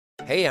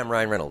Hey, I'm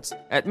Ryan Reynolds.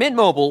 At Mint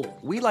Mobile,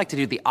 we like to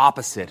do the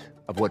opposite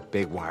of what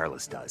Big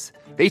Wireless does.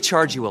 They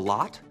charge you a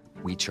lot,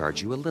 we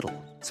charge you a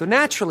little. So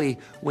naturally,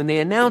 when they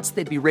announced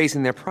they'd be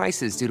raising their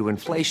prices due to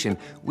inflation,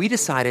 we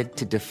decided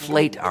to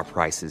deflate our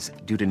prices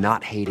due to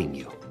not hating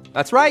you.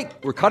 That's right.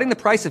 We're cutting the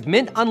price of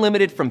Mint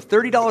Unlimited from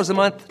 $30 a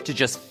month to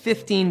just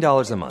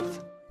 $15 a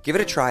month. Give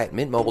it a try at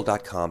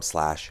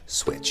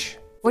mintmobile.com/switch.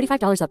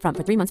 $45 up front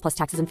for 3 months plus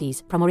taxes and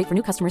fees. Promo rate for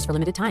new customers for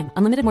limited time.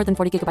 Unlimited more than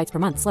 40 gigabytes per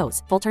month.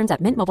 Slows full terms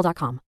at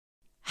mintmobile.com.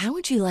 How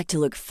would you like to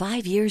look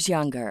 5 years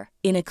younger?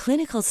 In a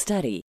clinical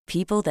study,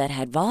 people that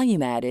had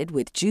volume added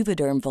with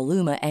Juvederm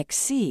Voluma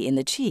XC in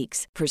the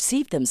cheeks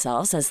perceived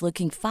themselves as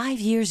looking 5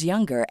 years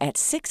younger at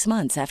 6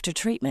 months after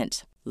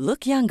treatment.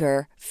 Look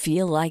younger,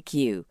 feel like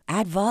you.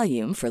 Add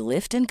volume for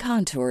lift and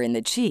contour in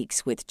the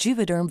cheeks with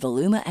Juvederm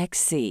Voluma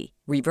XC.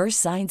 Reverse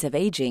signs of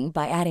aging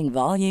by adding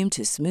volume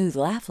to smooth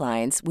laugh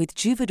lines with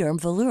Juvederm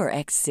Volure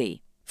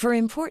XC. For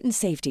important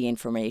safety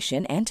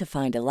information and to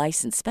find a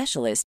licensed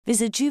specialist,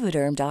 visit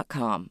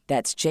Juvederm.com.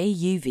 That's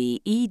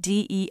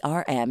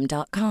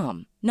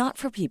JUVEDERM.com. Not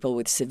for people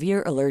with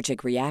severe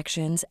allergic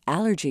reactions,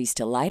 allergies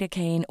to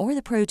lidocaine, or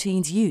the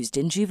proteins used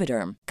in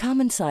Juvederm.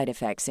 Common side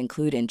effects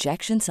include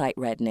injection site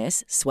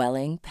redness,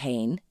 swelling,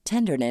 pain,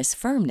 tenderness,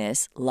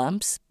 firmness,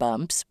 lumps,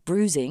 bumps,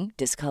 bruising,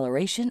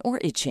 discoloration, or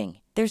itching.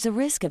 There's a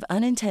risk of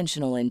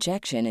unintentional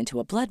injection into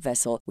a blood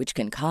vessel, which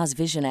can cause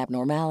vision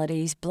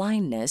abnormalities,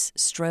 blindness,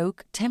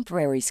 stroke,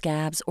 temporary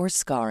scabs, or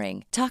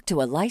scarring. Talk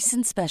to a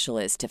licensed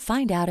specialist to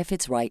find out if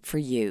it's right for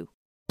you.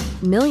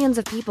 Millions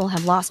of people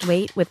have lost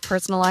weight with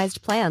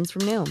personalized plans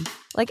from Noom.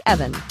 Like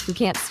Evan, who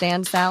can't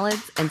stand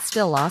salads and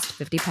still lost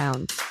 50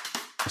 pounds.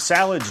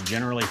 Salads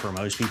generally for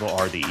most people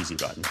are the easy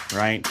button,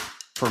 right?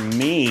 For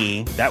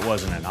me, that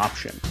wasn't an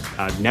option.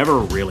 I never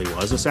really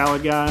was a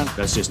salad guy.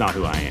 That's just not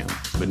who I am.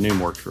 But Noom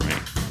worked for me.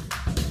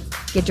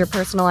 Get your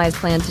personalized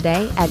plan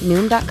today at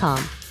Noom.com.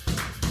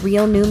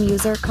 Real Noom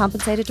user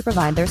compensated to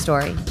provide their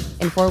story.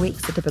 In 4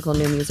 weeks, the typical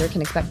Noom user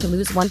can expect to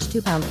lose 1 to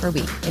 2 pounds per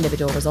week.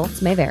 Individual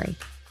results may vary.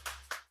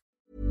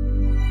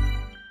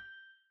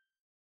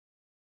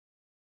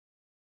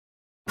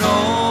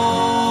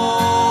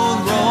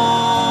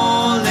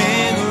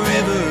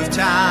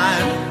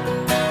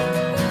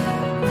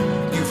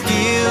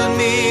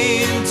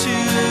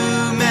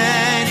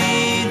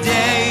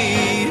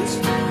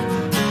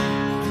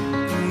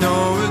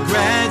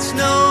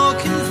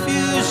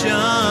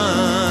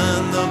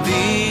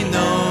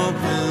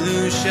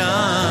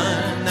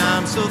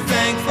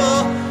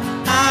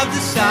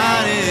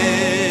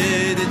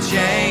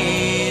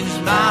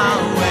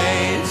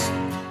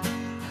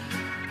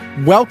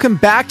 Welcome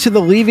back to the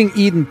Leaving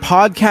Eden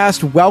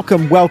podcast.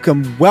 Welcome,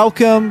 welcome,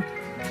 welcome.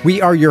 We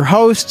are your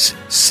hosts,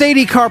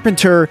 Sadie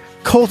Carpenter,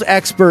 cult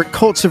expert,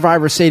 cult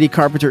survivor. Sadie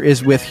Carpenter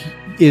is with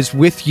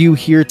you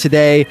here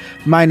today.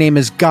 My name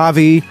is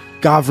Gavriel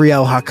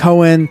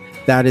Hakohen.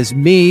 That is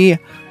me.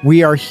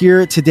 We are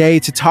here today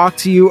to talk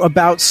to you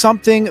about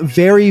something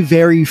very,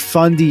 very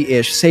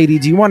fundy-ish. Sadie,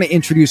 do you want to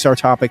introduce our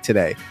topic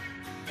today?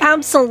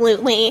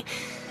 Absolutely.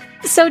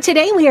 So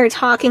today we are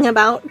talking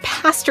about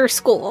Pastor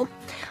School,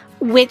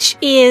 which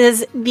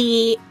is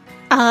the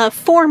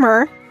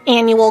former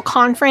annual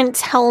conference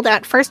held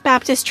at First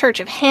Baptist Church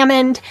of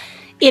Hammond.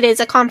 It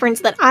is a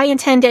conference that I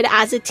attended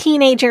as a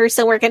teenager,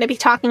 so we're going to be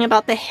talking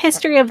about the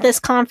history of this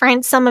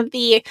conference, some of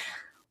the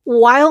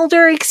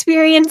wilder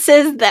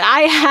experiences that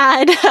I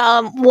had,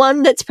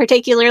 one that's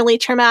particularly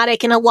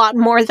traumatic and a lot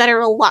more that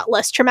are a lot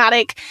less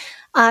traumatic,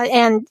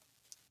 and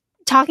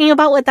talking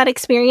about what that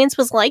experience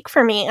was like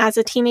for me as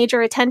a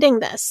teenager attending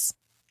this.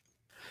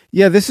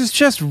 Yeah, this is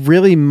just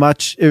really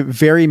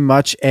very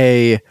much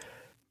a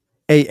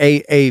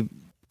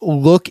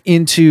look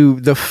into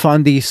the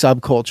fundy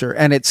subculture.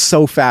 And it's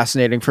so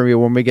fascinating for me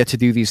when we get to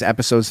do these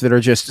episodes that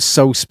are just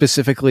so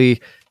specifically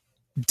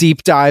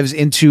deep dives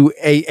into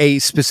a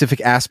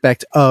specific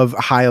aspect of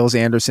Hyles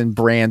Anderson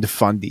brand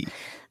fundy.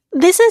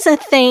 This is a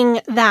thing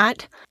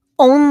that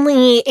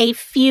only a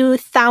few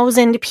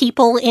thousand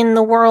people in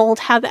the world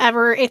have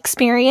ever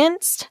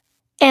experienced.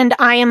 And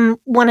I am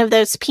one of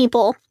those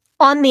people.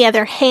 On the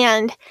other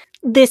hand,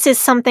 this is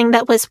something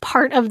that was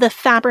part of the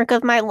fabric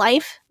of my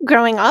life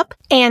growing up.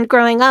 And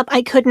growing up,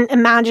 I couldn't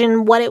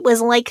imagine what it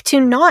was like to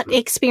not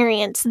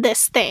experience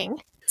this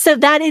thing. So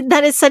that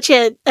is such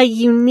a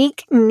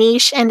unique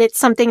niche, and it's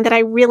something that I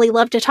really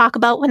love to talk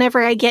about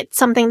whenever I get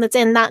something that's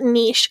in that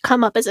niche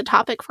come up as a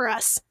topic for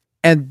us.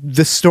 And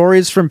the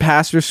stories from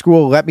Pastor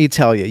School, let me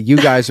tell you, you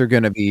guys are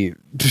going to be...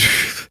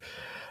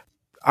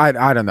 I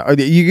don't know.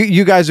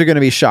 You guys are going to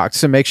be shocked,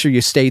 so make sure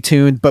you stay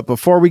tuned. But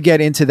before we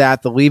get into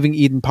that, the Leaving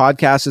Eden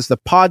podcast is the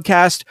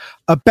podcast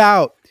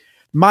about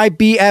my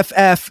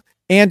BFF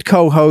and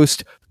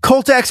co-host,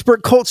 Cult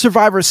expert, cult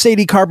survivor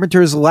Sadie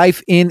Carpenter's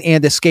life in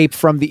and escape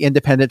from the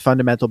Independent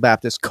Fundamental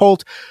Baptist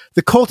cult,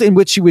 the cult in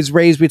which she was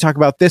raised. We talk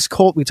about this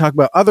cult. We talk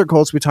about other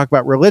cults. We talk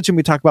about religion.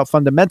 We talk about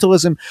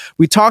fundamentalism.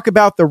 We talk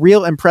about the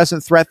real and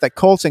present threat that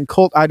cults and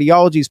cult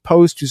ideologies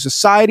pose to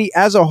society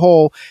as a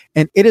whole.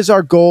 And it is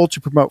our goal to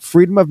promote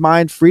freedom of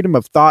mind, freedom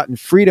of thought, and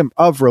freedom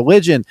of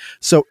religion.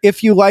 So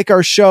if you like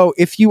our show,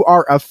 if you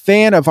are a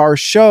fan of our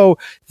show,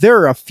 there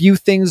are a few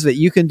things that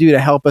you can do to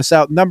help us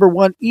out. Number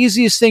one,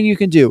 easiest thing you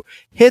can do,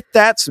 hit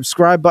that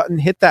subscribe button,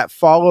 hit that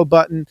follow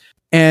button,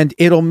 and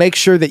it'll make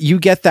sure that you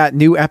get that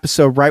new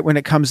episode right when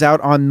it comes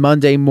out on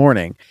Monday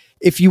morning.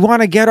 If you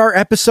want to get our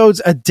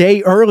episodes a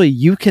day early,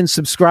 you can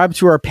subscribe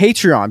to our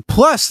Patreon.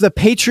 Plus, the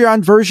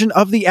Patreon version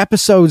of the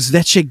episodes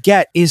that you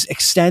get is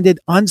extended,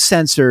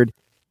 uncensored,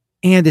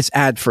 and it's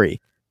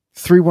ad-free.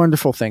 3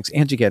 wonderful things,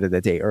 and you get it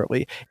a day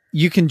early.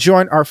 You can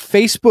join our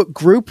Facebook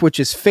group, which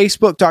is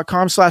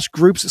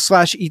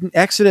facebook.com/groups/Eden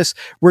Exodus,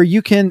 where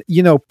you can,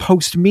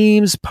 post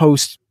memes,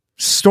 post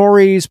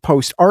stories,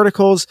 post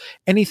articles,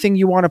 anything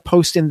you want to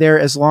post in there,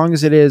 as long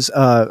as it is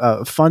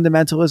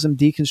fundamentalism,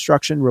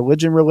 deconstruction,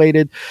 religion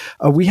related.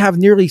 We have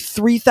nearly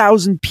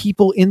 3,000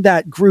 people in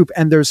that group,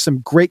 and there's some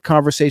great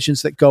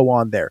conversations that go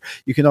on there.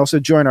 You can also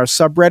join our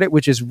subreddit,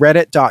 which is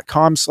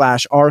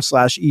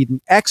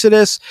reddit.com/r/Eden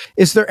Exodus.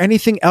 Is there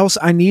anything else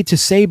I need to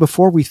say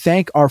before we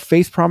thank our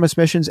Faith Promise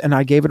Missions and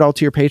I Gave It All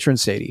to Your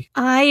patrons, Sadie?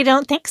 I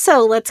don't think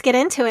so. Let's get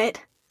into it.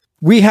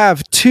 We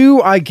have 2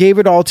 I Gave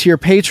It All to Your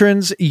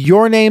patrons.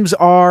 Your names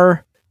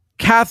are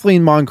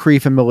Kathleen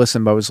Moncrief and Melissa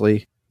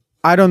Mosley.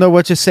 I don't know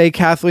what to say,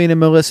 Kathleen and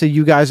Melissa.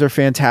 You guys are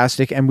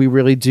fantastic, and we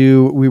really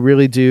do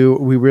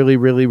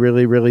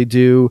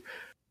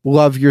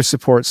love your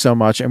support so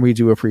much, and we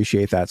do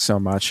appreciate that so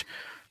much.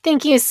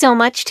 Thank you so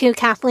much to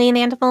Kathleen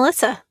and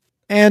Melissa.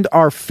 And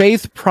our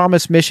Faith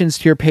Promise Missions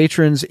to your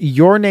patrons,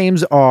 your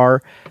names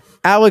are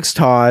Alex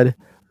Todd,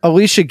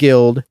 Alicia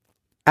Guild,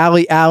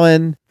 Ali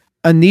Allen,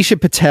 Anisha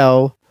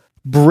Patel,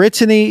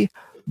 Brittany,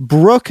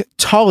 Brooke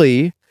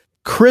Tully,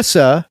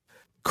 Krissa,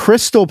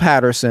 Crystal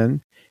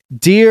Patterson,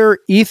 Dear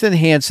Ethan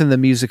Hansen the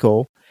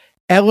Musical,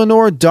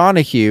 Eleanor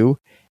Donahue,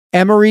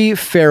 Emery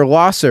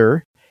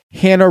Fairlosser,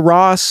 Hannah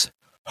Ross,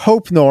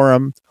 Hope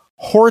Norum,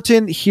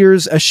 Horton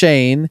Here's a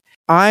Shane,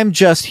 I'm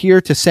just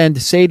here to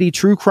send Sadie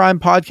True Crime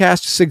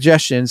Podcast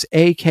suggestions,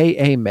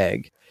 aka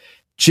Meg,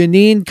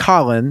 Janine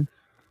Collin,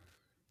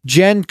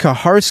 Jen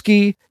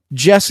Kaharski,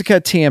 Jessica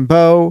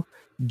Tambo,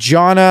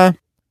 Jonna,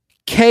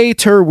 Kay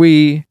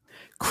Turwee,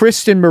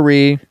 Kristen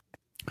Marie,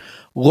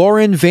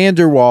 Lauren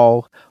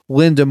Vanderwall,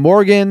 Linda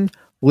Morgan,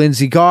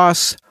 Lindsay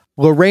Goss,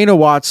 Lorena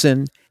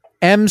Watson,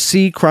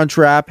 MC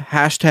Crunchwrap,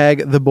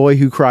 hashtag the boy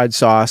who cried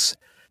sauce,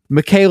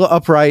 Michaela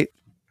Upright,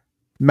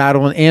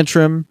 Madeline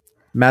Antrim,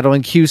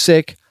 Madeline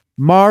Cusick,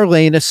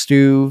 Marlena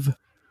Stuve,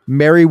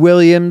 Mary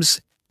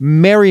Williams,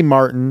 Mary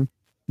Martin,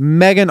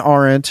 Megan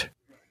Arendt,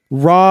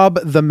 Rob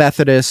the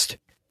Methodist,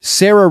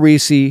 Sarah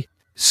Reese,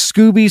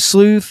 Scooby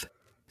Sleuth,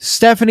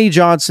 Stephanie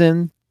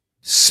Johnson,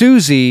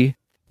 Susie,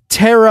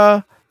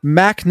 Tara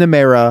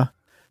McNamara,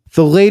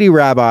 The Lady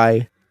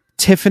Rabbi,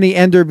 Tiffany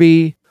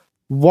Enderby,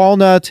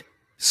 Walnut,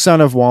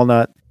 Son of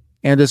Walnut,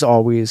 and as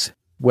always,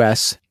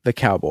 Wes the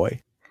Cowboy.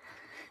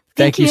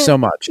 Thank you so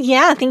much.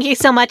 Yeah, thank you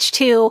so much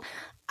to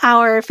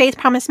our Faith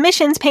Promise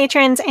Missions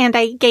patrons, and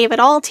I Gave It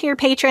All to Your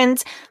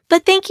patrons.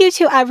 But thank you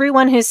to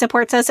everyone who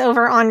supports us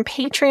over on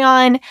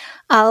Patreon.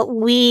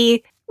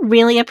 We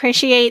really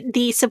appreciate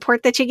the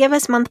support that you give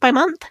us month by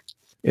month.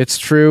 It's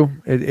true.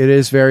 It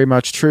is very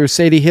much true.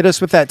 Sadie, hit us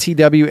with that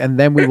TW, and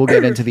then we will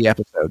get into the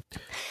episode.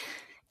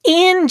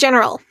 In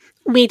general,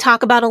 we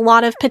talk about a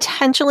lot of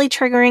potentially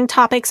triggering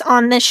topics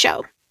on this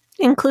show,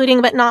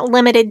 including but not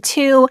limited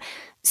to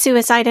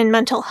suicide and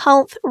mental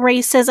health,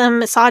 racism,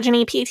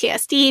 misogyny,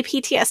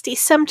 PTSD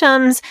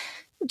symptoms,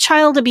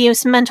 child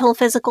abuse, mental,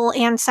 physical,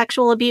 and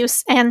sexual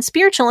abuse, and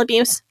spiritual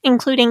abuse,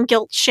 including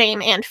guilt,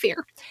 shame, and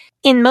fear.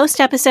 In most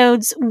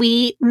episodes,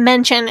 we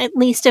mention at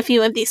least a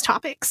few of these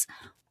topics.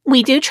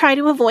 We do try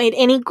to avoid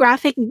any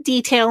graphic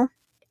detail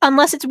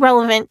unless it's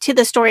relevant to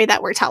the story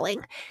that we're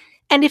telling.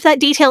 And if that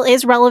detail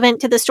is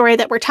relevant to the story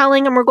that we're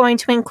telling and we're going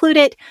to include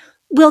it,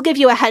 we'll give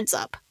you a heads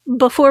up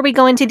before we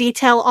go into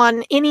detail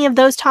on any of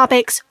those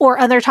topics or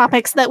other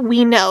topics that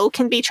we know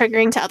can be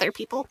triggering to other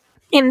people.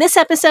 In this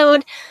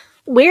episode,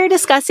 we're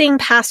discussing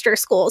pastor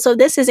school. So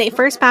this is a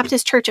First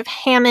Baptist Church of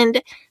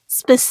Hammond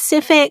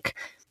specific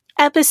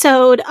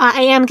episode.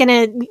 I am going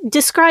to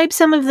describe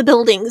some of the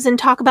buildings and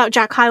talk about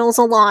Jack Hyles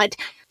a lot.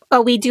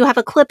 We do have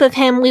a clip of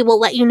him. We will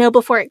let you know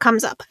before it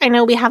comes up. I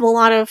know we have a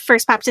lot of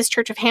First Baptist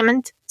Church of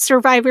Hammond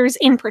survivors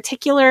in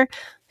particular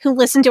who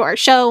listen to our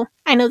show.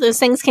 I know those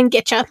things can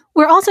get you.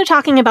 We're also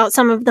talking about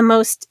some of the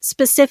most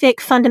specific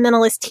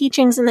fundamentalist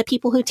teachings and the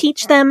people who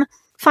teach them.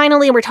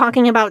 Finally, we're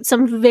talking about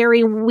some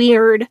very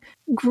weird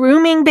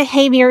grooming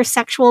behavior,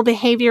 sexual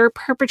behavior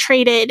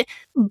perpetrated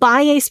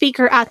by a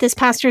speaker at this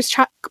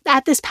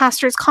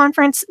pastor's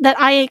conference that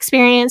I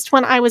experienced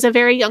when I was a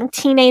very young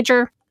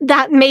teenager.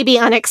 That may be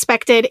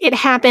unexpected. It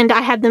happened.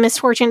 I had the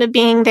misfortune of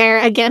being there.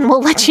 Again,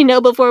 we'll let you know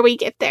before we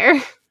get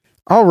there.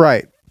 All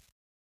right.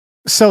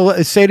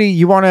 So, Sadie,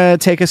 you want to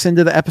take us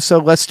into the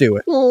episode? Let's do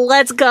it.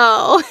 Let's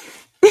go.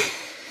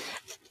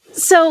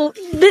 So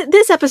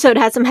this episode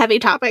has some heavy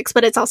topics,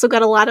 but it's also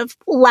got a lot of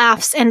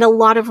laughs and a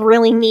lot of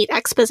really neat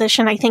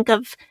exposition, I think,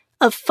 of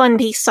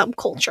Fundy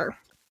subculture.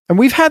 And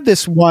we've had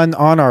this one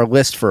on our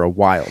list for a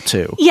while,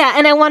 too. Yeah,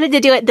 and I wanted to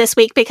do it this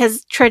week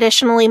because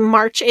traditionally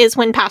March is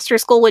when Pastor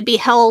School would be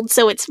held,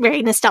 so it's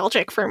very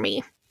nostalgic for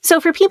me. So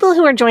for people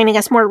who are joining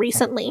us more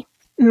recently,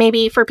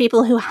 maybe for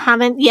people who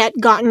haven't yet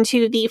gotten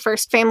to the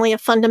first Family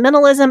of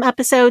Fundamentalism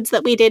episodes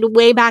that we did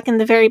way back in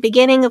the very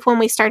beginning of when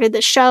we started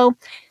the show,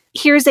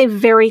 here's a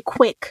very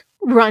quick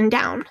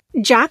rundown.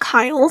 Jack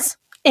Hyles,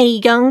 a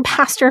young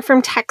pastor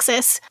from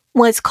Texas,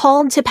 was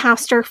called to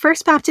pastor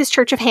First Baptist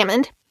Church of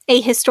Hammond, a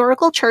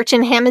historical church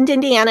in Hammond,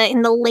 Indiana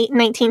in the late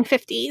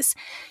 1950s.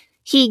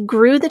 He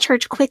grew the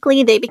church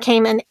quickly. They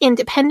became an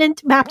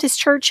independent Baptist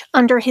church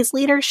under his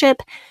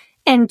leadership,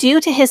 and due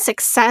to his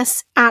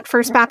success at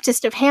First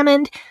Baptist of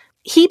Hammond,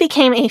 he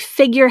became a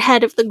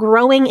figurehead of the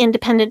growing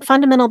independent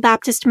fundamental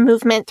Baptist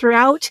movement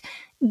throughout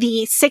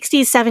the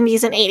 60s,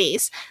 70s, and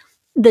 80s.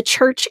 The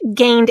church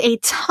gained a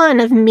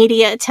ton of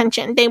media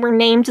attention. They were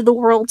named the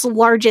world's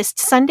largest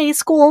Sunday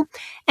school,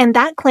 and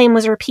that claim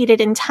was repeated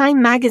in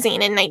Time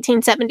magazine in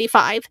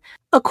 1975.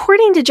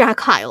 According to Jack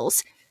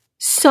Hyles,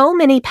 so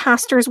many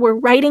pastors were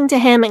writing to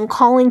him and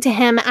calling to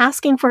him,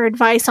 asking for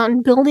advice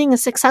on building a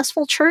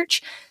successful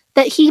church,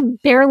 that he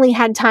barely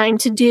had time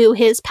to do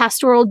his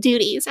pastoral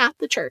duties at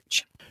the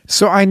church.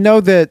 So I know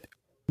that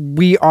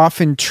we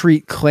often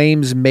treat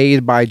claims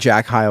made by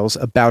Jack Hyles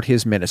about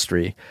his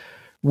ministry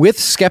with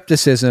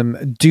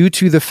skepticism due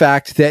to the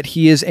fact that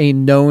he is a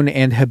known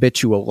and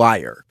habitual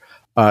liar.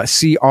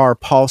 See our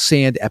Paul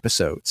Sand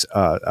episodes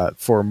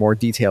for more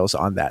details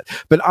on that.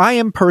 But I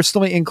am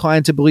personally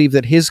inclined to believe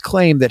that his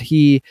claim that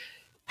he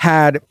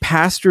had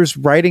pastors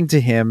writing to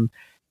him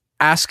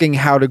asking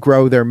how to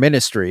grow their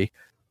ministry,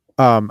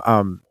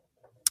 I'm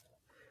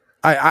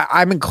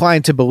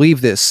inclined to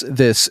believe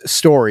this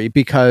story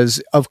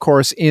because, of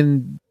course,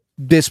 in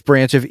this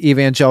branch of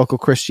evangelical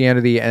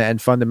Christianity and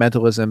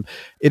fundamentalism,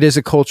 it is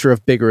a culture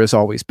of bigger is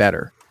always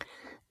better.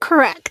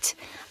 Correct.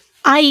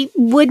 I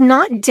would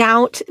not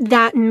doubt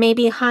that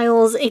maybe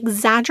Hyles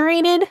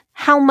exaggerated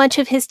how much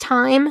of his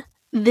time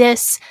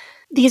these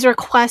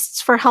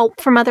requests for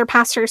help from other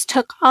pastors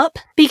took up,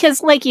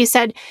 because, like you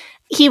said,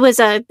 he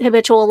was a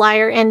habitual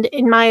liar, and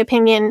in my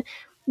opinion,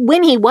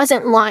 when he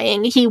wasn't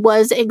lying, he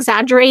was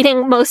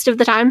exaggerating most of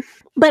the time.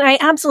 But I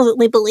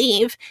absolutely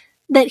believe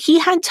that he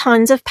had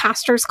tons of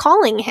pastors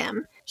calling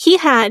him. He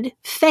had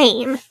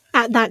fame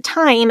at that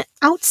time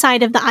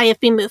outside of the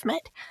IFB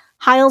movement.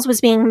 Hyles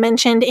was being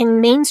mentioned in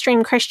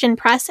mainstream Christian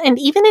press and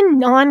even in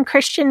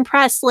non-Christian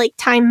press like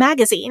Time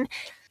magazine.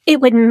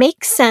 It would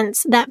make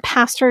sense that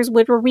pastors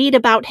would read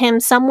about him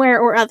somewhere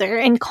or other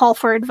and call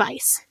for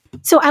advice.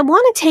 So I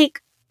want to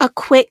take a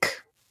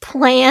quick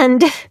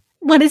planned,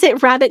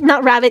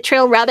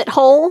 rabbit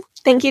hole.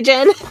 Thank you,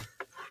 Jen.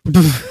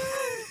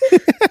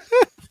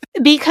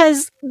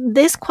 Because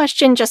this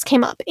question just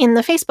came up in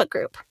the Facebook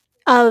group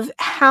of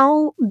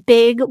how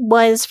big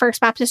was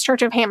First Baptist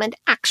Church of Hammond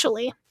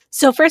actually?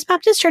 So First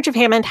Baptist Church of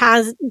Hammond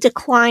has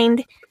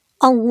declined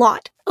a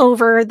lot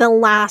over the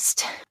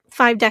last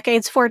 4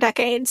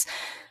 decades,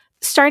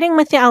 starting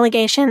with the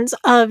allegations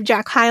of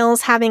Jack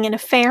Hyles having an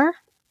affair.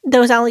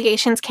 Those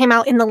allegations came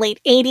out in the late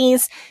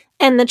 80s,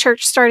 and the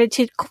church started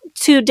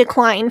to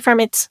decline from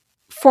its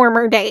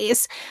former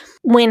days.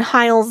 When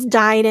Hyles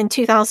died in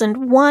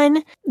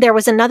 2001, there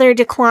was another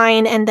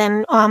decline, and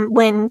then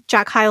when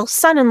Jack Hyles'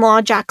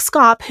 son-in-law, Jack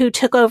Scopp, who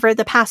took over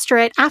the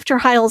pastorate after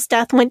Hyles'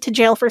 death, went to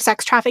jail for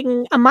sex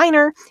trafficking a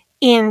minor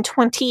in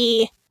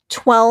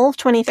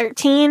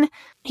 2013.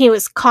 He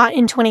was caught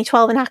in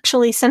 2012 and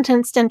actually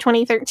sentenced in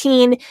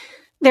 2013.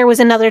 There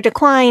was another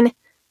decline,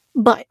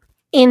 but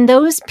in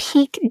those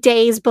peak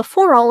days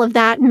before all of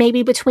that,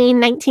 maybe between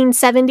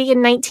 1970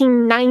 and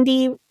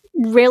 1990,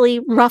 really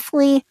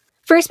roughly,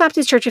 First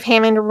Baptist Church of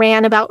Hammond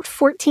ran about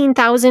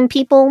 14,000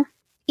 people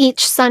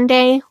each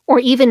Sunday, or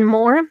even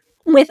more,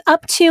 with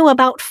up to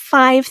about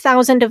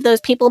 5,000 of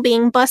those people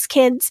being bus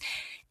kids.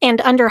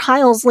 And under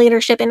Hyles'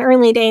 leadership in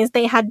early days,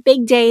 they had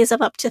big days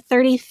of up to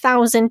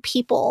 30,000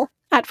 people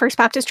at First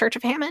Baptist Church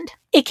of Hammond.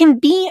 It can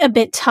be a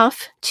bit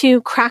tough to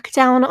crack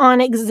down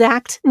on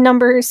exact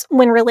numbers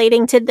when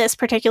relating to this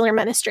particular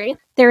ministry.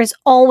 There is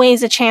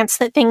always a chance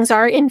that things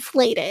are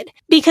inflated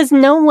because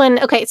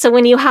so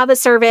when you have a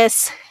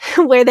service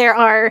where there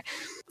are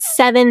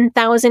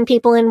 7,000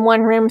 people in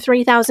one room,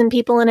 3,000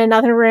 people in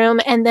another room,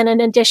 and then an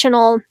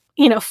additional,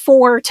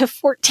 4 to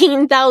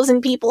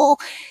 14,000 people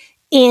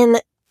in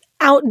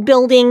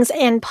outbuildings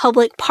and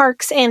public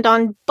parks and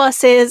on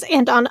buses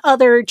and on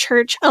other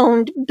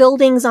church-owned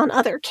buildings on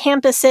other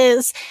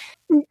campuses.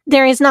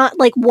 There is not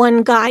like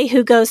one guy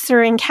who goes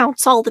through and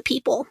counts all the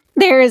people.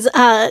 There's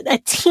a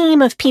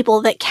team of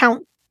people that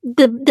count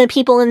the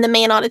people in the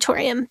main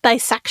auditorium by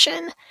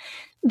section.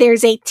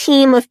 There's a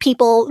team of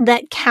people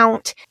that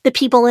count the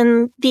people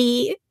in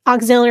the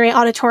auxiliary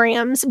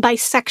auditoriums by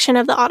section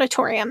of the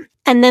auditorium.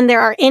 And then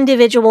there are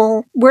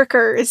individual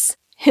workers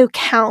who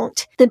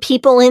count the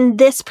people in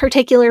this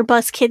particular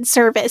bus kid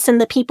service and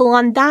the people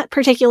on that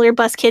particular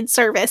bus kid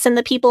service and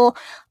the people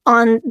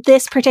on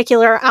this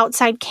particular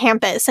outside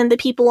campus and the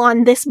people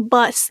on this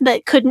bus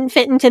that couldn't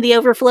fit into the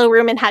overflow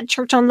room and had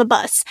church on the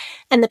bus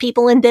and the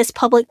people in this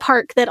public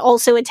park that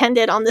also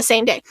attended on the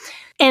same day.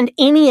 And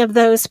any of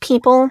those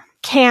people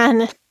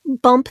can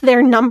bump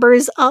their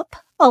numbers up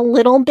a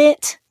little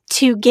bit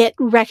to get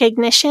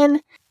recognition.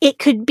 It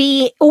could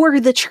be, or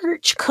the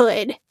church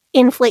could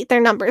inflate their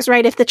numbers,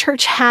 right? If the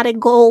church had a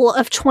goal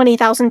of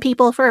 20,000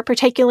 people for a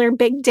particular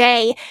big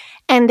day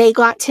and they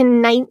got to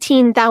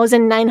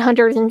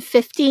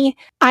 19,950,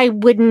 I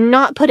would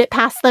not put it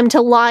past them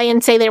to lie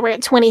and say they were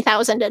at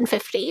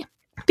 20,050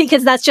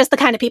 because that's just the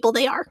kind of people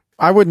they are.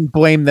 I wouldn't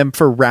blame them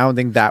for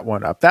rounding that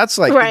one up. That's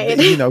like, right.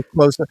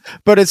 Close.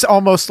 But it's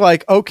almost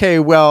like, okay,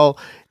 well,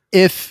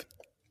 if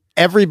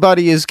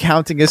everybody is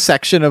counting a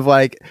section of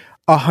like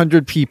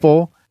 100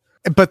 people,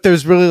 but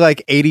there's really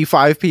like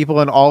 85 people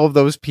and all of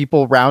those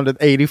people rounded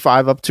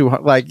 85 up to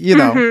like,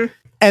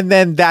 and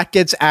then that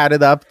gets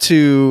added up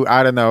to,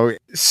 I don't know,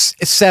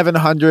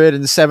 700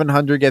 and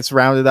 700 gets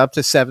rounded up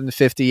to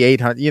 750,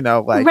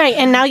 800, like. Right.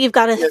 And now you've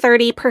got a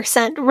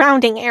 30%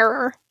 rounding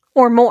error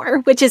or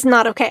more, which is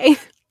not okay.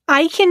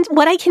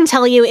 What I can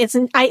tell you is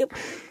I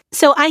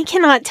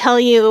cannot tell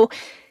you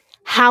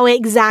how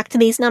exact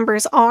these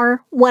numbers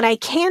are. What I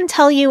can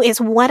tell you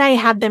is what I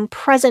have been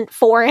present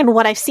for and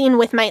what I've seen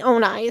with my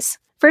own eyes.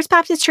 First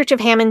Baptist Church of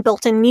Hammond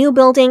built a new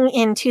building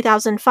in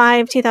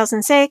 2005,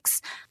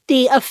 2006.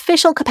 The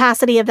official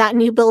capacity of that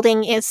new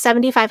building is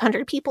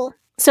 7,500 people.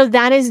 So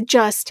that is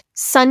just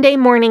Sunday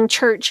morning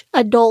church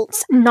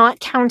adults,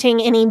 not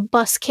counting any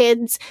bus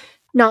kids,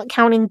 not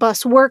counting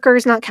bus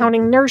workers, not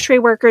counting nursery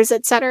workers,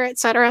 etc.,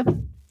 etc.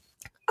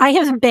 I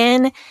have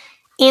been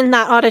in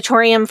that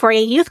auditorium for a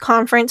youth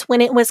conference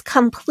when it was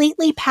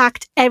completely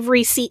packed,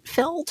 every seat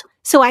filled.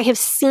 So I have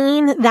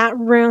seen that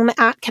room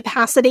at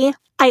capacity.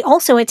 I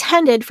also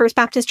attended First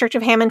Baptist Church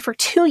of Hammond for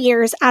 2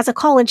 years as a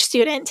college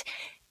student.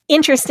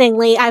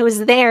 Interestingly, I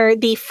was there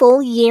the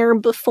full year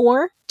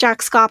before Jack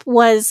Schaap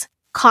was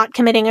caught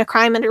committing a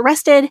crime and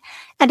arrested,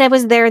 and I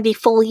was there the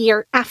full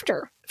year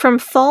after. From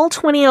fall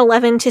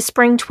 2011 to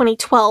spring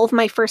 2012,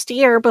 my first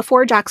year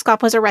before Jack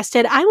Schaap was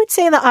arrested, I would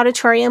say the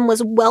auditorium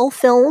was well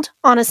filled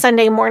on a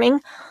Sunday morning,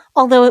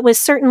 although it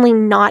was certainly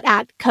not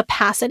at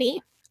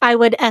capacity. I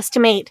would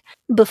estimate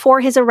before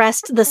his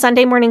arrest, the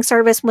Sunday morning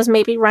service was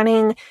maybe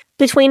running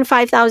between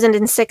 5,000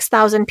 and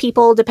 6,000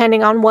 people,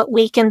 depending on what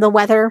week and the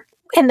weather.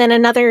 And then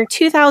another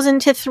 2,000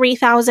 to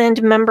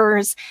 3,000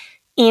 members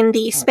in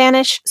the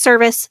Spanish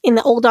service in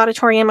the old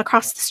auditorium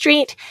across the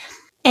street,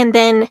 and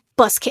then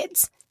bus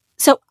kids.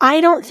 So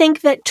I don't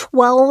think that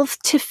 12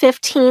 to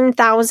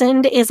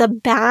 15,000 is a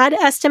bad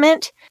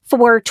estimate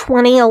for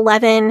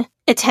 2011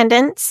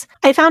 attendance.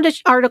 I found an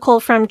article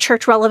from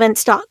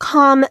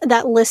churchrelevance.com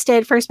that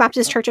listed First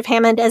Baptist Church of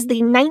Hammond as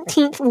the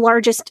 19th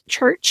largest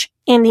church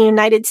in the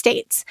United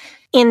States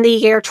in the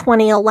year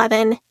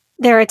 2011.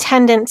 Their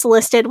attendance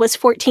listed was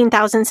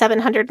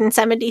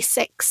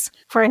 14,776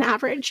 for an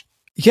average.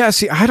 Yeah,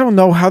 see, I don't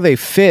know how they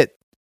fit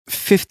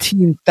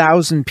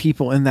 15,000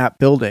 people in that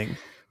building.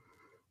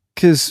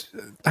 Because,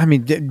 I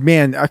mean,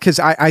 man, because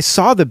I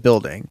saw the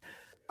building.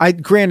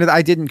 Granted,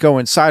 I didn't go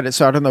inside it,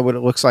 so I don't know what it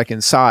looks like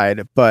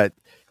inside. But,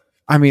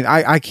 I mean,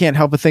 I can't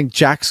help but think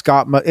Jack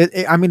Schaap,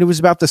 it was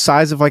about the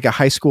size of like a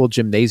high school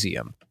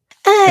gymnasium.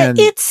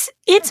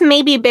 It's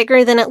maybe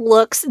bigger than it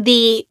looks.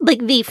 The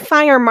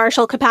fire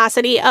marshal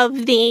capacity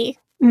of the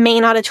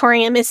main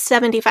auditorium is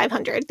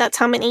 7,500. That's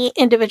how many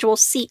individual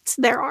seats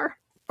there are.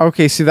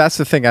 Okay, see, that's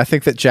the thing. I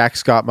think that Jack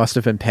Schaap must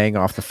have been paying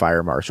off the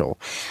fire marshal.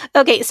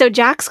 Okay, so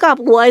Jack Schaap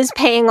was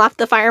paying off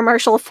the fire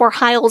marshal for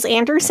Hyles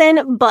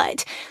Anderson,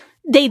 but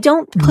they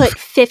don't put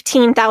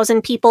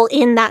 15,000 people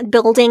in that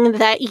building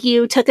that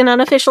you took an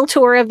unofficial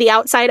tour of the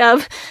outside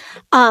of.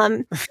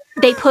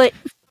 They put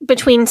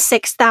between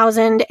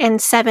 6,000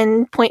 and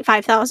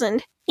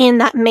 7,500 in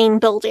that main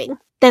building.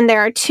 Then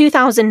there are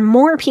 2,000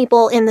 more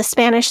people in the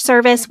Spanish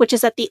service, which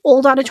is at the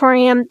old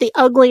auditorium, the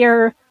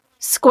uglier,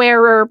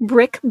 squarer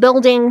brick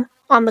building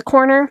on the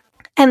corner.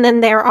 And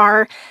then there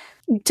are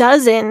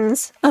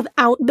dozens of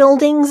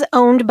outbuildings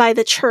owned by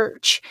the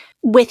church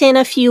within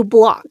a few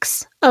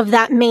blocks of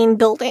that main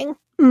building.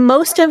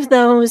 Most of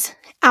those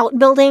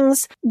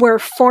outbuildings were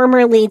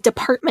formerly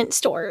department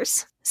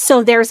stores.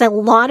 So there's a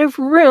lot of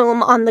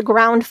room on the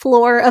ground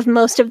floor of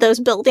most of those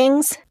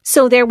buildings.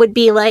 So there would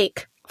be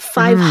like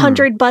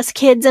 500 bus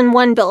kids in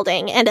one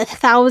building and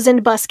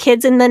 1,000 bus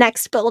kids in the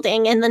next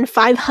building and then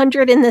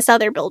 500 in this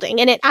other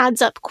building, and it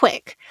adds up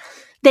quick.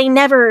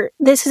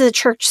 This is a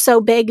church so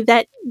big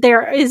that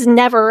there is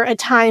never a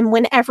time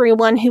when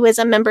everyone who is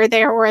a member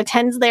there or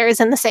attends there is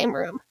in the same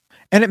room.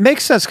 And it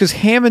makes sense because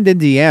Hammond,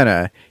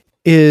 Indiana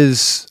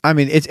it's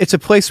a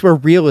place where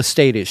real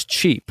estate is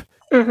cheap.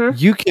 Mm-hmm.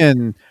 You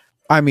can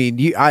I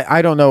mean,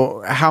 I don't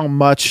know how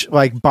much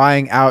like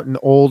buying out an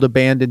old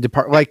abandoned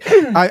department. Like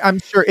I'm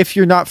sure if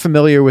you're not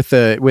familiar with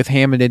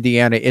Hammond,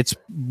 Indiana, it's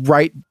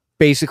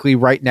basically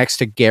right next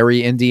to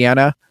Gary,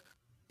 Indiana.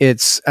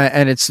 It's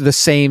the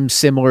same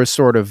similar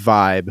sort of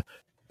vibe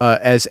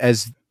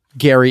as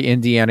Gary,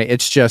 Indiana.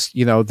 It's just,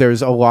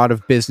 there's a lot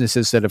of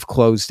businesses that have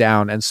closed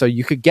down, and so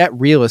you could get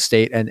real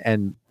estate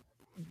and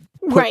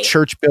put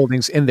church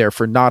buildings in there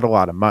for not a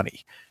lot of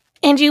money.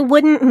 And you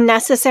wouldn't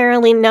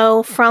necessarily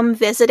know from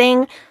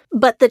visiting,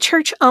 but the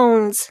church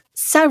owns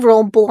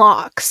several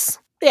blocks.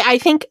 I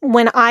think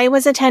when I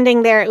was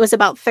attending there, it was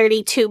about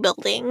 32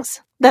 buildings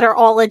that are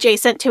all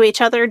adjacent to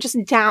each other, just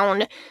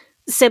down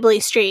Sibley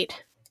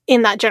Street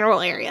in that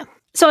general area.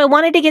 So I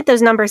wanted to get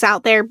those numbers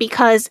out there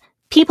because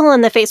people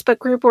in the Facebook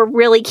group were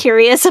really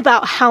curious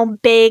about how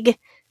big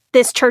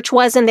this church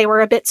was, and they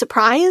were a bit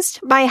surprised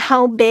by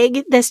how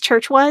big this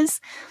church was.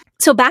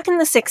 So back in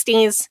the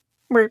 60s,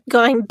 we're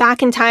going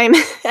back in time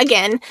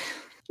again,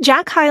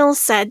 Jack Hyles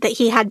said that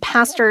he had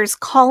pastors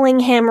calling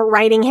him,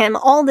 writing him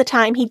all the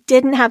time. He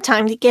didn't have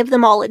time to give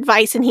them all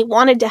advice, and he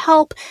wanted to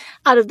help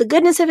out of the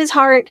goodness of his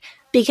heart,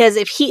 because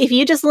if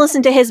you just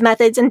listened to his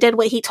methods and did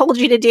what he told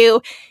you to do,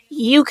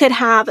 you could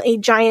have a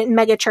giant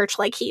mega church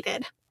like he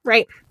did,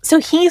 right? So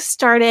he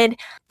started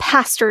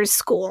Pastor's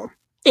School,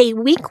 a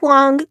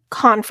week-long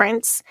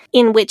conference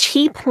in which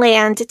he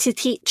planned to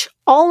teach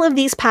all of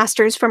these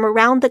pastors from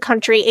around the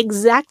country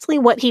exactly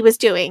what he was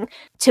doing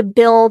to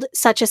build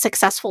such a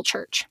successful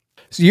church.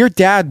 So your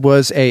dad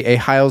was a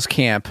Hyles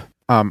Camp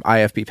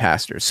IFB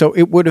pastor, so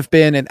it would have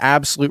been an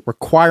absolute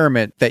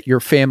requirement that your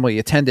family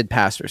attended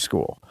pastor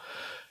school.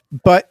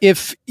 But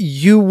if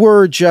you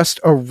were just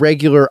a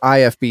regular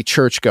IFB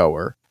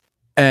churchgoer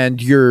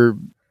and your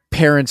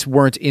parents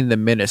weren't in the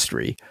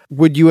ministry,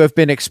 would you have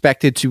been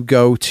expected to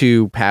go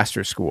to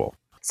pastor school?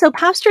 So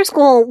pastor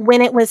school,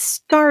 when it was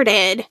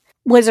started,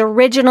 was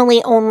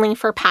originally only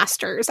for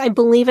pastors. I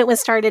believe it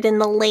was started in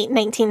the late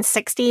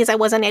 1960s. I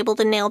wasn't able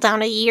to nail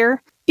down a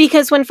year.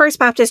 Because when First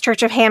Baptist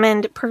Church of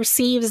Hammond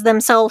perceives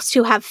themselves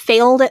to have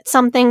failed at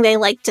something, they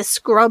like to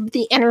scrub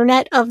the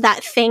internet of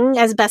that thing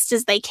as best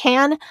as they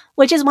can,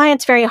 which is why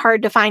it's very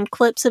hard to find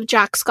clips of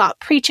Jack Scott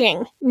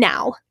preaching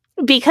now,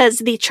 because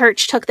the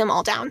church took them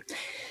all down.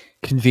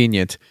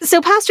 Convenient.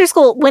 So pastor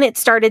school, when it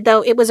started,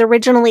 though, it was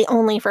originally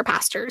only for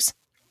pastors.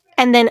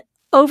 And then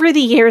over the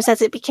years,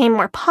 as it became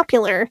more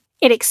popular,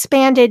 it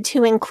expanded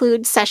to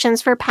include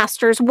sessions for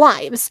pastors'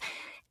 wives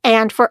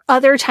and for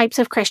other types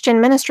of Christian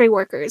ministry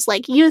workers,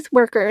 like youth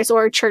workers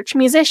or church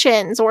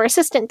musicians or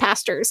assistant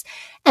pastors,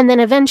 and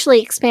then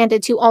eventually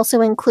expanded to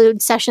also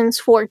include sessions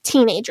for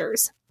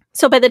teenagers.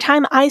 So by the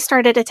time I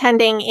started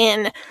attending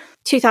in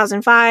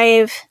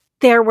 2005,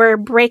 there were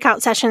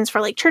breakout sessions for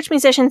like church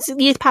musicians,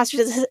 youth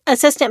pastors,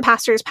 assistant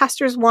pastors,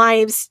 pastors'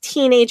 wives,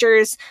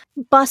 teenagers,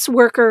 bus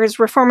workers,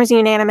 Reformers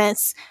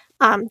Unanimous,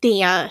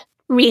 the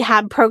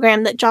rehab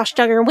program that Josh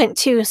Duggar went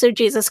to so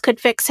Jesus could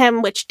fix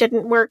him, which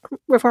didn't work,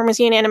 Reformers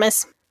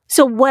Unanimous.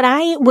 So what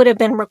I would have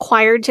been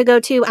required to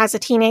go to as a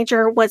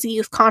teenager was a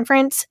youth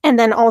conference, and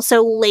then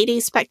also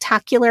Ladies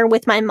Spectacular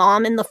with my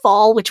mom in the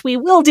fall, which we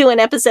will do an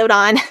episode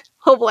on.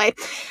 Oh boy.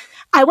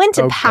 I went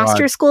to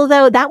pastor school,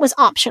 though. That was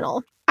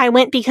optional. I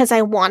went because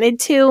I wanted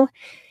to.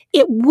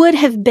 It would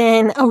have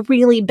been a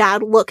really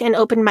bad look and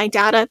opened my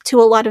dad up to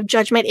a lot of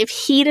judgment if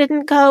he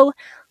didn't go.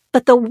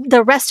 But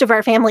the rest of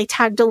our family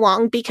tagged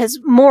along because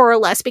more or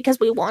less because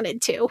we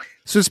wanted to.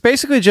 So it's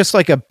basically just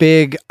like a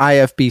big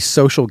IFB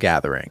social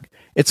gathering.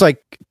 It's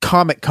like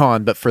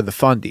Comic-Con, but for the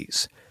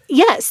fundies.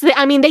 Yes.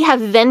 I mean, they have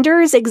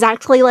vendors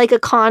exactly like a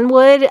con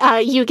would.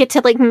 You get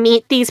to like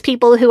meet these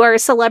people who are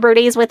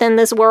celebrities within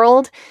this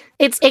world.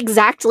 It's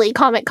exactly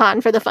Comic-Con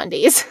for the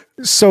fundies.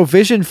 So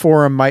Vision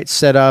Forum might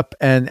set up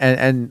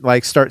and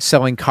like start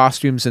selling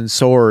costumes and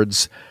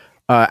swords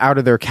out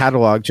of their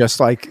catalog, just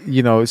like,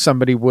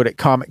 somebody would at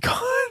Comic-Con.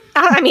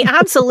 I mean,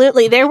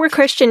 absolutely. There were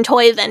Christian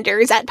toy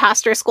vendors at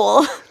pastor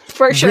school,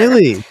 for sure.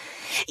 Really?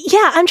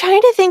 Yeah, I'm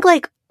trying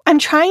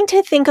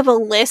to think of a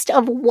list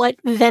of what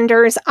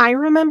vendors I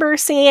remember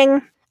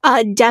seeing.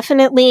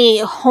 Definitely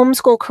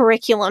homeschool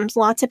curriculums.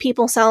 Lots of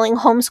people selling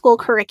homeschool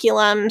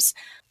curriculums.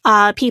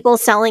 People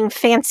selling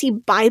fancy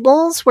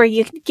Bibles where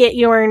you could get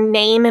your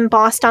name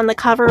embossed on the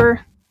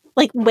cover.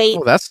 Like, wait.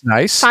 Oh, that's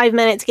nice. 5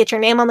 minutes, get your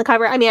name on the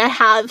cover. I mean, I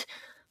have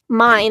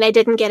mine. I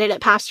didn't get it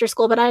at pastor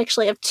school, but I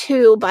actually have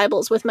 2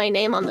 Bibles with my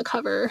name on the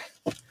cover.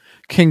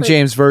 King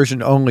James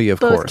version only, of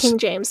both course. King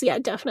James, yeah,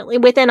 definitely.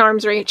 Within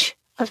arm's reach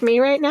of me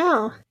right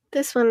now.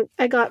 This one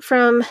I got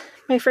from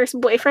my first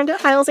boyfriend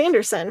at Hyles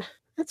Anderson.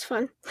 That's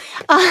fun.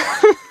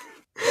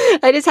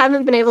 I just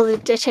haven't been able to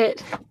ditch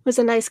it. It was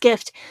a nice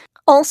gift.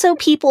 Also,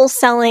 people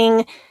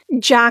selling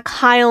Jack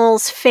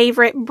Hyles'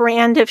 favorite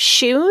brand of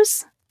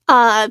shoes.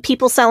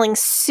 People selling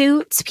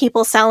suits,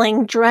 people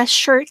selling dress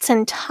shirts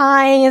and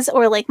ties,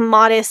 or like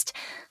modest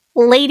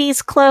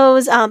ladies'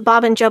 clothes.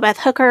 Bob and JoBeth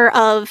Hooker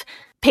of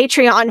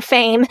Patreon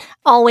fame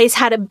always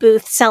had a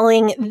booth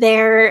selling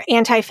their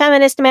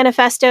anti-feminist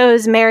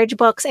manifestos, marriage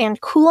books,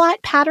 and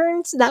culotte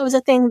patterns. That was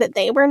a thing that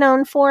they were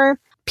known for.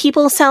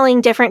 people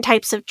selling different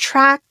types of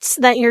tracts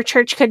that your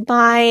church could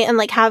buy and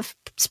like have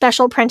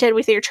special printed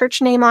with your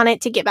church name on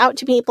it to give out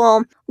to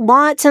people.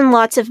 Lots and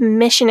lots of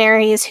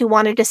missionaries who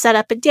wanted to set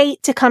up a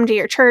date to come to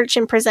your church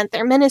and present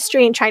their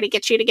ministry and try to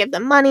get you to give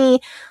them money.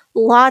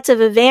 Lots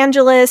of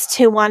evangelists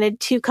who wanted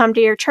to come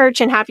to your church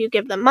and have you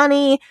give them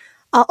money.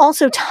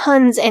 Also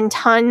tons and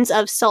tons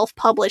of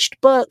self-published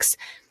books,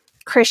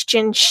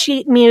 Christian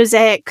sheet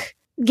music.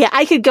 Yeah,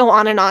 I could go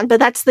on, but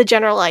that's the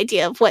general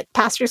idea of what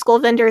pastor school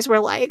vendors were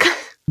like.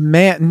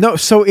 Man, no,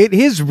 so it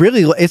is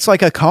really, it's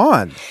like a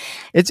con.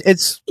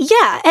 It's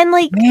yeah, and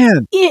like,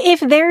 man. If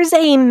there's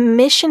a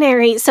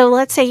missionary, so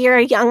let's say you're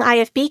a young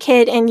IFB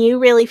kid and you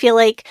really feel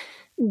like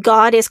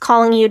God is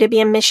calling you to be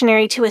a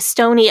missionary to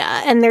Estonia,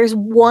 and there's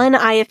one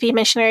IFB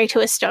missionary to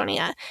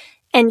Estonia,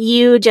 and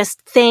you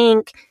just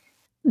think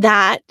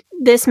that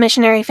this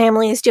missionary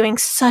family is doing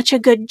such a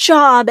good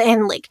job,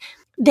 and like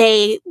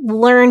they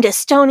learned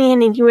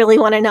Estonian, and you really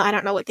want to know, I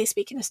don't know what they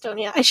speak in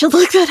Estonia. I should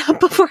look that up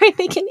before I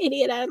make an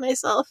idiot out of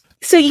myself.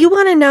 So you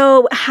want to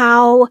know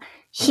how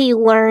he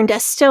learned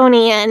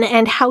Estonian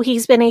and how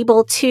he's been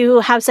able to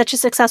have such a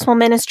successful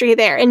ministry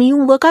there. And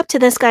you look up to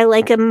this guy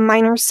like a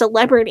minor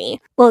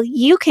celebrity. Well,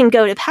 you can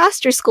go to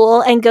pastor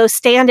school and go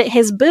stand at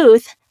his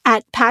booth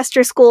at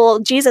Pastor School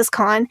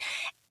JesusCon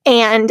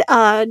and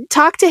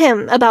talk to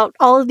him about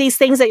all of these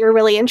things that you're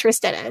really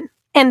interested in.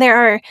 And there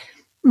are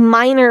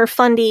minor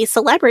fundy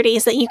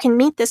celebrities that you can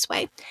meet this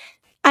way.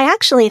 I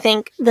actually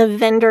think the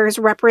vendors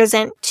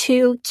represent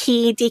two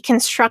key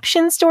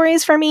deconstruction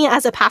stories for me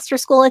as a pastor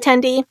school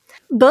attendee.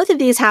 Both of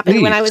these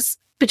happened when I was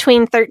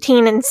between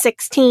 13 and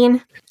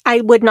 16.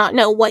 I would not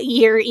know what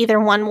year either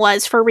one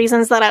was for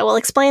reasons that I will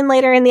explain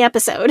later in the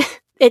episode.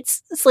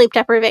 It's sleep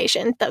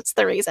deprivation. That's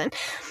the reason.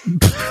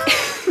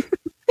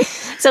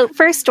 So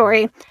first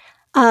story.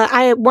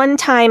 One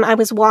time I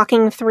was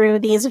walking through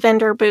these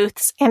vendor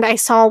booths and I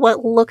saw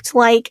what looked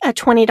like a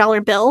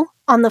 $20 bill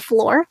on the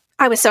floor.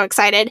 I was so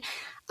excited.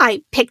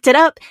 I picked it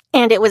up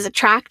and it was a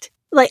tract.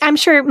 Like, I'm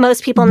sure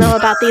most people know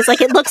about these.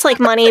 Like, it looks like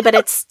money, but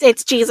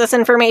it's Jesus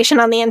information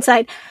on the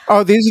inside.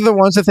 Oh, these are the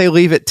ones that they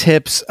leave at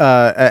tips,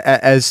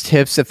 as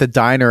tips at the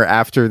diner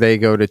after they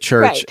go to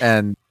church, right.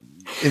 And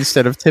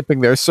instead of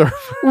tipping their server.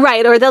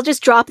 Right, or they'll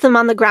just drop them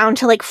on the ground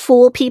to like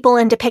fool people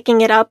into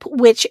picking it up,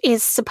 which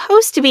is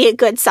supposed to be a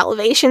good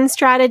salvation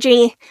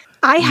strategy.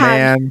 I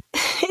had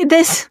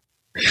this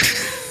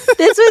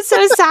was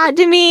so sad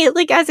to me,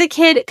 like as a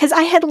kid, because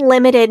I had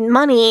limited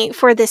money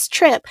for this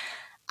trip.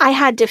 I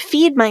had to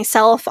feed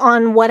myself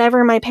on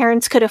whatever my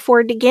parents could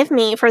afford to give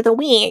me for the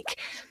week.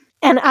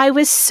 And I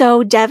was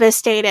so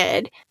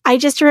devastated. I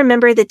just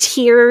remember the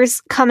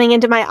tears coming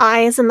into my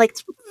eyes and like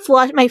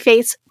my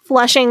face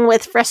flushing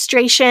with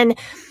frustration.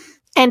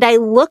 And I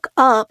look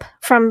up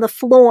from the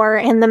floor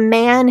and the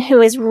man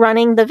who is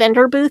running the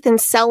vendor booth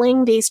and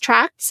selling these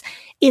tracts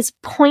is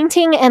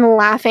pointing and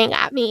laughing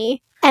at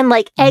me and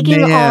like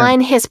egging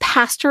on his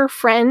pastor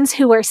friends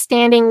who are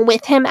standing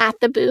with him at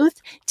the booth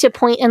to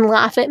point and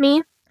laugh at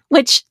me,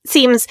 which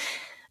seems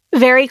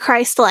very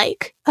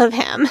Christ-like of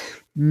him.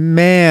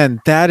 Man,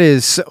 that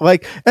is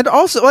like, and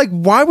also like,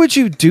 why would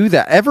you do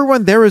that?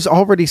 Everyone there is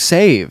already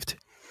saved.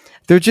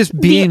 They're just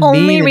being the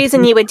only mean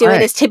reason you would do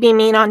it is to be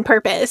mean on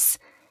purpose.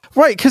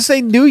 Right, because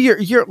they knew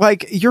you're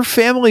like, your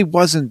family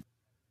wasn't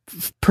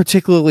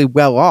particularly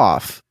well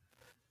off.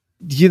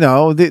 You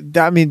know,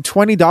 I mean,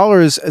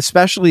 $20,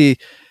 especially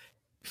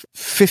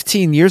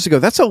 15 years ago,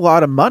 that's a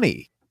lot of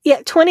money.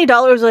 Yeah,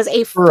 $20 was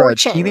a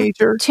fortune a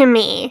teenager? To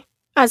me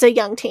as a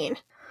young teen.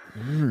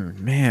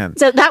 Man.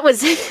 So that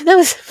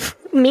was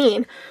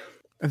mean.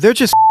 They're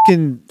just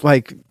fucking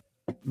like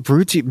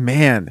brute,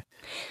 man.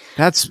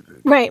 That's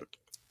right.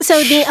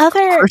 So the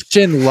other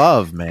Christian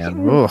love, man.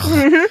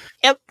 Mm-hmm.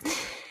 Yep.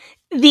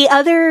 The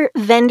other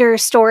vendor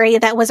story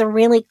that was a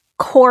really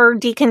core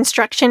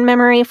deconstruction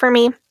memory for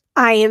me,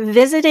 I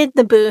visited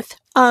the booth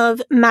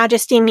of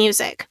Majesty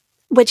Music,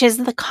 which is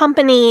the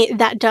company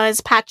that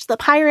does Patch the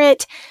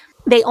Pirate.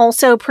 They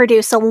also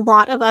produce a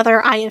lot of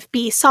other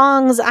IFB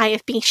songs,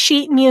 IFB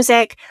sheet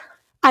music.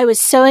 I was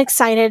so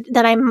excited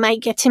that I might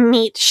get to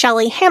meet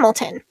Shelley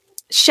Hamilton.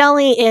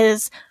 Shelley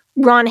is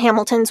Ron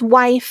Hamilton's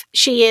wife.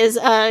 She is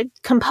a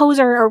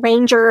composer,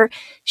 arranger.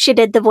 She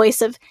did the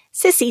voice of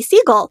Sissy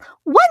Siegel.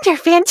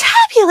 Wonder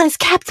Fantabulous,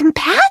 Captain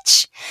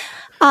Patch!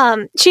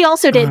 She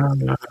also did...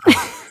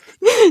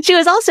 She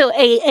was also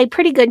a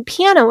pretty good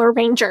piano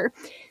arranger.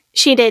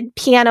 She did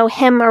piano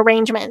hymn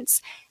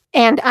arrangements.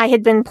 And I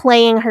had been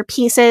playing her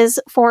pieces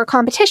for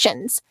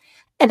competitions.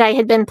 And I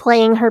had been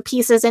playing her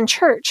pieces in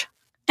church.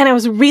 And I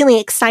was really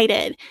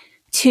excited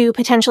to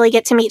potentially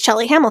get to meet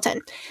Shelley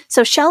Hamilton.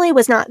 So Shelley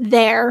was not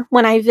there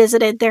when I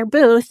visited their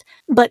booth,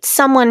 but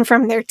someone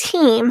from their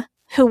team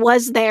who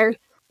was there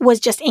was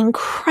just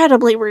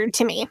incredibly rude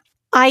to me.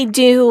 I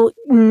do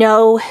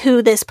know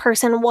who this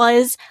person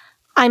was.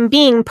 I'm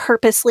being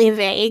purposely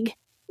vague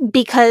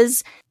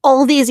because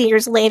all these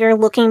years later,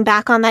 looking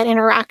back on that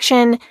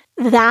interaction,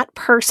 that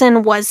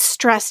person was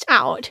stressed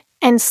out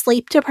and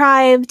sleep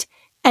deprived,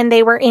 and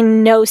they were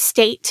in no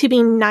state to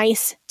be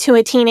nice to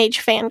a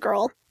teenage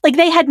fangirl. Like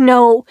they had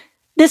no,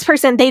 this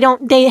person,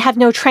 they have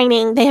no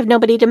training. They have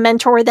nobody to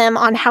mentor them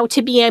on how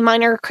to be a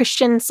minor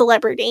Christian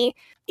celebrity.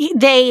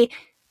 They,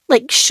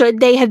 like, should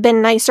they have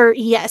been nicer?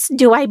 Yes.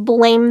 Do I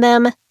blame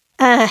them?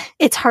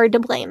 It's hard to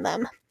blame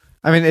them.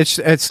 I mean,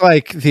 it's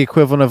like the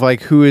equivalent of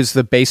like who is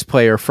the bass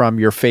player from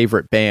your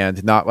favorite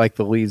band, not like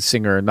the lead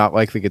singer, not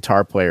like the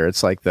guitar player.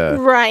 It's like the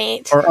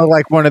right, or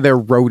like one of their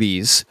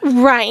roadies,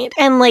 right?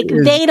 And like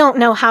they don't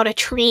know how to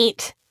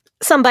treat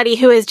somebody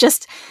who is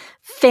just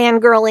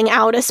fangirling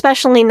out,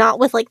 especially not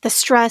with like the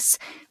stress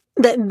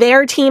that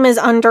their team is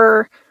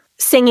under,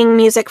 singing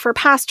music for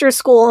pastor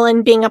school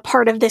and being a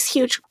part of this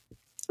huge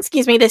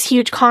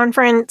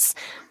conference.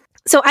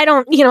 So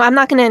I'm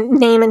not going to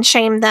name and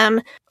shame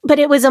them, but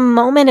it was a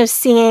moment of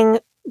seeing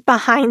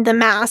behind the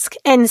mask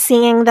and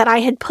seeing that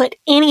I had put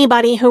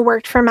anybody who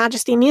worked for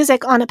Majesty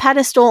Music on a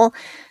pedestal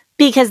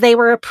because they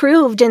were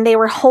approved and they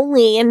were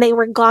holy and they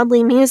were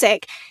godly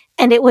music.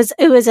 And it was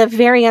a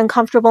very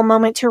uncomfortable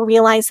moment to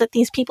realize that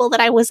these people that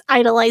I was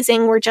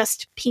idolizing were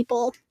just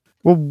people.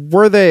 Well,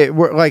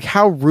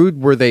 how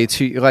rude were they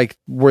to, like,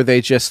 were they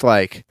just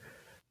like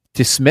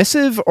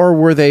dismissive, or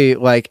were they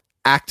like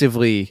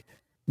actively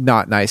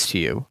not nice to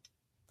you?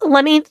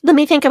 Let me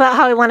think about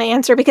how I want to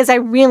answer, because I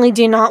really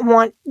do not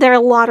want, there are a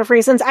lot of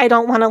reasons I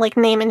don't want to like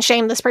name and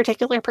shame this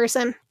particular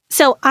person.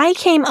 So I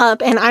came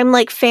up and I'm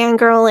like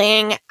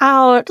fangirling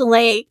out,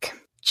 like,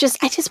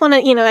 I just want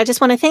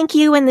to thank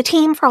you and the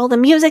team for all the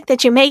music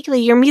that you make.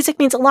 Your music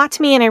means a lot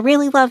to me, and I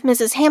really love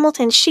Mrs.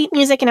 Hamilton's sheet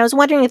music, and I was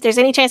wondering if there's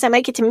any chance I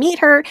might get to meet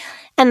her.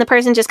 And the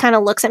person just kind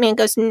of looks at me and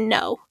goes,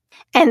 no.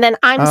 And then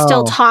I'm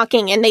still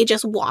talking, and they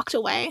just walked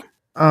away.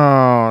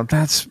 Oh,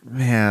 that's,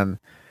 man.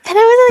 And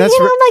I was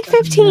like, I'm like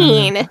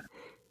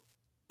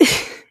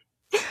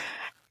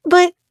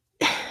 15.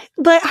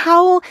 But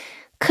how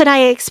could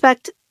I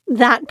expect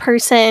that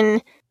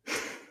person?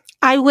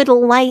 I would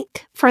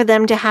like for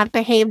them to have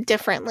behaved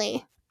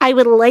differently. I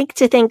would like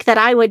to think that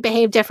I would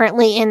behave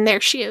differently in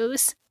their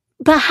shoes.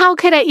 But how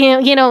could I,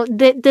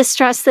 the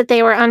stress that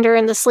they were under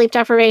and the sleep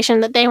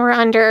deprivation that they were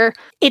under,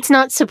 it's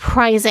not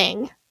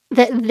surprising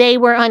that they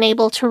were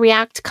unable to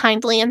react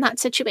kindly in that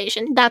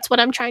situation. That's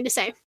what I'm trying to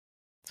say.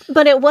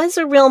 But it was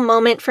a real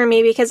moment for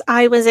me because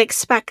I was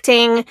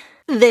expecting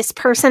this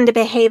person to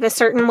behave a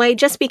certain way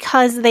just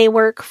because they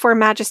work for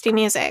Majesty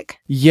Music.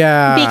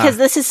 Yeah. Because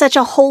this is such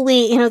a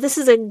holy, this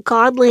is a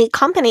godly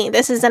company.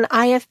 This is an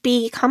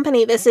IFB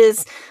company. This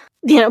is,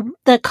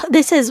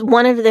 this is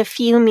one of the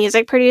few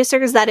music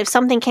producers that if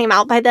something came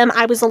out by them,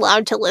 I was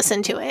allowed to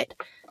listen to it.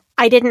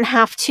 I didn't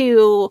have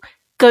to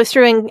go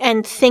through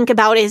and think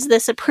about, is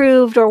this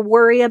approved, or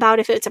worry about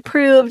if it's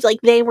approved. Like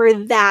they were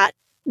that,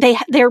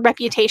 their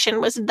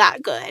reputation was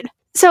that good.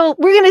 So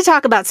we're going to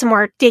talk about some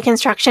more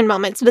deconstruction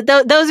moments, but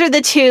those are the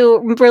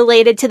two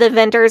related to the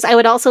vendors. I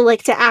would also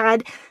like to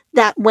add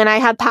that when I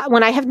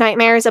have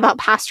nightmares about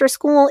pastor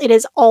school, it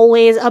is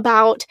always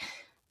about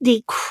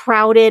the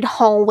crowded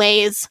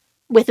hallways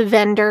with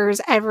vendors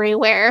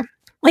everywhere.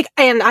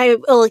 And I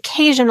will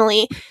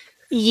occasionally,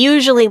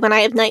 usually when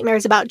I have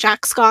nightmares about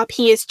Jack Scopp,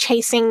 he is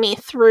chasing me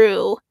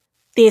through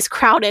these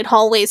crowded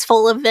hallways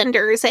full of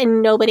vendors,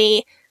 and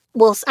nobody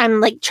will. I'm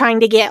like trying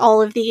to get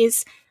all of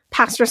these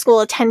pastor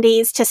school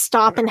attendees to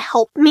stop and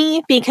help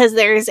me because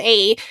there's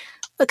a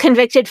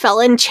convicted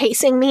felon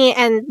chasing me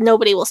and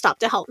nobody will stop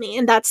to help me.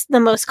 And that's the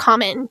most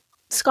common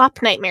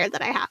Scopp nightmare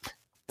that I have.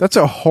 That's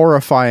a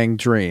horrifying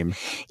dream.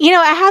 I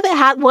haven't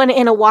had one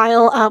in a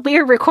while. We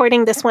are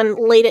recording this one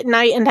late at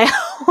night, and I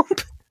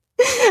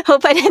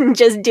hope I didn't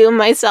just doom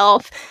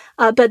myself.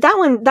 But that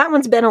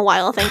one's been a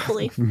while,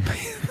 thankfully.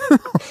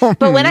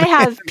 But when I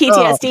have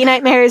PTSD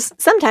nightmares,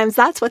 sometimes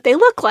that's what they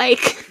look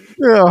like.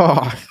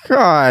 Oh,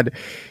 God.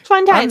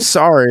 Fun times. I'm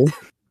sorry.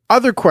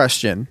 Other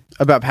question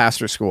about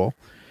pastor school.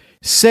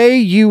 Say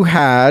you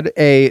had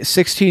a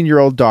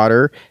 16-year-old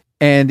daughter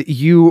and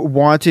you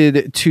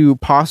wanted to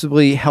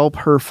possibly help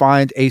her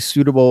find a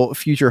suitable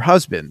future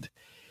husband.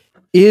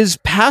 Is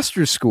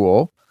pastor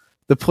school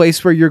the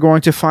place where you're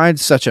going to find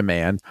such a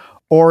man?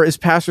 Or is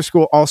pastor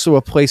school also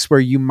a place where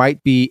you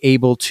might be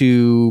able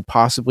to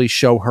possibly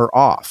show her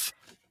off?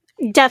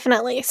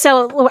 Definitely.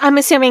 So I'm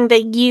assuming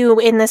that you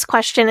in this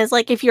question is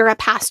like if you're a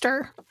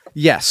pastor.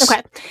 Yes.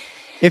 Okay.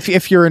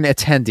 If you're an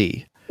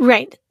attendee.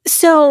 Right.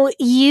 So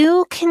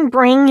you can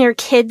bring your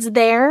kids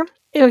there,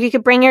 or you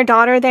could bring your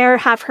daughter there,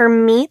 have her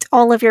meet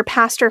all of your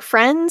pastor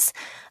friends,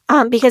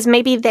 because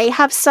maybe they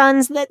have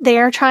sons that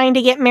they're trying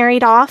to get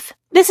married off.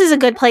 This is a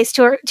good place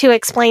to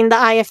explain the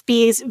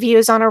IFB's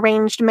views on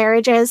arranged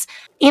marriages.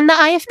 In the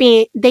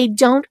IFB, they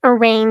don't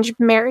arrange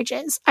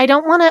marriages. I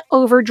don't want to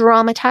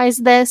over-dramatize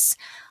this.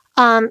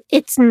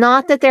 It's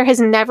not that there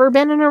has never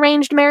been an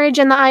arranged marriage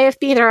in the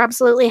IFB. There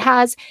absolutely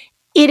has.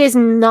 It is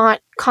not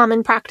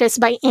common practice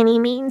by any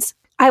means.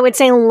 I would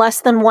say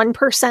less than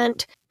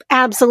 1%,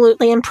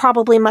 absolutely, and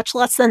probably much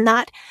less than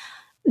that.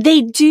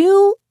 They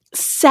do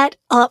set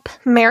up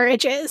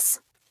marriages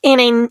in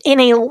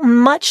a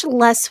much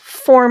less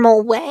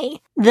formal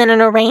way than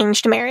an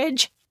arranged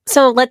marriage.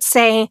 So let's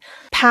say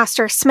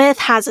Pastor Smith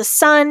has a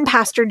son,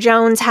 Pastor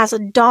Jones has a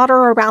daughter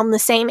around the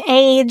same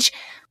age.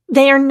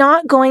 They are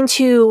not going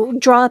to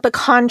draw up a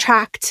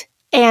contract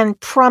and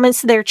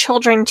promise their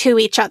children to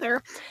each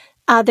other.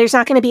 There's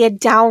not going to be a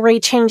dowry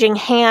changing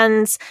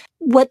hands.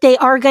 What they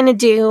are going to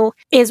do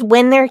is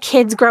when their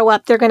kids grow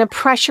up, they're going to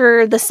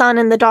pressure the son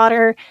and the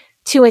daughter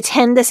to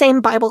attend the same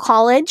Bible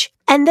college.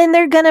 And then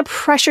they're going to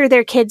pressure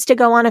their kids to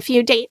go on a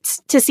few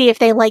dates to see if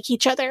they like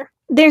each other.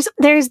 There's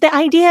the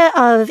idea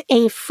of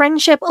a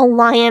friendship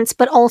alliance,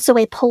 but also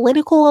a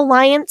political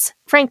alliance.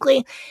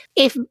 Frankly,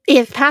 if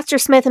Pastor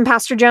Smith and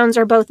Pastor Jones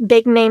are both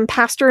big name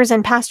pastors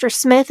and Pastor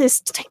Smith is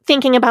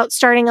thinking about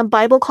starting a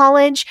Bible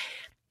college,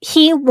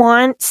 he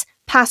wants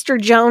Pastor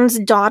Jones'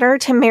 daughter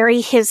to marry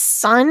his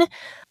son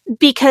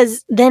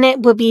because then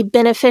it would be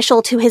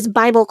beneficial to his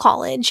Bible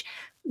college,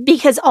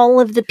 because all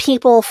of the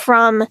people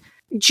from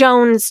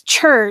Jones'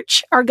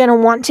 church are going to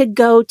want to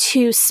go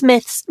to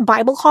Smith's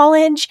Bible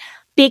college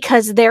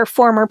because their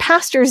former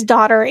pastor's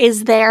daughter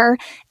is there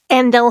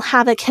and they'll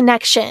have a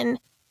connection.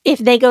 If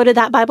they go to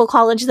that Bible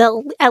college,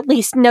 they'll at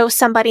least know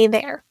somebody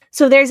there.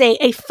 So there's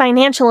a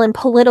financial and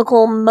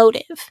political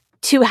motive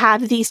to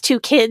have these two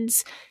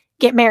kids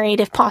get married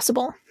if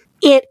possible.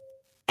 It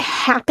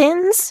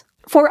happens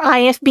for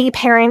IFB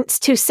parents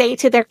to say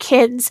to their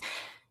kids,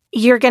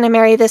 you're going to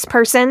marry this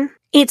person.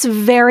 It's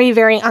very,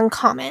 very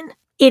uncommon.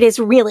 It is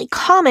really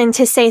common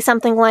to say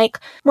something like,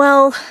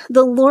 well,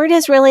 the Lord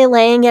is really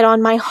laying it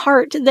on my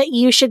heart that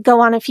you should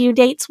go on a few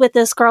dates with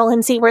this girl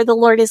and see where the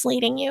Lord is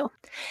leading you.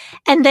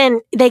 And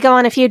then they go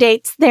on a few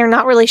dates. They're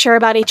not really sure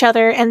about each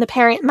other. And the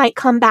parent might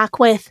come back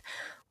with,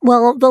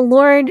 well, the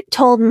Lord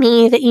told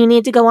me that you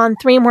need to go on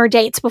 3 more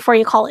dates before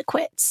you call it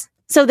quits.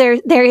 So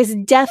there is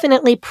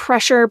definitely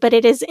pressure, but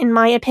it is, in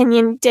my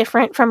opinion,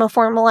 different from a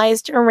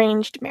formalized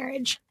arranged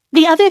marriage.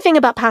 The other thing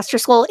about pastor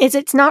school is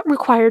it's not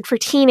required for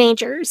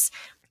teenagers.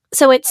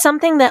 So it's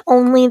something that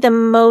only the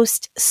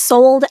most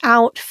sold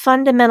out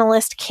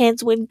fundamentalist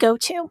kids would go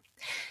to.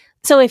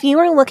 So if you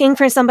are looking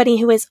for somebody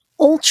who is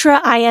ultra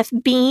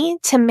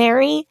IFB to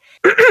marry,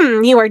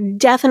 you are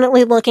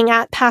definitely looking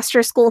at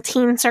pastor school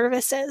teen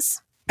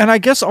services. And I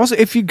guess also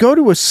if you go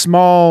to a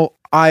small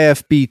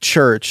IFB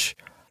church,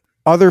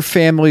 other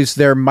families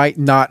there might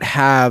not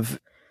have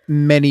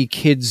many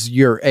kids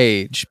your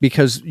age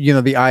because, you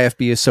know, the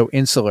IFB is so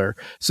insular.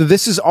 So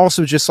this is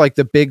also just like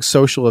the big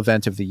social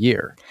event of the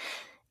year.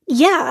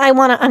 Yeah, I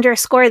want to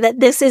underscore that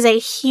this is a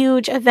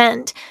huge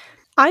event.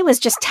 I was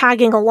just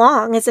tagging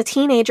along as a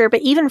teenager,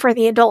 but even for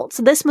the adults,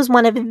 this was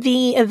one of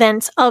the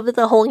events of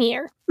the whole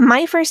year.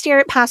 My first year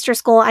at pastor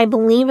school, I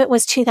believe it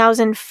was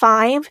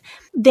 2005,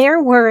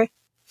 there were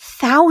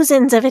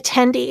thousands of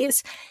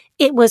attendees.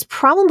 It was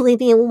probably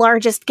the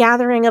largest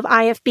gathering of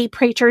IFB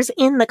preachers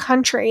in the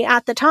country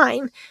at the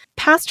time.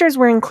 Pastors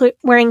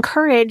were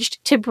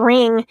encouraged to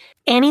bring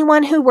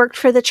anyone who worked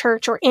for the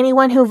church or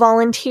anyone who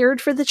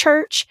volunteered for the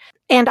church.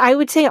 And I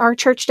would say our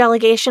church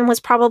delegation was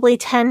probably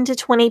 10 to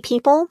 20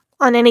 people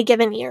on any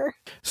given year.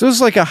 So this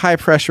is like a high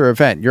pressure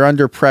event. You're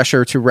under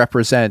pressure to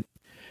represent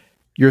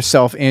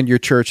yourself and your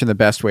church in the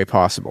best way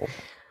possible.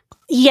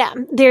 Yeah,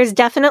 there's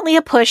definitely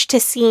a push to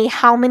see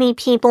how many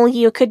people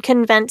you could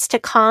convince to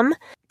come.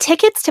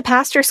 Tickets to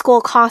pastor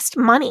school cost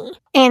money,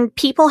 and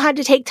people had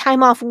to take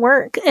time off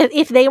work.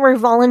 If they were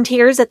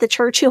volunteers at the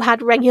church who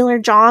had regular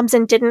jobs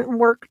and didn't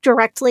work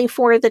directly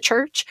for the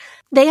church,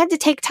 they had to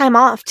take time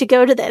off to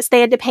go to this.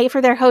 They had to pay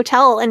for their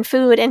hotel and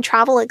food and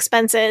travel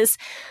expenses.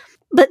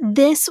 But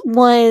this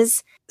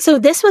was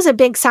a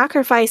big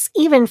sacrifice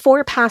even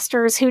for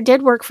pastors who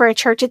did work for a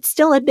church. It's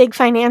still a big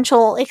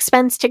financial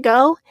expense to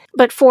go.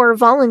 But for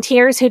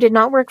volunteers who did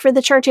not work for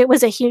the church, it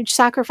was a huge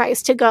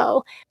sacrifice to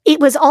go. It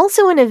was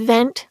also an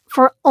event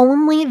for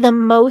only the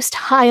most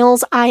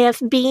Hiles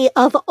IFB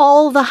of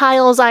all the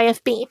Hiles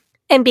IFB.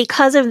 And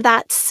because of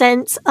that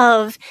sense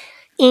of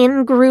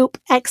in-group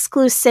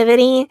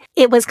exclusivity,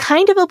 it was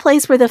kind of a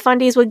place where the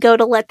fundies would go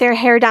to let their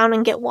hair down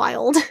and get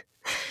wild.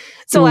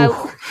 So I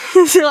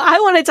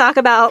want to talk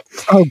about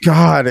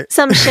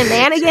some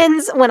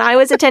shenanigans when I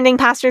was attending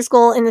pastor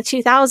school in the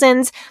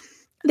 2000s.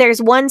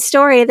 There's one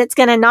story that's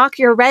going to knock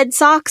your red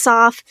socks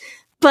off,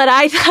 but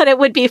I thought it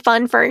would be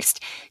fun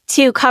first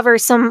to cover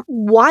some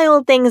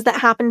wild things that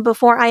happened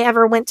before I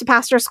ever went to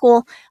pastor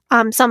school.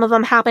 Some of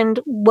them happened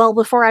well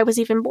before I was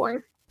even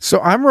born. So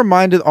I'm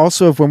reminded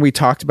also of when we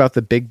talked about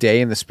the big day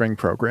in the spring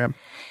program.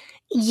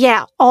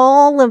 Yeah,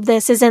 all of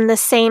this is in the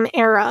same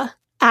era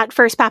at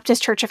First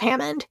Baptist Church of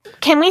Hammond.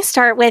 Can we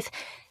start with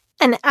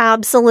an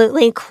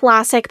absolutely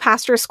classic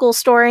pastor school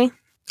story?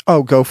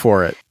 Oh, go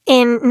for it.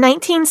 In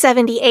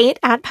 1978,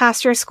 at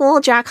pastor school,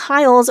 Jack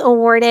Hiles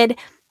awarded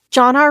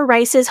John R.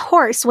 Rice's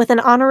horse with an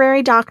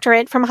honorary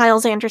doctorate from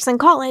Hiles-Anderson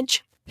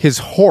College. His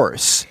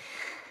horse?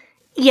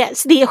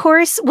 Yes, the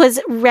horse was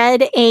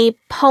read a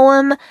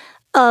poem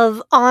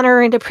of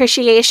honor and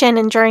appreciation,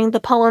 and during the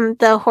poem,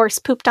 the horse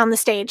pooped on the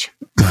stage.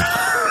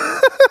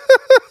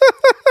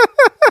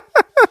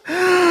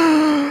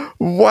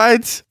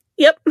 What?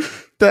 Yep.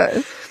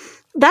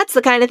 That's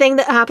the kind of thing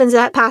that happens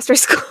at pastor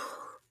school.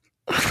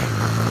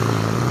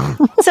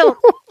 So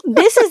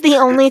this is the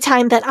only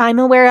time that I'm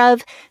aware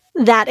of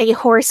that a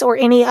horse or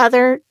any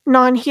other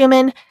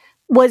non-human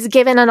was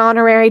given an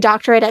honorary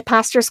doctorate at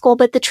pastor school,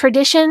 but the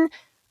tradition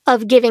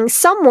of giving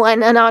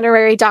someone an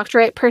honorary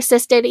doctorate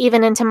persisted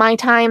even into my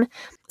time.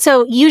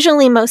 So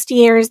usually most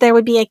years there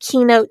would be a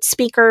keynote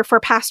speaker for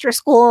pastor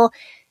school,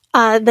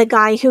 the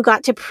guy who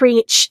got to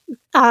preach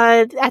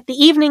at the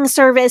evening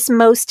service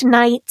most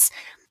nights.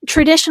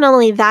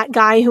 Traditionally, that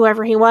guy,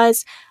 whoever he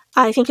was,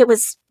 I think it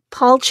was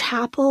Paul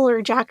Chappell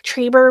or Jack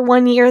Trieber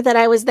one year that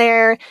I was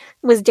there,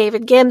 was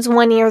David Gibbs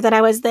one year that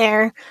I was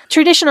there.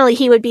 Traditionally,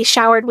 he would be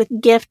showered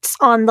with gifts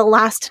on the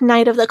last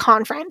night of the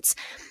conference.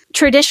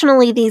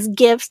 Traditionally, these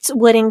gifts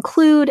would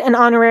include an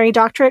honorary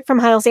doctorate from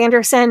Hyles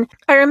Anderson.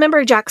 I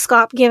remember Jack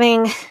Scott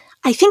giving,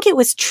 I think it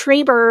was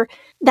Trieber,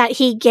 that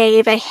he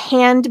gave a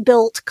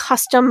hand-built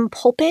custom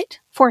pulpit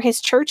for his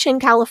church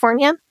in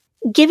California.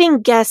 Giving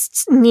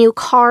guests new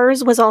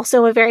cars was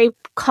also a very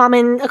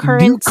common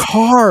occurrence. New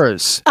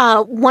cars!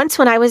 Once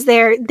when I was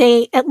there,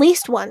 at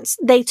least once,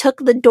 they took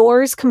the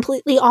doors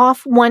completely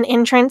off one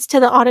entrance to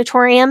the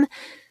auditorium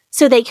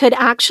so they could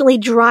actually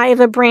drive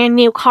a brand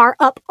new car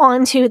up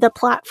onto the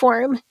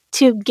platform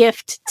to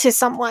gift to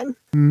someone.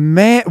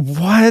 Man,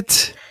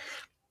 what?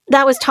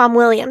 That was Tom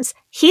Williams.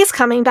 He's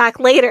coming back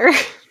later.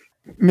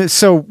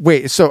 So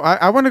wait,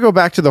 I want to go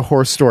back to the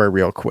horse story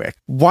real quick.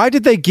 Why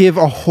did they give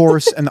a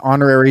horse an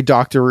honorary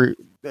doctorate?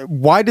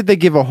 Why did they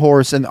give a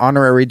horse an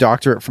honorary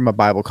doctorate from a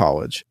Bible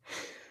college?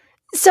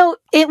 So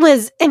it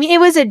was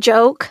a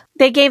joke.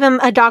 They gave him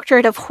a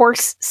doctorate of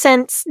horse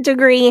sense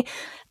degree.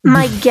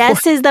 My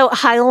guess is though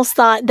Hyles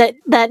thought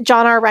that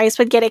John R. Rice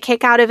would get a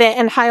kick out of it,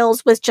 and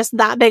Hyles was just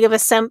that big of a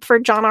simp for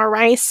John R.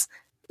 Rice.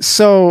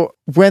 So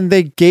when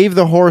they gave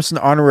the horse an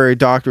honorary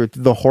doctorate,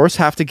 did the horse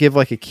have to give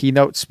like a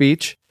keynote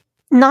speech?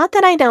 Not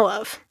that I know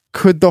of.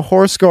 Could the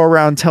horse go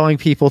around telling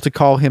people to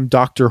call him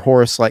Dr.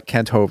 Horse like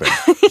Kent Hovind?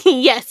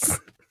 Yes.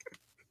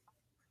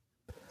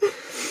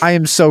 I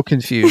am so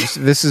confused.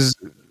 This is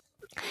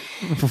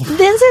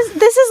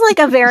like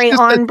a very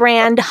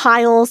on-brand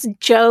Hyles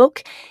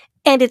joke,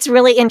 and it's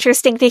really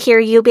interesting to hear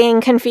you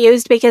being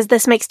confused because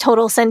this makes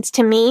total sense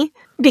to me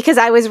because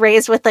I was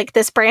raised with like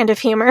this brand of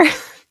humor.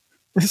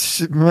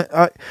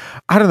 I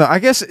don't know. I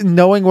guess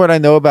knowing what I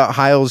know about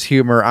Hyles'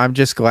 humor, I'm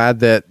just glad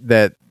that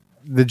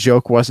the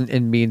joke wasn't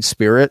in mean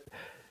spirit.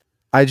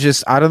 I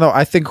don't know.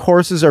 I think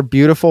horses are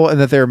beautiful and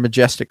that they're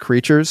majestic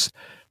creatures.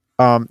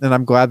 And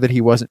I'm glad that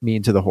he wasn't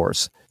mean to the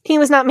horse. He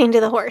was not mean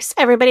to the horse.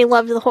 Everybody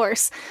loved the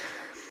horse.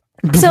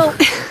 So,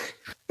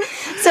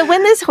 so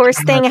when this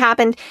horse thing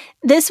happened,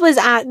 this was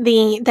at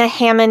the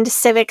Hammond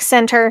Civic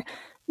Center.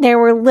 There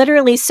were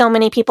literally so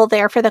many people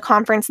there for the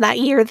conference that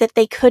year that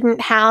they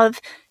couldn't have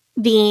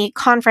the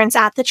conference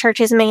at the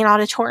church's main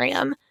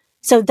auditorium.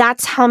 So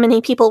that's how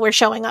many people were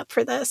showing up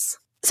for this.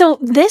 So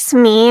this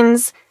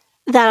means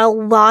that a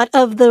lot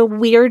of the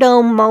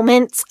weirdo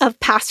moments of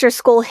pastor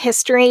school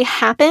history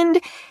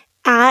happened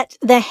at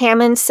the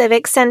Hammond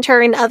Civic Center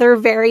and other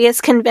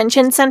various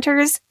convention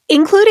centers,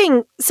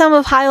 including some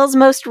of Hyles'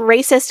 most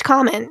racist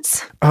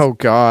comments. Oh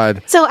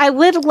God. So I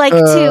would like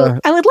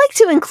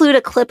to include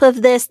a clip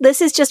of this.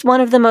 This is just one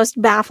of the most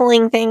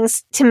baffling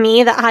things to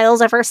me that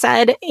Hyles ever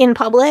said in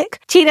public.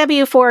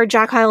 TW for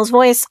Jack Hyles'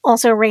 voice,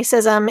 also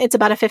racism. It's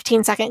about a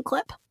 15-second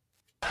clip.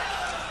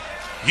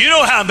 You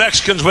know how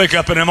Mexicans wake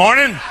up in the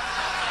morning.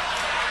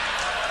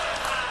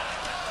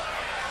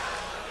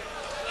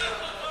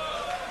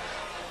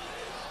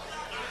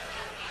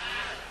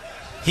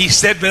 He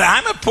said, but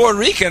I'm a Puerto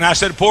Rican. I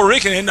said, Puerto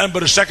Rican ain't nothing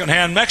but a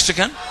second-hand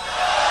Mexican.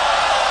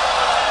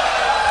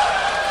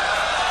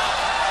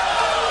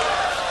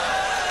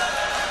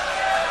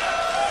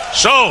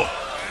 So,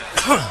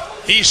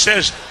 he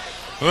says,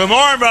 good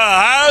morning, brother.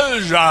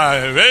 How's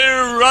I ready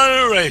to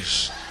run a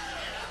race?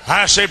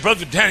 I say,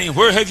 Brother Danny,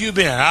 where have you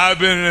been? I've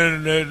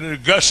been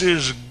in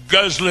Gus's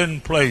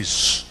guzzling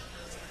place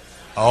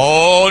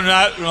all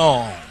night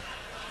long.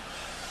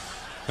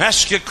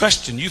 Ask you a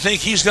question. You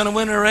think he's going to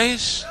win a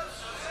race?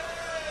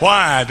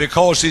 Why?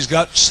 Because he's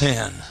got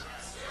sin.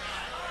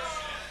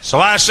 So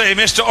I say,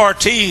 Mr.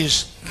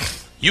 Ortiz,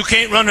 you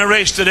can't run a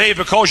race today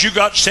because you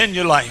got sin in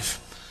your life.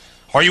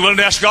 Are you willing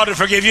to ask God to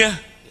forgive you?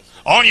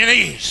 On your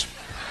knees.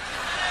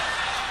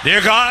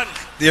 Dear God.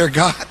 Dear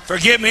God.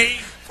 Forgive me.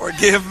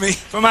 Forgive me.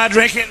 For my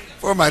drinking.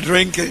 For my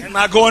drinking. Am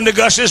I going to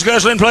Gus's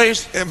guzzling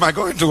place? Am I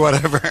going to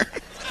whatever?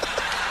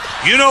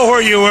 You know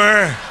where you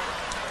were.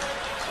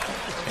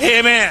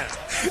 Amen.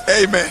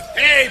 Amen.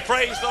 Hey,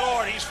 praise the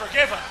Lord. He's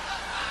forgiven.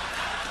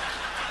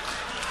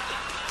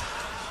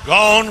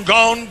 Gone,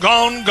 gone,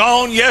 gone,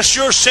 gone. Yes,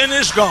 your sin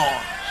is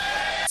gone.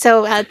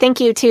 So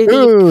thank you to the...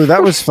 Ooh,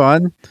 that was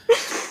fun.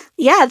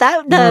 Yeah,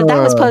 that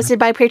was posted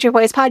by Preacher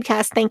Boys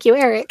Podcast. Thank you,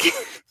 Eric.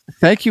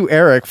 Thank you,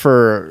 Eric,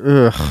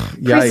 for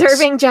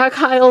preserving Jack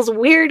Hyles'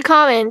 weird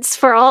comments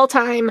for all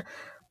time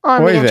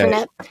on the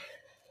internet.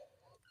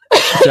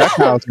 Jack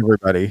Hyles,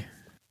 everybody.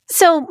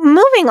 So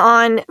moving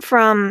on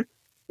from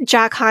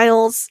Jack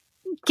Hyles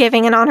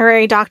giving an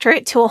honorary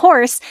doctorate to a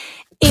horse,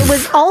 it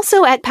was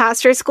also at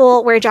pastor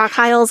school where Jack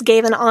Hyles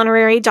gave an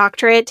honorary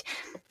doctorate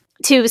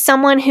to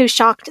someone who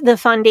shocked the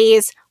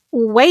Fundies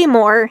way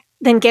more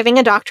than giving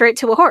a doctorate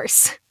to a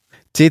horse.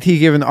 Did he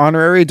give an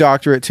honorary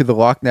doctorate to the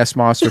Loch Ness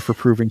Monster for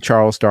proving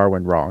Charles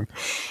Darwin wrong?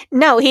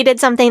 No, he did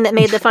something that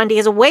made the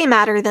Fundies way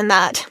madder than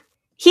that.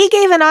 He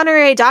gave an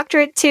honorary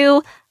doctorate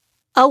to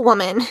a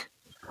woman.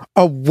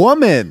 A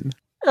woman?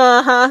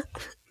 Uh-huh.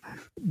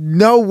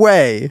 No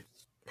way.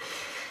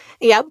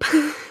 Yep.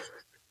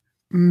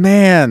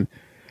 Man.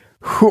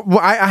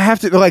 I have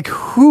to, like,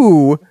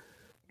 who,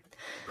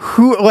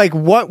 like,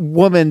 what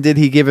woman did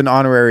he give an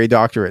honorary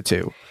doctorate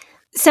to?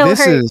 So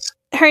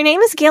her name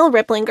is Gail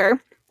Riplinger.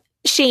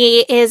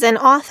 She is an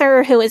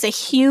author who is a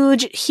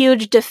huge,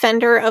 huge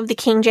defender of the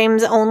King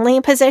James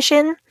only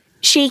position.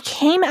 She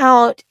came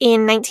out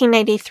in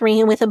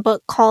 1993 with a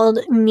book called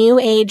New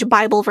Age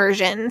Bible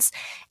Versions.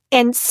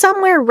 And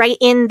somewhere right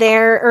in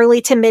there,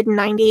 early to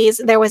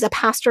mid-90s, there was a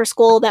pastor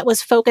school that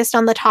was focused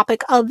on the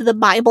topic of the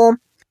Bible.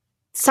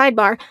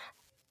 Sidebar,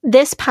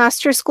 this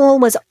pastor school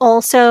was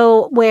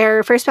also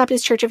where First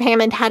Baptist Church of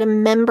Hammond had a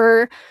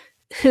member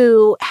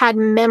who had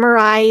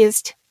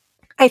memorized,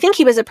 I think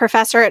he was a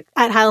professor at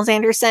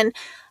Hyles-Anderson,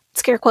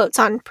 scare quotes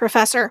on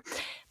professor,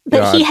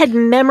 but God. He had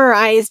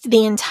memorized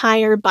the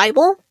entire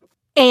Bible.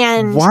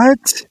 And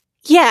what?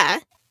 Yeah.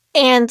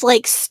 And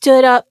like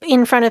stood up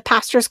in front of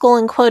pastor school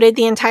and quoted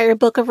the entire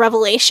book of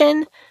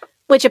Revelation,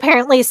 which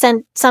apparently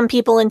sent some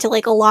people into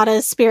like a lot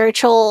of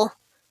spiritual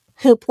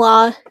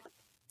hoopla.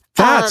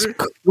 That's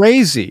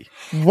crazy.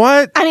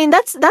 What? I mean,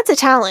 that's a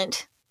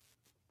talent.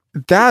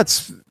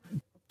 That's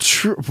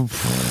true.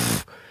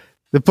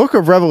 The book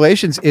of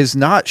Revelations is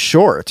not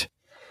short.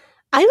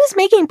 I was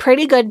making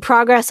pretty good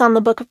progress on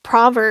the book of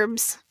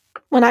Proverbs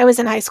when I was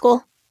in high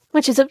school,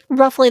 which is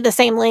roughly the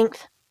same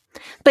length,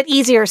 but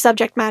easier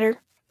subject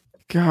matter.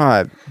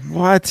 God,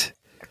 what?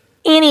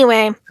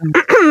 Anyway,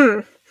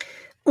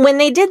 when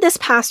they did this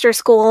pastor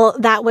school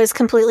that was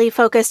completely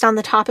focused on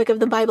the topic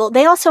of the Bible,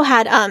 they also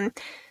had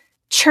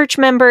church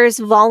members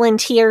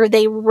volunteer.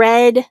 They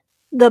read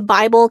the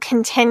Bible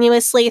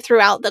continuously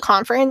throughout the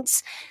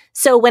conference.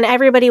 So when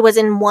everybody was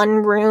in one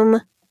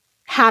room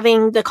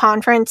having the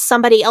conference,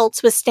 somebody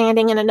else was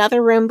standing in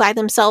another room by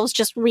themselves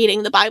just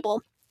reading the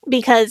Bible,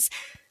 because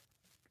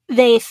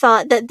they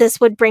thought that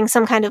this would bring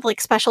some kind of like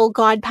special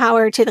God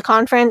power to the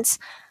conference,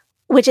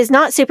 which is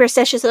not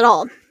superstitious at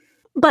all.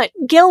 But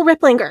Gail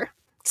Riplinger,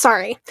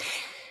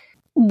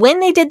 when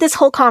they did this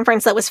whole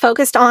conference that was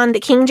focused on the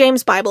King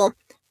James Bible,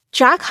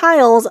 Jack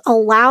Hyles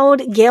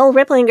allowed Gail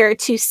Riplinger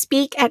to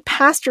speak at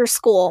pastor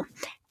school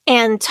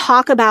and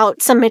talk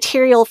about some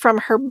material from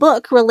her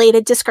book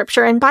related to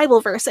scripture and Bible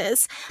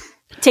verses.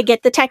 To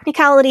get the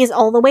technicalities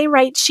all the way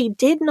right, she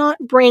did not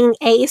bring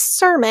a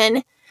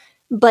sermon,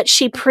 but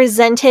she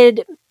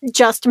presented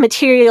just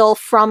material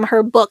from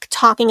her book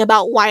talking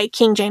about why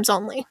King James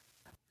only.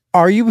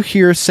 Are you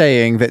here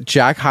saying that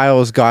Jack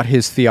Hyles got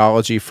his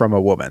theology from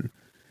a woman?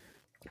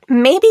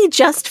 Maybe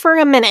just for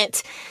a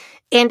minute.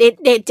 And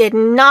it did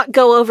not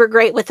go over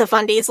great with the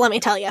Fundies, let me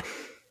tell you.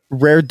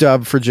 Rare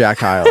dub for Jack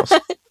Hyles.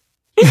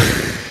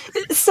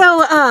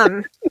 So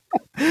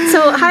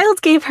Hyles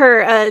gave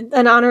her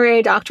an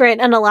honorary doctorate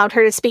and allowed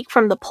her to speak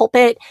from the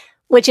pulpit,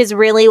 which is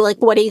really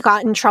like what he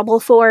got in trouble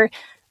for.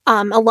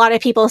 A lot of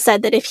people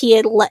said that if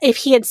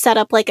he had set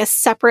up like a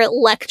separate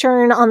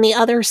lectern on the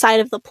other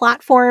side of the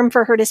platform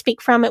for her to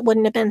speak from, it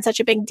wouldn't have been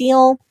such a big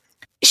deal.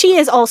 She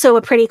is also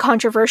a pretty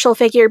controversial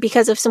figure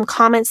because of some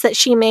comments that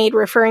she made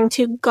referring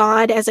to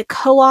God as a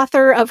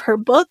co-author of her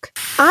book.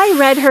 I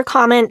read her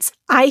comments.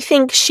 I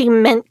think she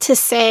meant to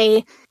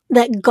say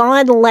that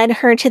God led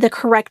her to the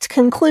correct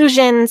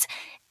conclusions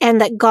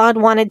and that God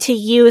wanted to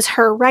use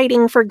her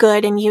writing for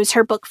good and use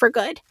her book for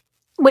good.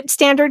 With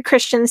standard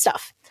Christian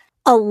stuff.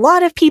 A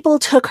lot of people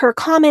took her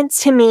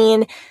comments to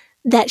mean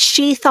that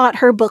she thought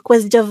her book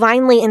was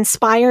divinely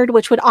inspired,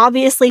 which would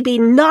obviously be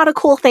not a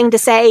cool thing to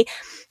say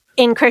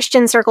in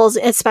Christian circles,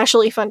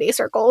 especially Fundy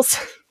circles.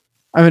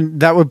 I mean,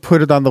 that would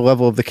put it on the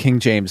level of the King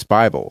James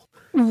Bible.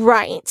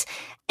 Right.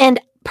 And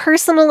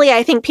personally,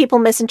 I think people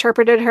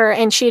misinterpreted her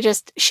and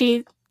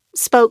she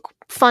spoke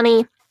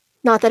funny.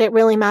 Not that it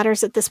really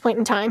matters at this point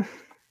in time.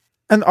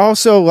 And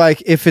also,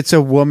 like, if it's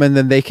a woman,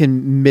 then they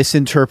can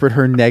misinterpret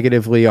her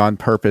negatively on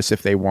purpose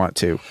if they want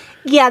to.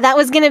 Yeah, that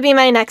was going to be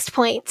my next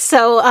point.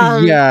 So,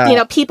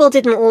 people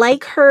didn't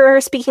like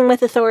her speaking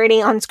with authority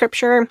on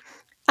scripture,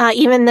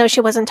 even though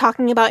she wasn't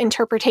talking about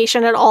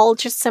interpretation at all,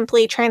 just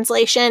simply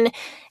translation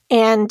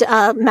and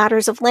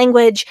matters of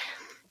language.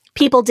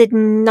 People did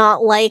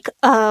not like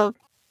a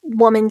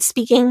woman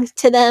speaking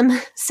to them.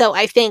 So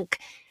I think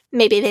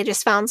maybe they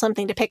just found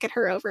something to pick at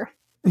her over.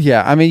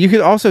 Yeah, I mean, you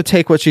could also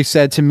take what she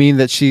said to mean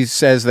that she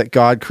says that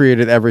God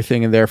created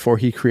everything and therefore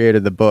he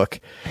created the book.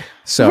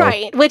 So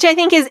right, which I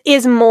think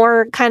is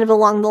more kind of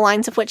along the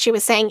lines of what she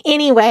was saying.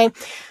 Anyway,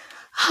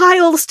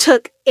 Hyles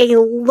took a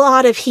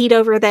lot of heat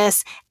over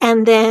this,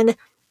 and then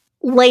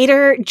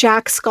later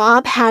Jack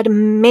Schaub had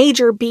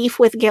major beef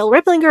with Gail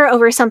Riplinger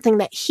over something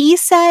that he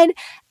said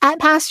at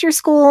pastor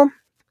school.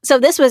 So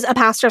this was a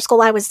pastor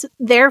school I was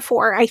there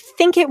for. I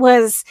think it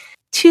was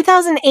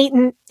 2008,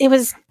 and it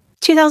was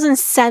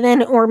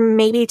 2007 or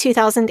maybe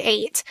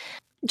 2008,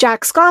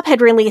 Jack Schaap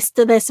had released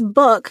this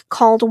book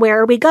called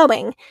Where Are We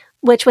Going?,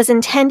 which was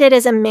intended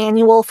as a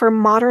manual for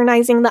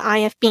modernizing the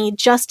IFB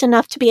just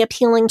enough to be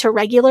appealing to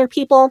regular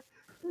people.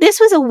 This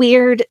was a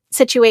weird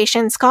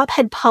situation. Schaap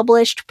had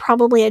published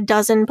probably a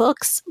dozen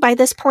books by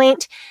this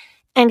point,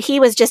 and he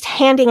was just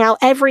handing out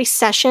every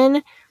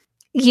session.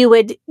 You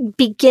would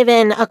be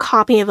given a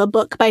copy of a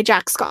book by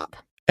Jack Schaap.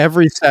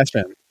 Every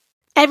session.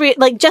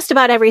 Just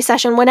about every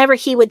session, whenever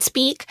he would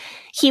speak,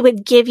 he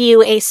would give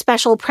you a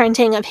special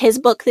printing of his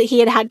book that he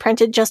had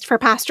printed just for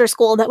Pastor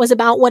School that was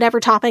about whatever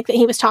topic that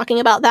he was talking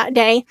about that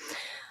day.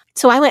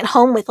 So I went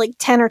home with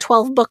 10 or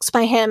 12 books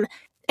by him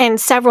and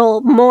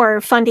several more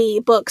Fundy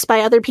books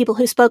by other people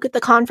who spoke at the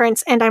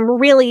conference. And I'm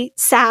really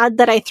sad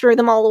that I threw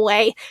them all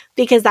away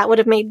because that would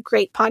have made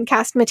great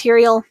podcast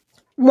material.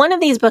 One of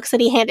these books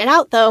that he handed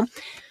out, though,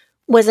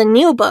 was a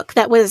new book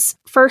that was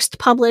first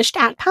published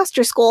at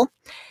Pastor School.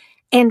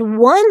 And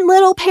one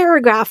little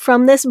paragraph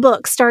from this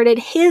book started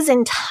his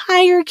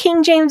entire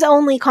King James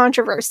only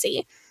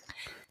controversy.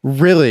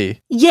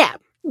 Really? Yeah.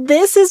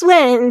 This is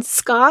when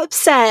Schaap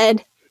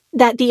said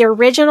that the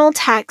original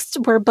texts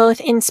were both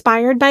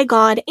inspired by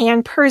God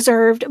and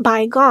preserved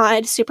by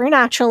God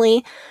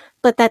supernaturally,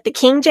 but that the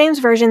King James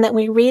Version that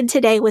we read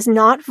today was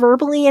not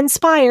verbally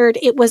inspired,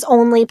 it was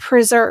only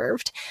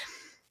preserved.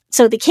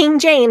 So the King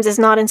James is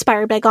not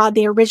inspired by God.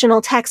 The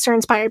original texts are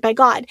inspired by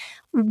God.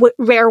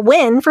 Rare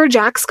win for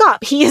Jack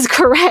Schaap. He is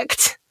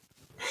correct.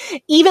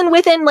 Even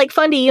within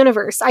Fundy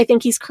universe, I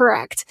think he's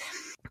correct.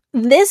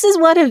 This is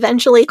what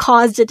eventually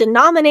caused a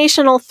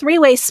denominational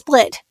three-way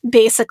split,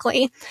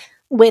 basically,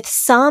 with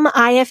some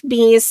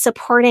IFBs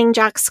supporting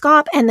Jack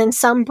Schaap and then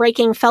some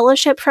breaking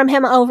fellowship from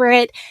him over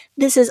it.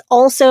 This is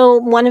also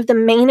one of the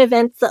main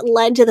events that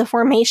led to the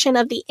formation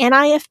of the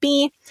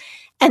NIFB.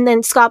 And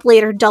then Schaap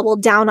later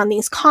doubled down on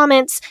these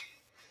comments,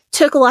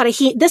 took a lot of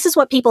heat. This is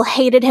what people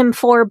hated him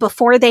for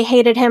before they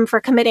hated him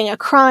for committing a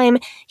crime.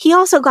 He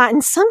also got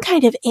in some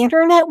kind of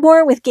internet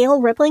war with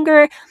Gail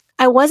Riplinger.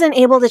 I wasn't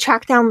able to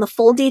track down the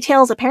full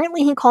details.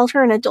 Apparently he called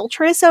her an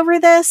adulteress over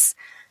this.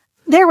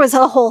 There was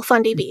a whole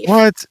Fundy beef.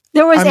 What?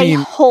 There was a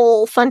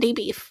whole Fundy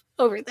beef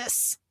over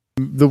this.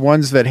 The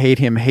ones that hate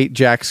him hate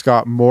Jack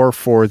Schaap more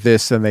for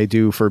this than they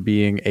do for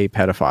being a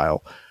pedophile.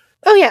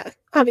 Oh yeah,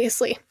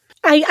 obviously.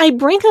 I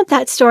bring up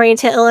that story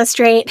to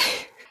illustrate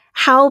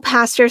how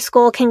Pastor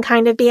School can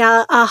kind of be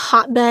a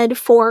hotbed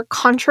for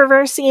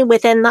controversy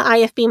within the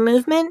IFB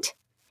movement.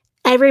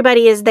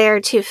 Everybody is there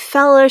to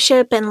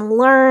fellowship and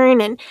learn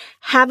and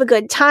have a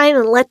good time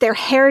and let their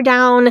hair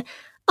down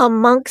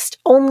amongst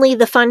only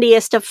the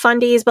fundiest of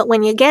fundies. But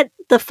when you get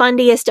the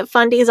fundiest of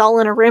fundies all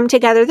in a room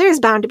together,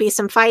 there's bound to be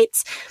some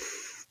fights.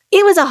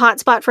 It was a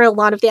hotspot for a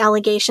lot of the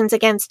allegations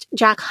against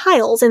Jack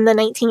Hyles in the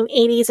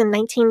 1980s and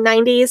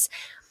 1990s.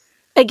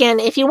 Again,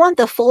 if you want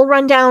the full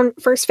rundown,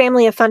 First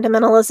Family of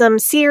Fundamentalism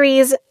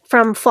series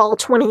from fall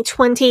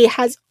 2020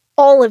 has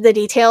all of the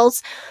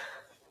details.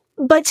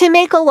 But to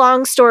make a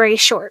long story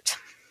short,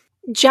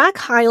 Jack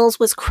Hyles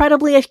was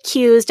credibly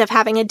accused of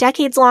having a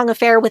decades-long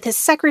affair with his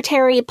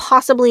secretary,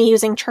 possibly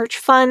using church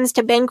funds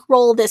to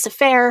bankroll this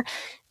affair.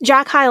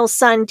 Jack Hyles'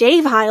 son,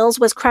 Dave Hyles,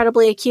 was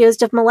credibly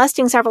accused of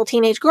molesting several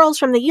teenage girls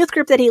from the youth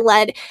group that he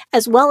led,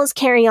 as well as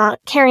carrying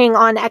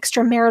on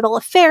extramarital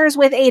affairs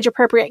with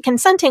age-appropriate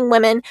consenting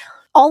women,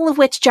 all of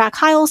which Jack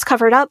Hyles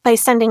covered up by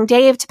sending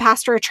Dave to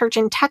pastor a church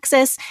in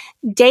Texas.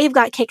 Dave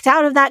got kicked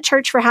out of that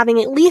church for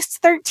having at least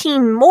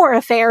 13 more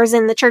affairs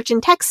in the church in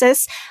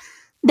Texas.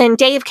 Then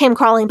Dave came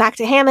crawling back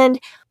to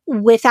Hammond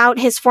without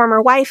his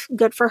former wife.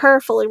 Good for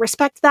her. Fully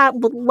respect that.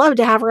 Would love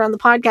to have her on the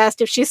podcast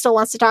if she still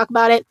wants to talk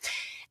about it.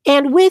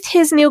 And with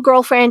his new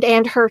girlfriend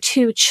and her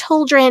 2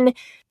 children,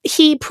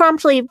 he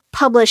promptly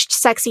published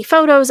sexy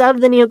photos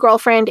of the new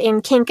girlfriend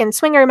in kink and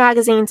swinger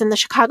magazines in the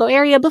Chicago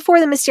area before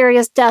the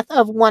mysterious death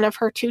of one of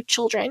her 2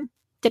 children.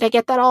 Did I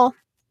get that all?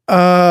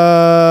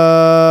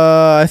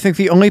 I think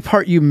the only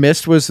part you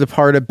missed was the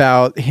part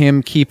about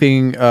him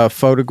keeping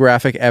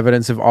photographic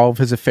evidence of all of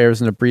his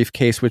affairs in a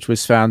briefcase, which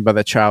was found by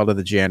the child of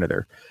the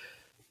janitor.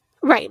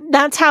 Right.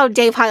 That's how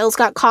Dave Hyles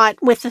got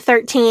caught with the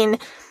 13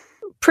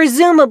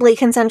 presumably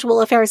consensual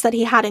affairs that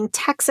he had in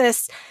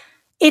Texas.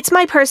 It's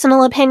my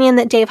personal opinion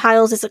that Dave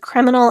Hyles is a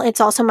criminal.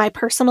 It's also my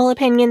personal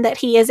opinion that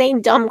he is a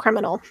dumb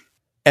criminal.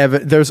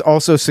 There's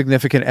also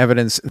significant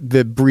evidence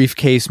the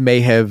briefcase may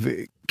have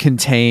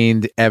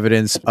contained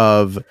evidence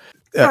of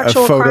photos,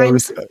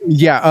 crimes.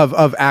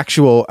 of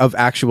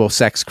actual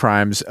sex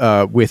crimes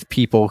with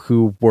people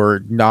who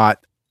were not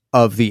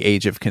of the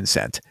age of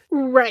consent.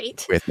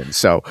 Right. With him.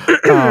 So,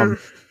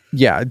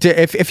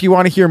 if you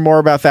want to hear more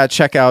about that,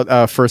 check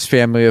out First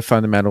Family of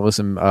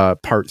Fundamentalism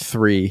Part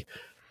 3.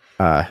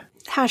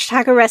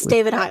 Hashtag arrest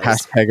David Hyles.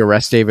 Hashtag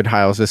arrest David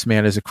Hyles. This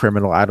man is a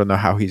criminal. I don't know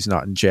how he's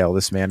not in jail.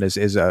 This man is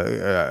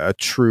a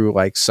true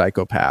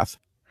psychopath.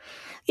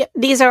 Yeah,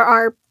 these are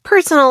our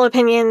personal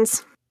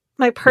opinions.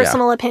 My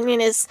personal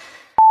opinion is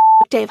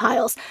Dave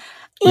Hyles.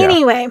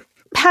 Anyway,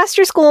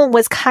 Pastor School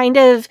was kind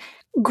of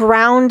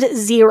ground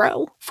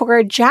zero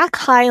for Jack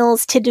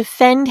Hyles to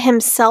defend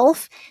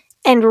himself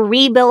and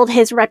rebuild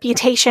his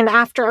reputation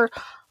after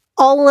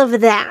all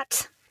of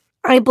that.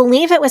 I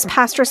believe it was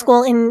Pastor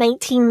School in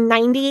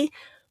 1990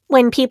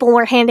 when people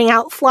were handing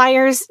out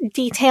flyers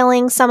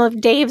detailing some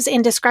of Dave's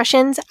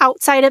indiscretions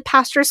outside of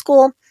Pastor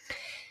School.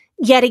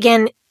 Yet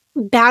again,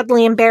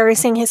 badly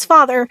embarrassing his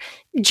father,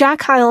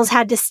 Jack Hyles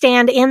had to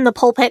stand in the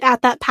pulpit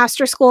at that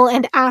Pastor School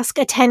and ask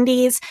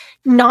attendees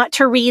not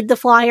to read the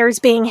flyers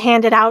being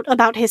handed out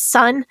about his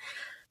son.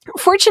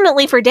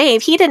 Fortunately for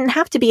Dave, he didn't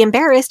have to be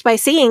embarrassed by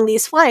seeing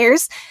these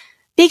flyers,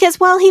 because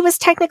while he was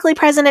technically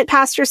present at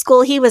Pastor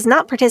School, he was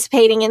not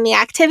participating in the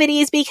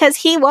activities because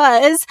he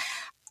was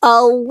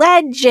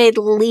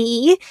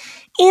allegedly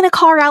in a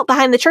car out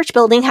behind the church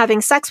building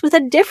having sex with a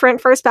different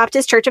First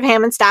Baptist Church of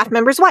Hammond staff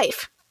member's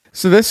wife.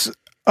 So this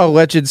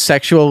alleged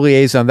sexual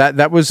liaison,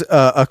 that was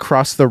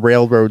across the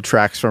railroad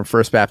tracks from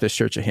First Baptist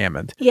Church of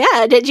Hammond.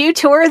 Yeah, did you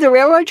tour the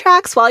railroad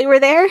tracks while you were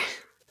there?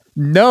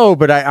 No,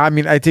 but I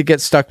mean, I did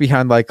get stuck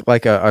behind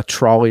like a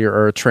trolley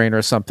or a train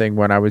or something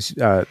when I was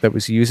that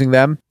was using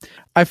them.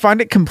 I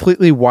find it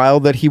completely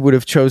wild that he would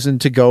have chosen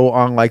to go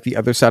on like the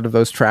other side of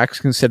those tracks,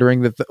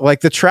 considering that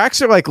the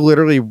tracks are like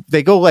literally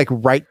they go like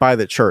right by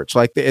the church,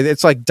 like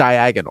it's like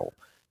diagonal,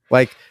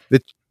 like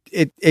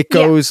it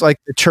goes like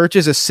the church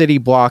is a city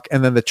block,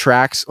 and then the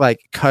tracks like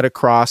cut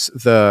across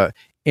the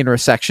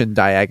intersection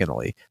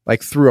diagonally,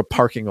 like through a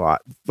parking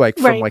lot, like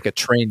from like a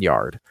train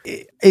yard.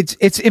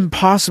 It's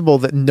impossible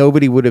that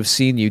nobody would have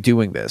seen you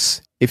doing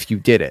this if you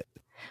did it.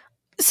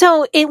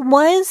 So it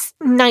was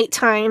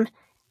nighttime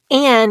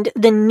and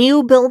the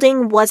new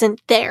building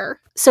wasn't there.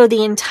 So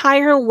the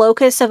entire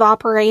locus of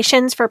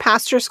operations for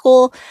Pastor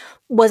School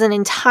was an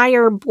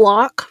entire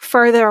block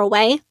further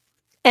away.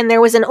 And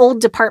there was an old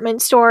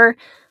department store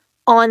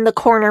on the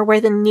corner where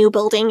the new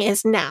building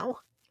is now.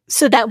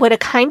 So that would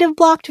have kind of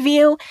blocked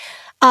view.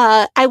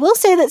 I will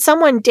say that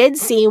someone did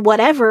see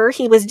whatever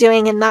he was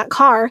doing in that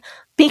car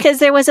because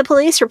there was a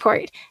police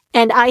report.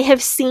 And I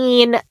have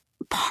seen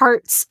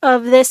parts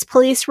of this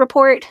police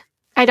report.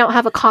 I don't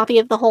have a copy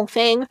of the whole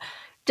thing,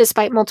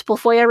 despite multiple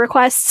FOIA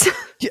requests.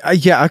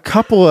 Yeah, a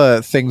couple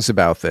of things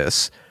about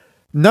this.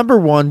 Number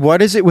one,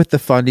 what is it with the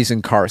fundies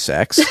and car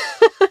sex?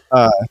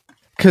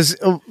 Because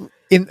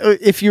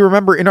if you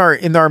remember in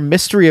our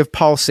Mystery of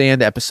Paul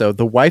Sand episode,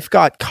 the wife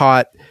got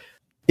caught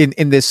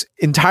in this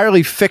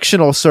entirely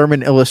fictional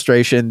sermon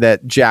illustration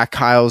that Jack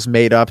Hyles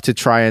made up to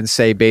try and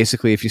say,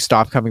 basically, if you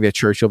stop coming to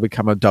church, you'll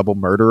become a double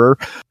murderer.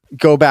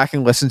 Go back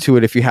and listen to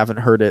it if you haven't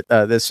heard it.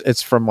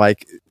 It's from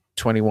like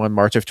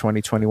March of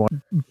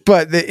 2021.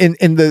 But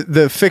in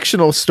the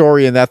fictional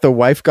story, in that the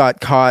wife got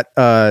caught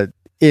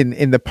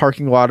in the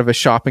parking lot of a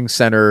shopping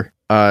center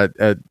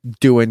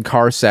doing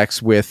car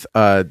sex with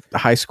a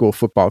high school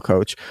football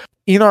coach.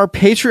 In our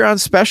Patreon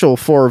special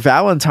for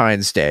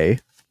Valentine's Day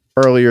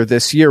earlier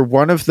this year,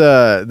 one of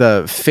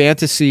the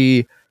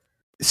fantasy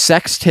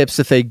sex tips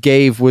that they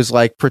gave was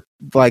like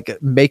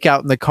make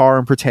out in the car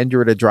and pretend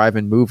you're at a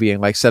drive-in movie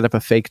and like set up a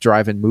fake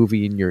drive-in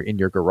movie in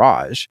your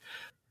garage.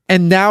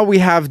 And now we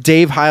have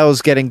Dave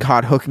Hyles getting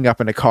caught hooking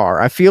up in a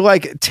car. I feel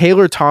like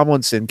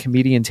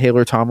comedian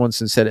Taylor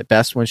Tomlinson said it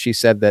best when she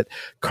said that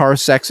car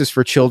sex is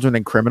for children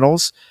and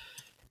criminals.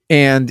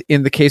 And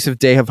in the case of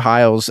Dave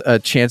Hyles,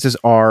 chances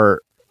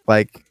are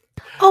like,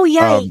 oh,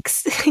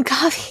 yikes.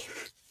 Coffee.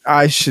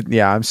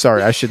 I'm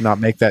sorry. I should not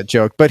make that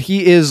joke, but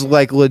he is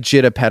like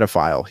legit a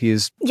pedophile. He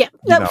is. Yeah.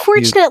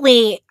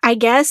 Fortunately, I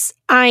guess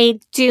I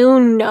do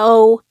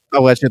know.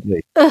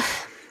 Allegedly.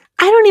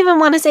 I don't even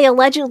want to say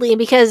allegedly,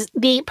 because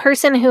the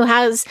person who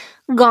has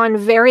gone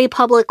very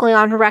publicly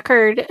on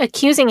record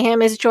accusing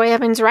him is Joy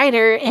Evans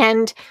Ryder.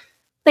 And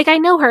like, I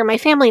know her, my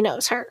family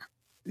knows her.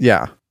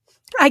 Yeah.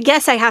 I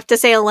guess I have to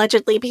say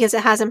allegedly because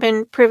it hasn't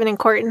been proven in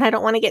court and I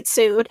don't want to get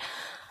sued.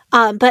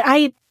 But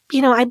I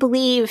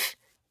believe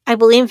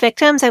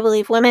victims, I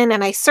believe women,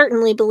 and I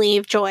certainly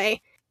believe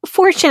Joy.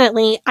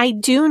 Fortunately, I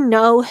do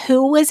know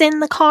who was in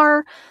the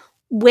car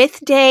with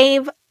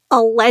Dave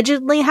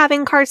allegedly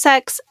having car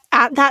sex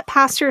at that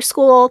pastor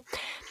school.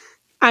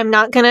 I'm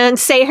not going to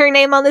say her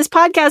name on this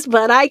podcast,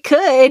 but I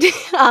could.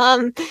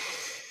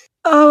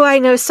 I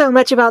know so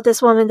much about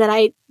this woman that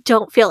I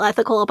don't feel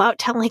ethical about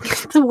telling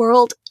the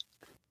world.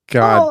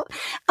 God.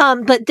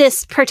 But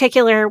this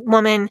particular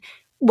woman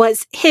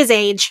was his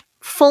age,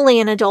 fully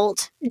an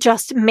adult,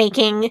 just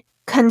making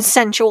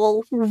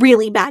consensual,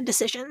 really bad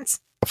decisions.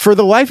 For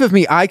the life of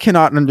me, I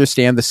cannot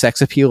understand the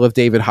sex appeal of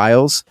David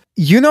Hyles.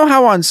 You know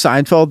how on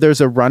Seinfeld there's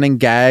a running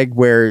gag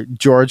where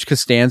George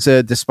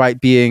Costanza,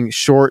 despite being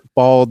short,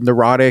 bald,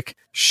 neurotic,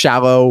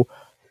 shallow,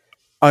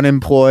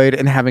 unemployed,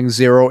 and having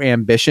zero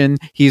ambition,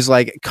 he's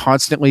like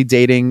constantly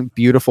dating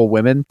beautiful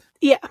women?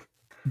 Yeah.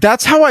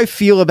 That's how I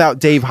feel about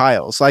Dave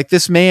Hyles. Like,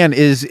 this man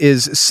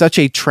is such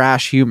a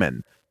trash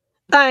human.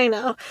 I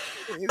know.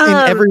 In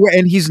every way,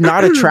 and he's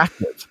not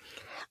attractive.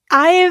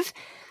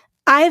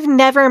 I've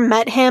never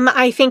met him.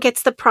 I think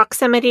it's the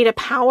proximity to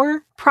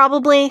power,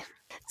 probably.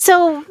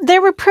 So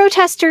there were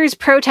protesters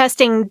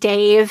protesting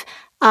Dave.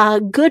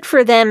 Good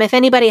for them. If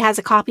anybody has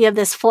a copy of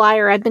this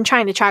flyer, I've been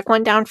trying to track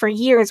one down for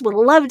years. Would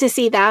love to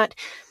see that.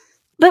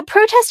 But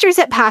protesters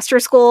at Pastor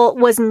School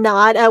was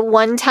not a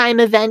one-time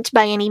event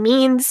by any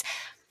means.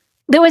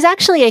 There was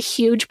actually a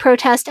huge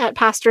protest at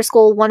Pastor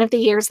School one of the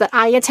years that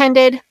I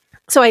attended.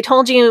 So I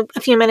told you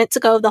a few minutes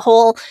ago the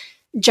whole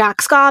Jack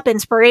Schaap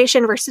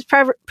inspiration versus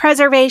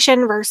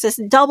preservation versus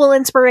double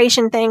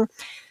inspiration thing.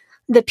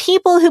 The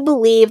people who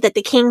believe that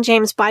the King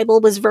James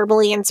Bible was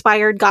verbally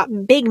inspired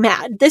got big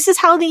mad. This is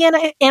how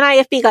the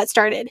NIFB got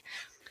started.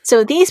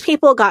 So these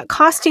people got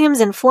costumes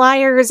and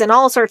flyers and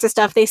all sorts of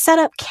stuff. They set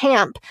up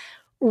camp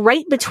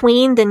right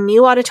between the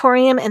new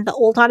auditorium and the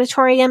old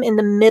auditorium in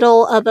the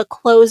middle of a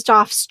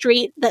closed-off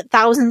street that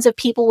thousands of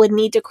people would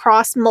need to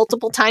cross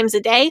multiple times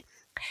a day.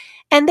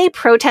 And they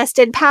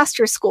protested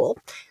Pastor School.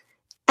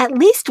 At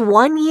least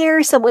one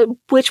year,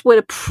 which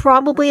would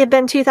probably have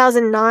been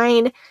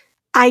 2009.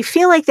 I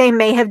feel like they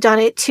may have done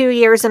it 2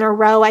 years in a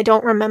row. I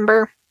don't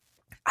remember.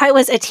 I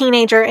was a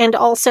teenager and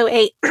also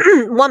a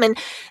woman.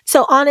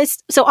 So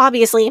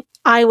obviously,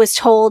 I was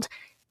told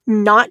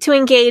not to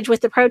engage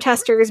with the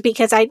protesters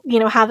because I,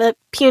 have a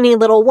puny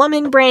little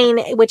woman brain,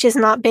 which is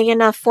not big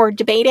enough for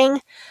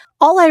debating.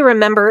 All I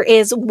remember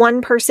is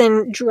one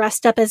person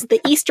dressed up as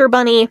the Easter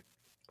Bunny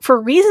for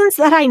reasons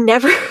that I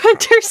never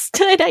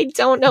understood. I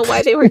don't know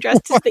why they were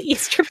dressed as the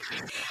Easter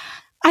Bunny.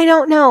 I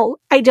don't know.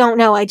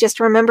 I just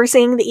remember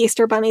seeing the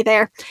Easter Bunny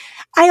there.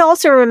 I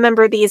also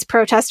remember these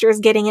protesters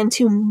getting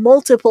into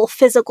multiple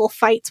physical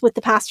fights with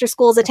the Pastor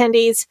School's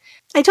attendees.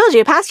 I told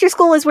you, Pastor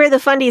School is where the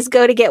fundies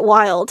go to get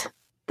wild.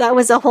 That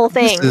was the whole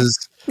thing.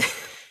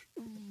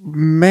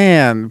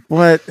 Man,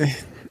 what?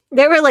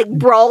 There were like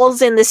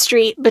brawls in the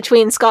street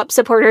between Schaap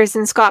supporters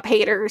and Schaap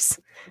haters.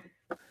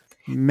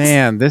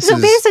 Man, So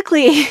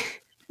basically,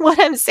 what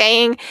I'm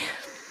saying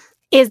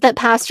is that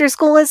Pastor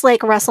School is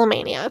like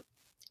WrestleMania.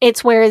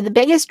 It's where the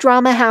biggest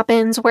drama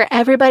happens, where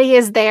everybody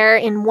is there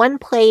in one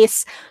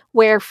place,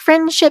 where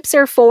friendships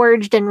are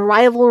forged and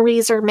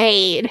rivalries are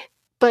made,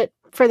 but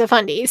for the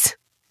fundies.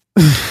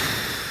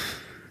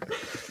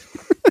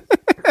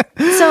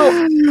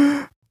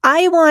 So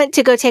I want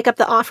to go take up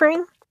the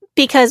offering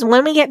because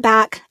when we get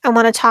back, I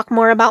want to talk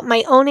more about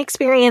my own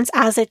experience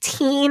as a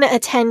teen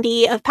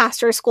attendee of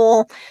Pastor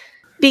School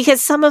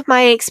because some of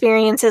my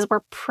experiences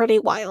were pretty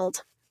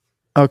wild.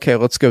 Okay,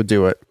 let's go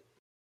do it.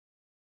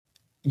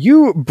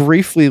 You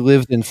briefly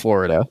lived in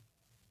Florida.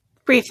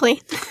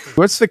 Briefly.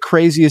 What's the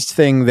craziest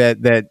thing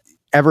that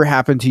ever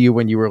happened to you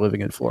when you were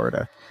living in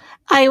Florida?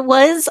 I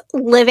was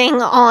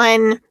living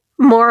on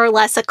more or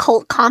less a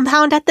cult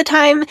compound at the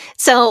time,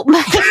 so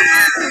my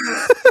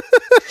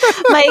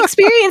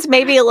experience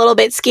may be a little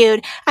bit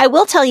skewed. I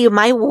will tell you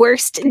my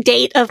worst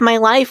date of my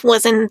life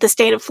was in the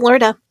state of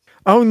Florida.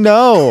 Oh,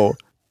 no.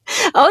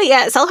 Oh,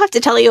 yes. I'll have to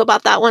tell you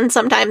about that one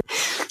sometime.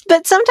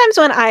 But sometimes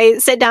when I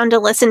sit down to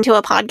listen to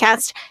a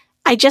podcast,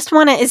 I just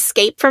want to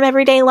escape from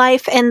everyday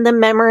life and the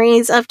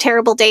memories of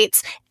terrible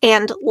dates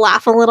and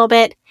laugh a little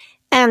bit.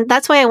 And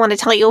that's why I want to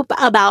tell you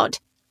about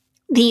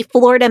the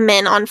Florida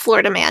Men on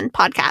Florida Man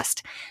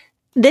podcast.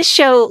 This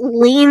show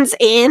leans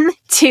in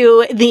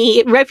to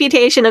the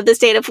reputation of the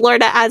state of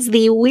Florida as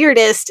the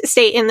weirdest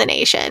state in the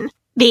nation.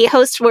 The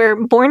hosts were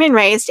born and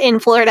raised in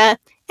Florida,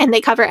 and they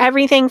cover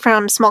everything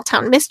from small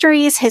town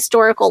mysteries,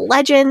 historical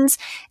legends,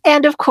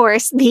 and of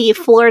course, the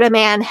Florida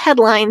Man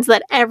headlines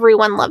that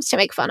everyone loves to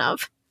make fun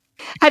of.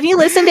 Have you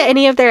listened to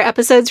any of their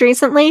episodes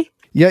recently?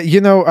 Yeah,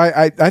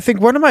 I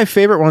think one of my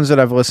favorite ones that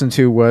I've listened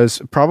to was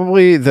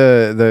probably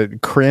the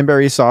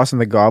cranberry sauce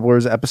and the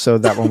gobblers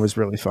episode. That one was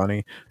really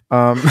funny.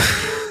 I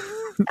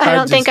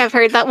don't think I've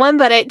heard that one,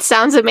 but it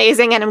sounds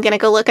amazing, and I'm going to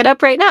go look it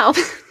up right now.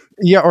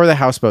 Yeah, or the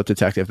Houseboat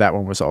Detective. That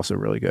one was also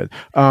really good.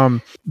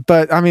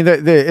 But I mean,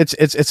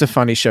 it's a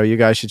funny show. You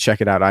guys should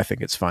check it out. I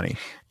think it's funny.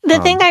 The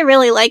thing I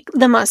really like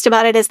the most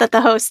about it is that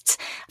the hosts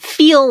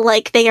feel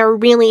like they are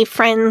really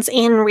friends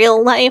in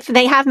real life.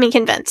 They have me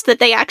convinced that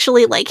they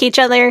actually like each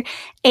other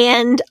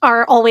and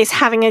are always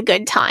having a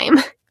good time.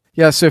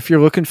 Yeah, so if you're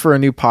looking for a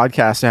new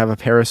podcast to have a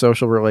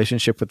parasocial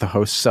relationship with the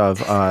hosts of,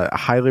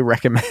 highly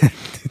recommend.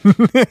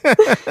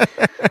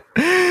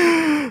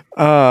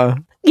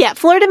 Yeah,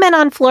 Florida Men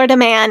on Florida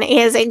Man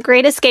is a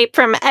great escape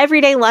from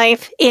everyday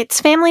life.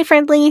 It's family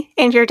friendly,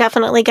 and you're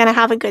definitely going to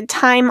have a good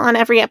time on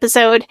every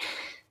episode.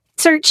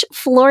 Search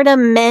Florida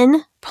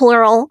Men,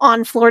 plural,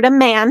 on Florida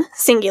Man,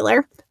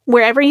 singular,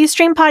 wherever you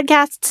stream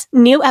podcasts.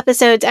 New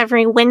episodes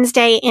every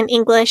Wednesday in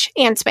English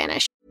and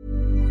Spanish.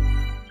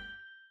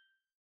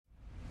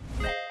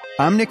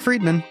 I'm Nick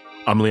Friedman.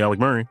 I'm Lee Alec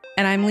Murray.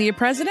 And I'm Leah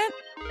President.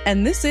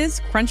 And this is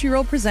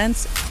Crunchyroll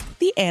Presents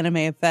The Anime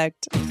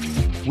Effect.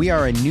 We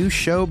are a new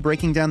show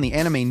breaking down the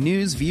anime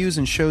news, views,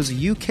 and shows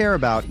you care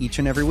about each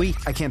and every week.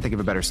 I can't think of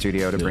a better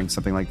studio to bring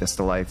something like this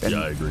to life. And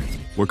I agree.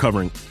 We're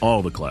covering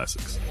all the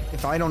classics.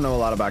 If I don't know a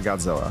lot about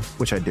Godzilla,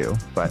 which I do,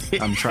 but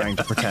I'm trying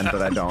to pretend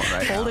that I don't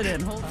right now. Hold it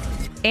in.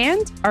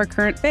 And our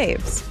current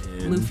faves.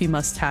 Luffy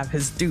must have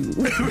his due.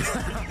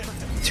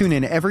 Tune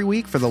in every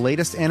week for the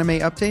latest anime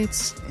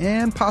updates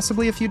and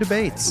possibly a few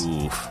debates.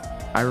 Oof.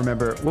 I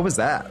remember, what was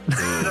that?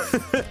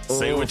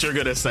 Say what you're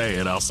going to say,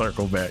 and I'll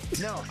circle back.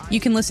 You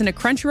can listen to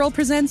Crunchyroll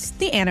Presents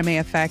The Anime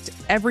Effect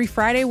every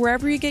Friday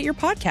wherever you get your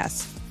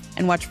podcasts.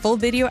 And watch full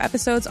video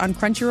episodes on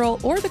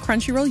Crunchyroll or the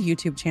Crunchyroll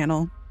YouTube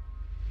channel.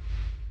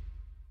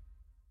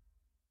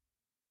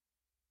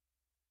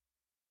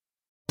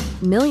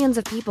 Millions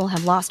of people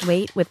have lost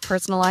weight with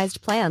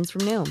personalized plans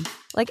from Noom.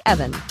 Like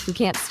Evan, who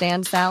can't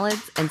stand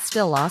salads and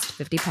still lost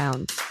 50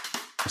 pounds.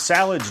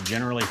 Salads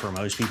generally for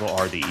most people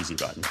are the easy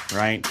button,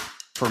 right?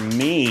 For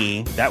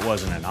me, that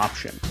wasn't an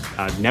option.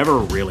 I never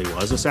really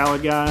was a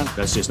salad guy.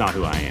 That's just not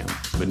who I am.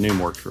 But Noom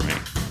worked for me.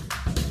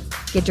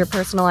 Get your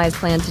personalized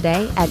plan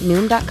today at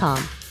Noom.com.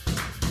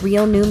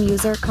 Real Noom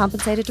user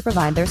compensated to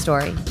provide their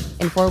story.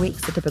 In 4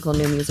 weeks, the typical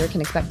Noom user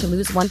can expect to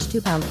lose 1 to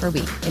 2 pounds per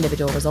week.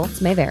 Individual results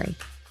may vary.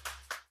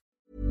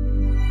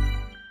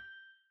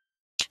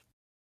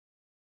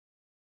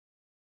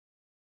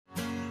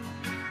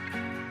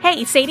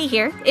 Hey, Sadie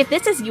here. If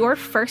this is your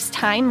first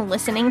time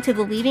listening to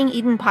the Leaving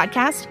Eden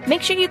podcast,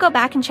 make sure you go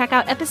back and check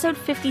out episode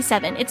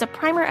 57. It's a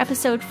primer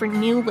episode for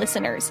new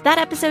listeners. That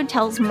episode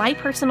tells my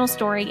personal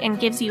story and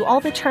gives you all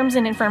the terms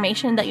and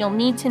information that you'll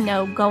need to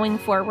know going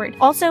forward.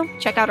 Also,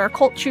 check out our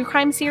cult true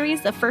crime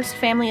series, The First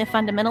Family of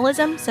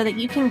Fundamentalism, so that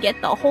you can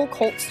get the whole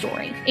cult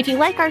story. If you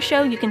like our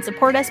show, you can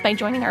support us by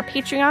joining our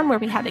Patreon, where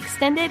we have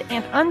extended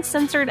and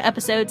uncensored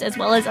episodes as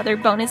well as other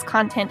bonus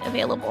content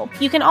available.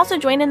 You can also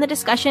join in the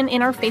discussion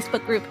in our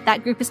Facebook group.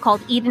 That group is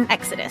called Eden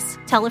Exodus.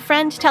 Tell a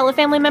friend, tell a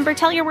family member,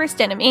 tell your worst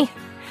enemy.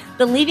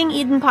 The Leaving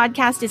Eden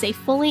podcast is a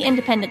fully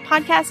independent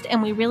podcast,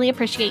 and we really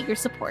appreciate your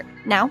support.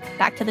 Now,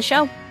 back to the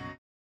show.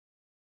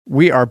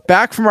 We are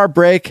back from our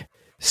break.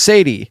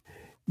 Sadie,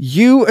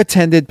 you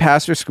attended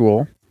pastor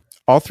school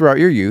all throughout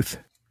your youth.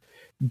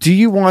 Do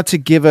you want to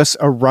give us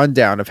a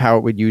rundown of how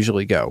it would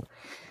usually go?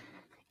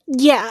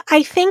 Yeah,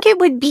 I think it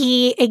would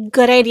be a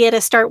good idea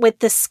to start with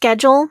the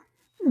schedule,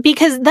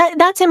 because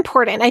that's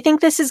important. I think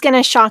this is going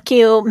to shock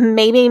you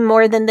maybe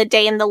more than the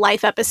Day in the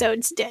Life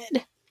episodes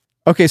did.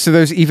 Okay, so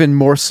there's even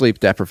more sleep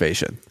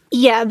deprivation.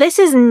 Yeah, this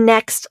is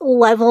next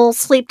level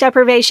sleep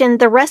deprivation.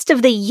 The rest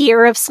of the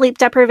year of sleep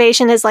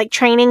deprivation is like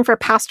training for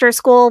pastor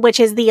school, which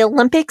is the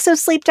Olympics of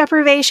sleep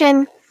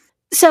deprivation.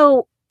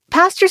 So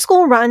pastor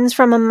school runs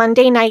from a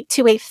Monday night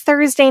to a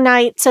Thursday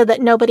night so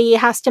that nobody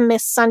has to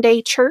miss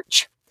Sunday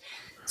church.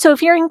 So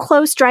if you're in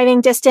close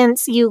driving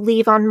distance, you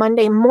leave on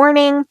Monday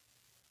morning.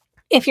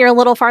 If you're a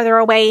little farther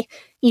away,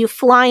 you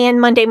fly in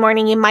Monday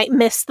morning. You might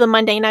miss the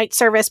Monday night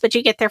service, but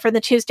you get there for the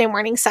Tuesday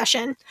morning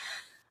session.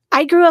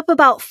 I grew up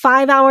about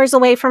 5 hours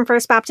away from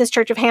First Baptist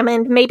Church of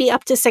Hammond, maybe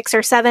up to 6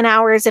 or 7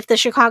 hours if the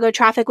Chicago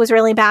traffic was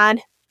really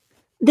bad.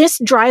 This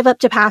drive up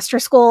to pastor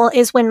school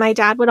is when my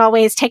dad would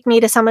always take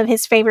me to some of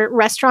his favorite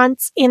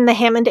restaurants in the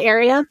Hammond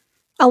area.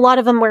 A lot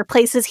of them were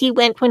places he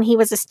went when he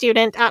was a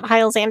student at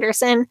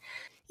Hyles-Anderson.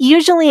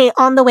 Usually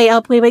on the way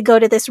up, we would go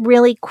to this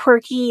really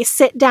quirky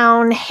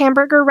sit-down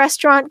hamburger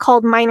restaurant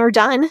called Minor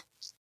Done.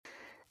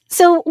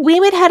 So we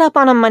would head up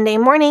on a Monday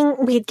morning.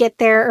 We'd get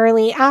there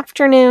early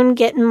afternoon,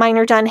 get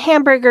Minor Done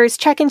hamburgers,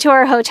 check into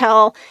our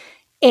hotel,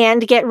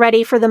 and get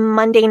ready for the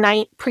Monday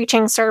night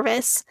preaching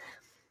service.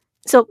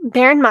 So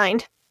bear in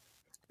mind,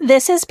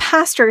 this is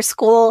pastor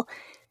school.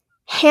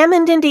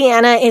 Hammond,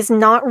 Indiana is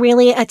not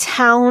really a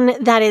town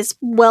that is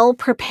well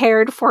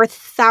prepared for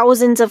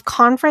thousands of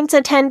conference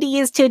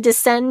attendees to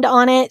descend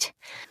on it.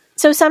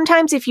 So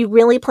sometimes if you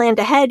really planned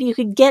ahead, you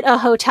could get a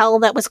hotel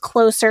that was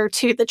closer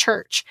to the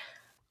church.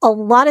 A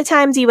lot of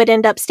times you would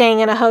end up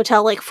staying in a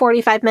hotel like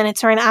 45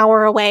 minutes or an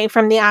hour away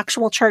from the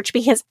actual church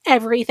because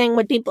everything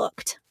would be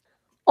booked.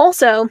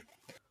 Also,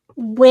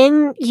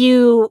 when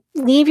you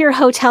leave your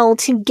hotel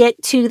to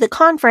get to the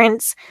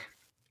conference,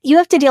 you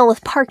have to deal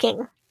with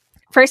parking.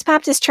 First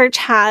Baptist Church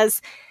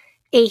has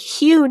a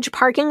huge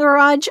parking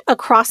garage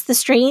across the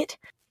street,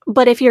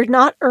 but if you're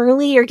not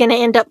early, you're going to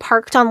end up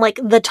parked on like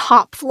the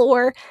top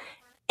floor,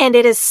 and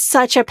it is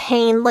such a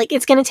pain. Like,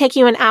 it's going to take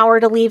you an hour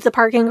to leave the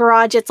parking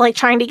garage. It's like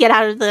trying to get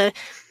out of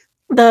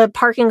the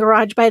parking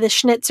garage by the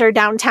Schnitzer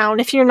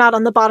downtown. If you're not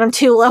on the bottom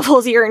 2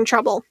 levels, you're in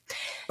trouble.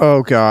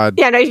 Oh, God.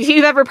 Yeah, no, if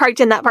you've ever parked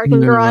in that parking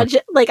garage,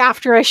 like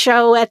after a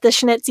show at the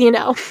Schnitz, you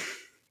know.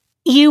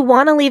 You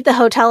want to leave the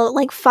hotel at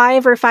like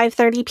 5 or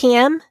 5:30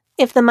 p.m.,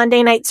 if the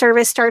Monday night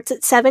service starts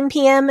at 7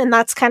 p.m., and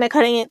that's kind of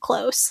cutting it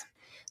close.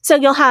 So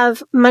you'll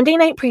have Monday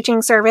night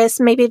preaching service.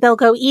 Maybe they'll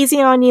go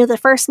easy on you the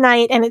first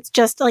night, and it's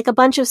just like a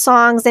bunch of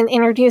songs and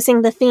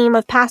introducing the theme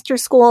of pastor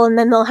school, and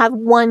then they'll have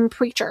one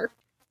preacher.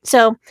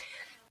 So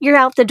you're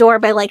out the door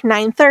by like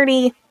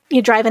 9:30.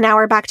 You drive an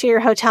hour back to your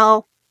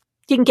hotel.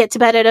 You can get to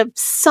bed at a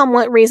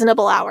somewhat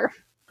reasonable hour.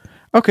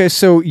 Okay,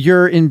 so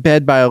you're in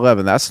bed by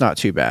 11. That's not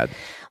too bad.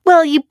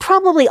 Well, you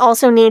probably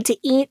also need to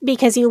eat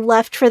because you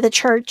left for the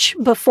church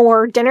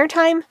before dinner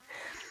time.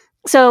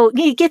 So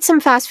you get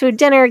some fast food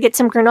dinner, get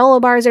some granola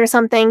bars or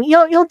something.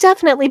 You'll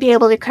definitely be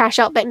able to crash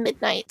out by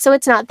midnight, so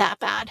it's not that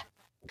bad.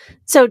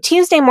 So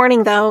Tuesday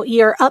morning, though,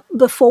 you're up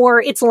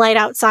before it's light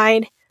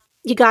outside.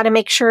 You got to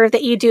make sure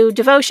that you do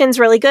devotions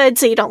really good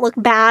so you don't look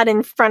bad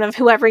in front of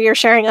whoever you're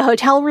sharing a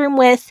hotel room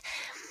with.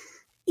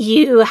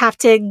 You have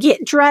to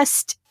get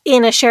dressed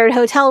in a shared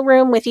hotel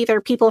room with either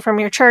people from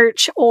your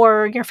church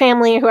or your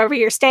family or whoever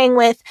you're staying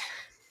with.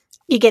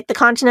 You get the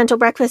continental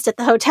breakfast at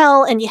the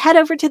hotel and you head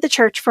over to the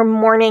church for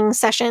morning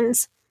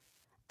sessions.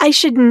 I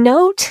should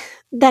note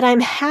that I'm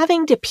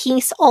having to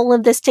piece all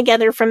of this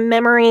together from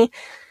memory,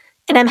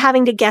 and I'm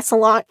having to guess a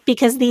lot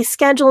because these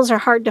schedules are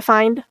hard to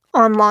find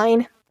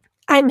online.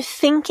 I'm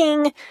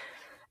thinking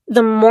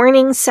the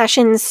morning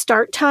sessions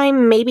start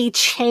time maybe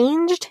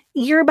changed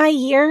year by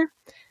year.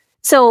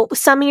 So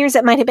some years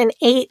it might have been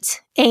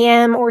 8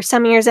 a.m. or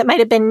some years it might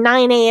have been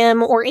 9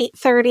 a.m. or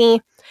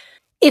 8:30.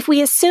 If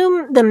we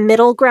assume the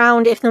middle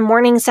ground, if the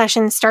morning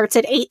session starts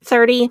at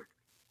 8:30,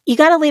 you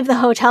got to leave the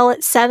hotel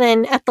at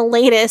 7 at the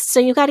latest.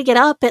 So you got to get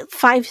up at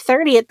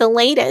 5:30 at the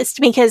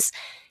latest because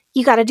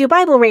you got to do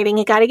Bible reading.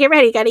 You got to get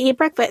ready. You got to eat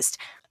breakfast.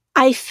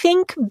 I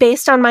think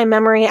based on my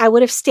memory, I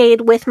would have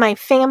stayed with my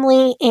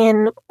family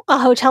in a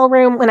hotel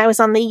room when I was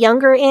on the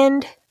younger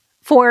end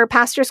for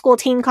Pastor School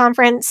Teen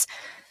Conference,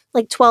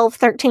 like 12,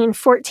 13,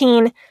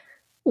 14.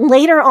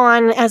 Later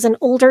on, as an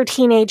older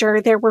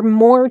teenager, there were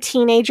more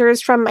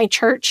teenagers from my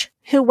church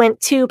who went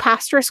to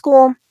pastor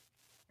school.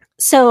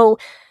 So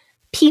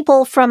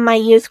people from my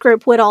youth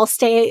group would all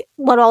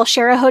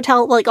share a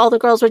hotel, like all the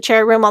girls would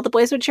share a room, all the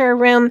boys would share a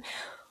room,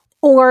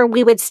 or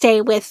we would stay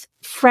with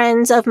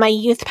friends of my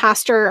youth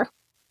pastor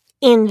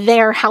in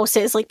their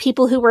houses, like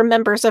people who were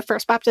members of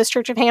First Baptist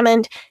Church of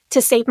Hammond,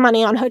 to save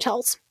money on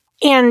hotels.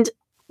 And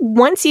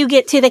once you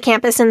get to the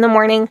campus in the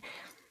morning,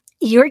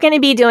 you're going to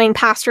be doing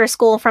pastor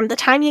school from the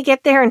time you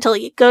get there until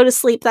you go to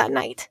sleep that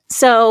night.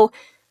 So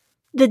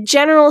the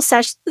general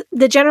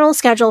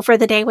schedule for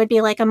the day would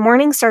be like a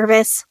morning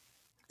service,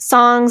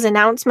 songs,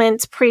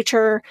 announcements,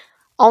 preacher,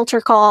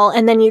 altar call,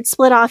 and then you'd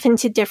split off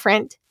into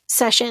different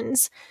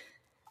sessions.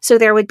 So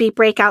there would be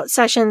breakout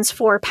sessions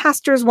for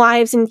pastors'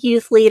 wives and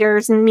youth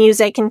leaders and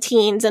music and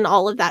teens and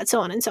all of that, so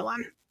on and so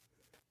on.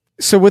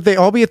 So would they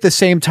all be at the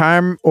same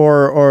time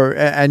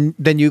and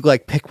then you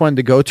like pick one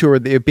to go to, or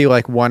it'd be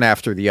like one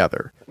after the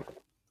other?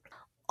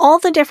 All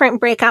the different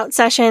breakout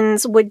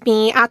sessions would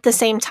be at the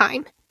same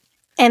time,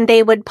 and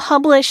they would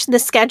publish the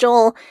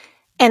schedule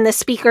and the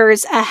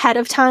speakers ahead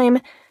of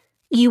time.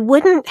 You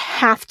wouldn't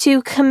have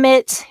to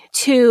commit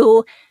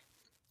to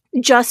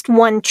just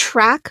one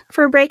track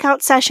for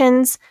breakout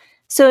sessions.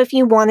 So if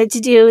you wanted to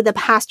do the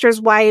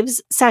pastor's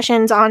wives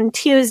sessions on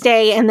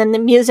Tuesday and then the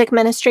music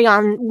ministry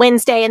on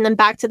Wednesday and then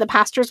back to the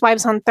pastor's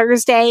wives on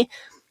Thursday,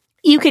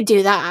 you could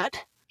do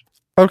that.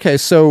 Okay,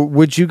 so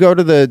would you go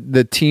to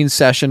the teen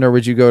session or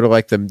would you go to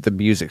like the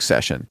music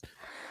session?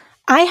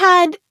 I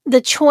had the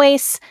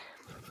choice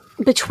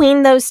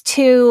between those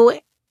two.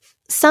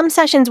 Some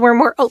sessions were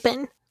more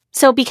open.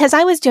 So because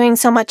I was doing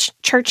so much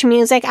church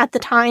music at the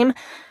time,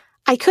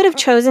 I could have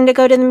chosen to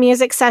go to the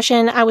music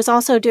session. I was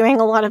also doing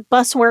a lot of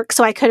bus work,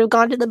 so I could have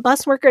gone to the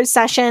bus workers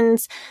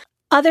sessions.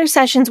 Other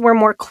sessions were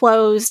more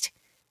closed.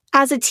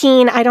 As a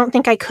teen, I don't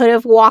think I could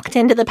have walked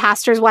into the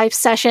pastor's wife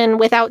session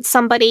without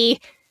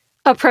somebody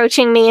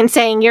approaching me and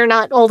saying, "You're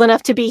not old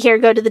enough to be here,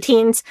 go to the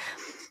teens."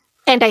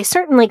 And I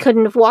certainly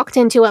couldn't have walked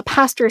into a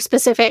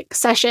pastor-specific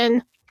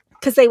session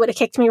because they would have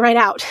kicked me right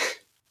out.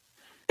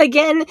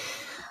 Again,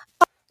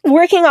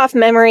 working off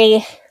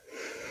memory,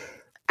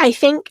 I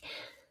think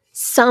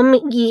some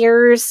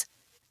years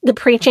the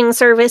preaching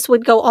service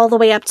would go all the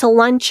way up to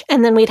lunch,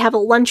 and then we'd have a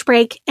lunch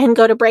break and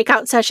go to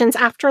breakout sessions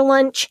after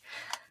lunch.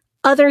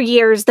 Other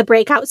years, the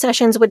breakout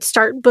sessions would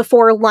start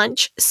before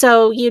lunch.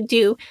 So you'd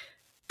do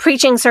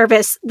preaching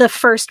service, the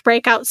first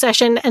breakout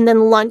session, and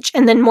then lunch,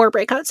 and then more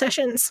breakout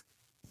sessions.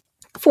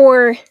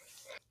 For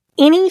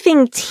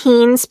anything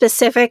teen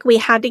specific, we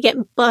had to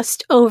get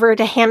bussed over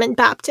to Hammond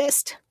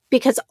Baptist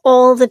because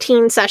all the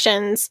teen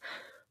sessions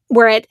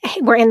were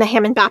in the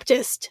Hammond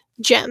Baptist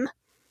gym.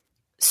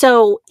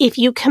 So if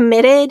you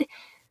committed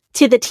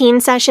to the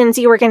teen sessions,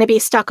 you were going to be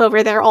stuck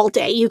over there all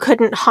day. You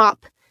couldn't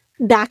hop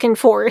back and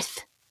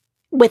forth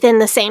within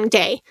the same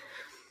day.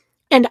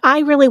 And I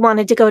really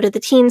wanted to go to the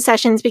teen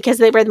sessions because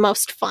they were the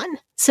most fun.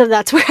 So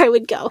that's where I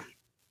would go.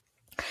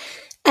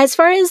 As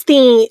far as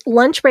the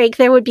lunch break,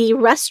 there would be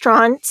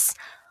restaurants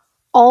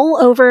all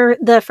over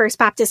the First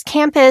Baptist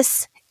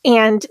campus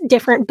and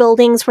different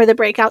buildings where the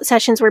breakout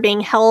sessions were being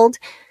held,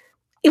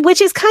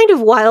 which is kind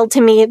of wild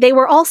to me. They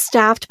were all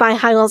staffed by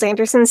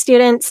Hyles-Anderson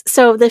students,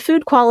 so the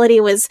food quality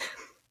was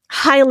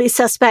highly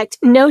suspect.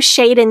 No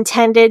shade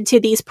intended to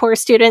these poor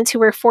students who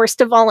were forced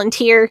to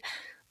volunteer,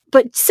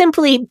 but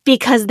simply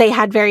because they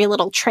had very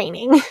little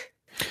training.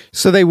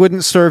 So they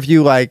wouldn't serve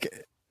you like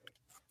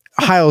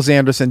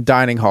Hyles-Anderson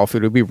dining hall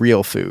food. It would be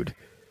real food.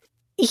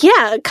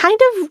 Yeah, kind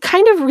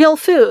of real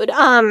food.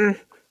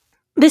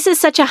 This is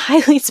such a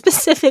highly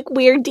specific,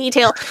 weird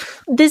detail.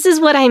 This is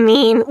what I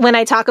mean when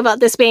I talk about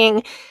this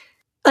being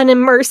an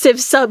immersive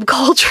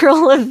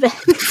subcultural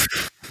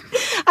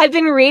event. I've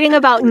been reading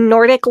about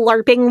Nordic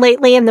LARPing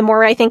lately, and the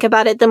more I think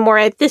about it, the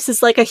more this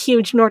is like a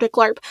huge Nordic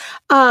LARP.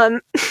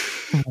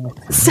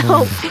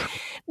 So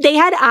they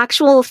had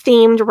actual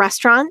themed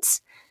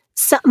restaurants.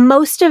 So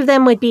most of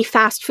them would be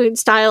fast food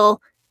style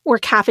were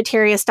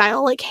cafeteria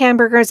style, like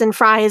hamburgers and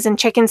fries and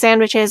chicken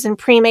sandwiches and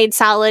pre-made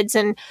salads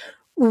and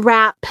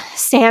wrap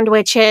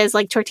sandwiches,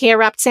 like tortilla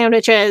wrapped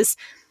sandwiches,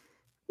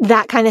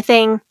 that kind of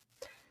thing.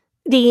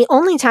 The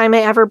only time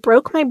I ever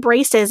broke my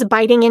braces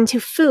biting into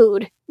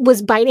food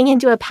was biting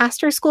into a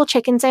pastor school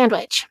chicken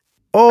sandwich.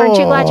 Oh. Aren't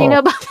you glad you know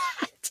about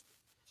that?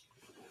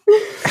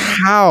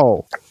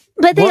 How?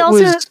 But they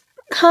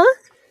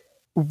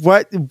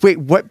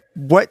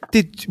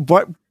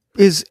What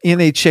is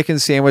in a chicken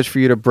sandwich for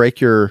you to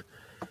break your...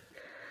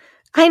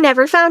 I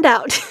never found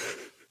out.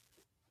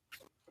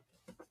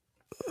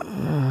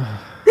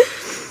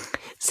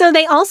 So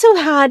they also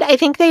had, I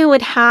think they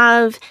would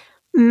have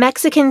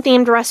Mexican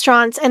themed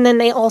restaurants, and then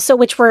they also,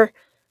 which were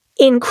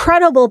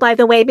incredible, by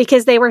the way,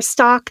 because they were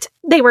staffed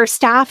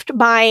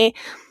by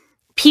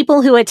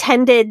people who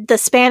attended the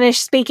Spanish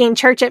speaking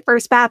church at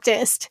First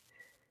Baptist.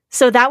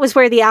 So that was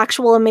where the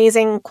actual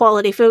amazing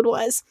quality food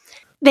was.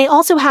 They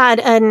also had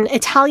an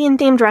Italian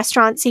themed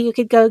restaurant, so you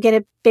could go get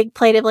a big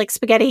plate of like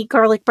spaghetti,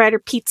 garlic bread, or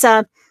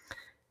pizza.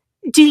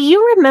 Do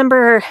you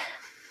remember,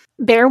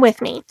 bear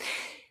with me,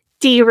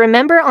 do you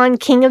remember on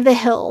King of the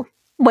Hill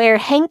where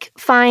Hank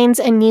finds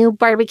a new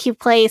barbecue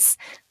place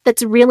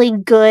that's really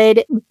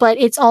good, but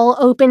it's all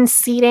open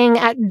seating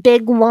at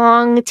big,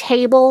 long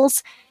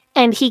tables,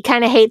 and he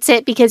kind of hates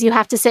it because you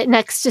have to sit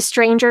next to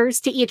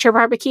strangers to eat your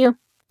barbecue?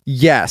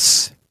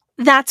 Yes.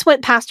 That's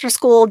what pastor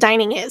school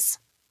dining is.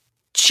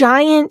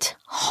 Giant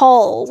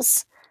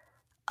halls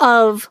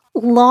of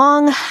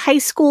long high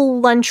school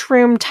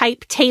lunchroom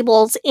type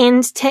tables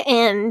end to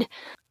end,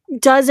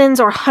 dozens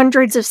or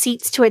hundreds of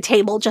seats to a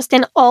table, just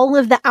in all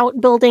of the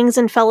outbuildings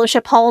and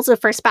fellowship halls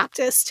of First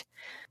Baptist.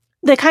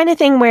 The kind of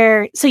thing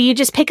where, so you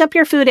just pick up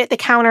your food at the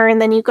counter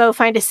and then you go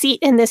find a seat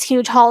in this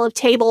huge hall of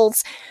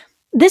tables.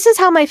 This is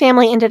how my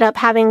family ended up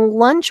having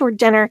lunch or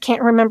dinner,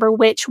 can't remember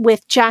which,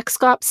 with Jack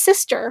Scott's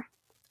sister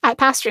at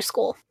pastor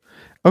school.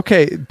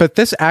 Okay, but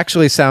this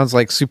actually sounds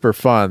like super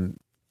fun.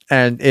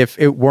 And if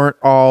it weren't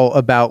all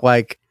about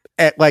like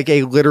at like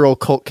a literal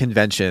cult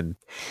convention,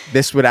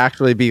 this would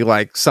actually be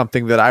like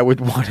something that I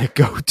would want to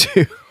go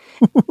to.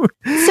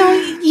 So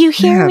you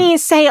hear me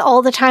say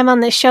all the time on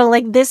this show,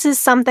 like, this is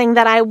something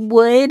that I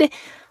would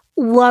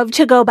love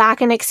to go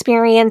back and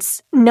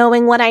experience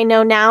knowing what I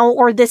know now,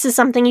 or this is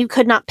something you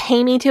could not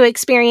pay me to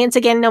experience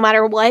again no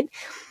matter what.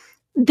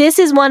 This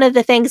is one of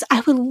the things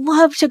I would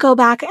love to go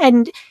back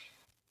and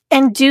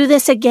do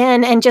this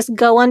again and just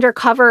go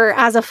undercover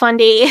as a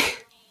fundie.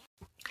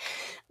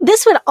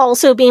 This would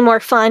also be more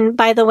fun,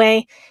 by the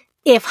way,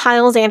 if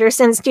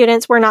Hyles-Anderson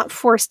students were not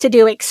forced to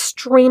do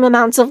extreme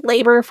amounts of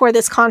labor for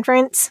this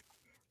conference.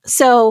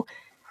 So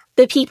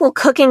the people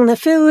cooking the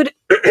food,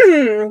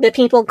 the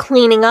people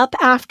cleaning up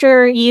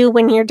after you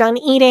when you're done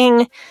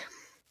eating,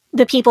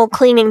 the people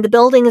cleaning the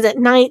buildings at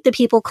night, the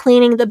people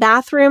cleaning the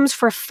bathrooms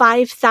for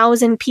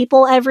 5,000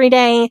 people every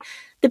day,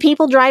 the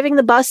people driving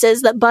the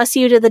buses that bus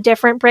you to the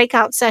different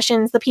breakout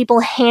sessions, the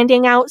people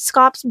handing out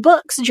Scott's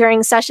books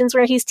during sessions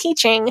where he's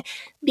teaching,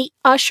 the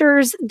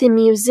ushers, the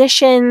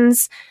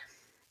musicians,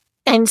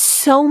 and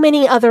so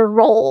many other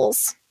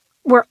roles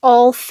were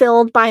all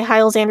filled by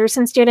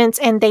Hyles-Anderson students,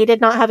 and they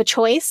did not have a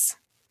choice.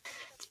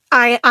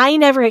 I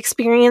never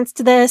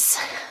experienced this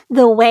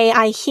the way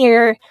I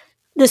hear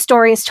the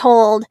stories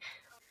told.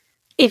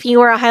 If you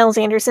were a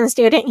Hyles-Anderson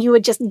student, you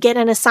would just get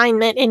an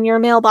assignment in your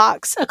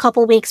mailbox a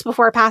couple weeks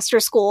before pastor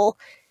school,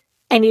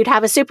 and you'd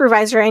have a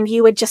supervisor, and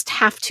you would just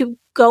have to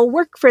go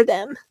work for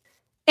them.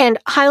 And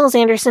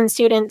Hyles-Anderson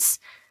students,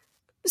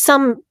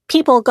 some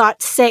people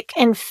got sick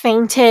and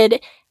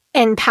fainted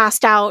and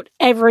passed out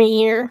every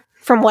year,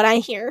 from what I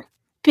hear,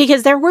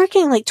 because they're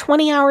working like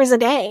 20 hours a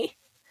day.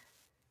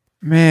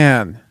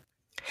 Man.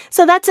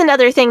 So that's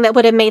another thing that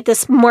would have made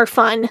this more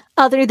fun,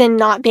 other than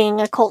not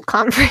being a cult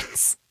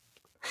conference.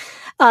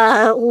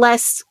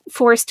 Less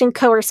forced and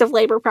coercive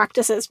labor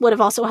practices would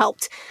have also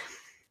helped.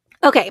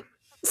 Okay,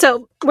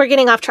 so we're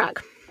getting off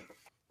track.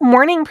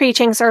 Morning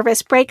preaching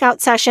service,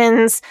 breakout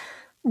sessions,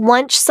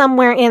 lunch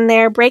somewhere in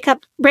there,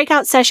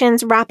 breakout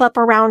sessions wrap up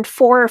around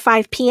 4 or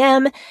 5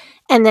 p.m.,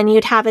 and then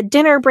you'd have a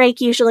dinner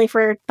break, usually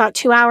for about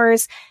 2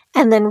 hours,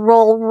 and then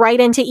roll right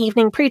into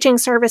evening preaching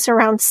service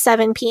around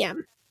 7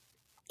 p.m.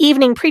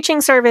 Evening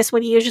preaching service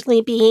would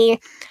usually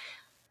be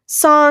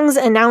songs,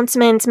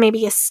 announcements,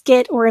 maybe a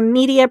skit or a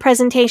media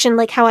presentation,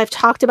 like how I've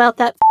talked about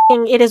that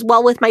It Is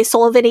Well With My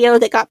Soul video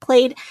that got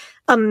played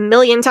a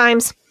million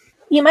times.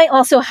 You might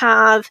also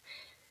have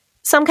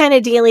some kind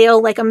of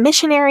dealio, like a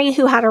missionary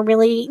who had a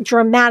really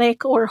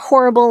dramatic or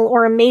horrible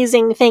or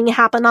amazing thing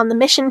happen on the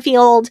mission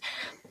field,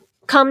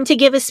 come to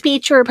give a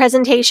speech or a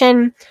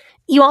presentation.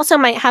 You also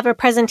might have a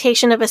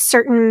presentation of a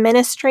certain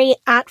ministry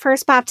at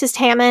First Baptist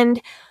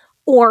Hammond,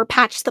 or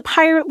Patch the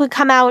Pirate would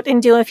come out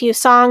and do a few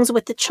songs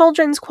with the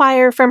children's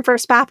choir from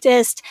First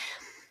Baptist.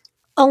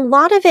 A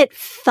lot of it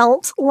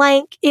felt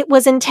like it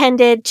was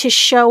intended to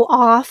show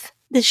off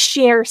the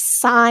sheer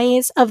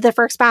size of the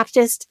First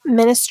Baptist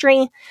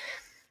ministry.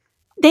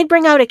 They'd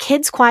bring out a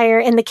kids choir,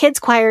 and the kids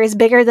choir is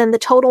bigger than the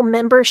total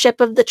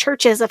membership of the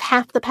churches of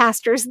half the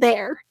pastors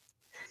there.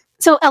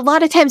 So a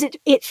lot of times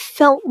it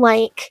felt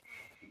like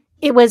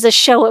it was a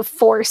show of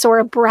force or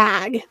a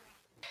brag.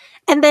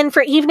 And then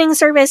for evening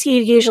service,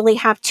 you usually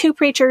have 2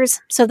 preachers.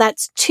 So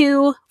that's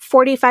 2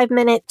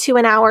 45-minute to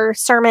an hour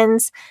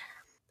sermons.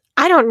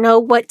 I don't know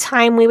what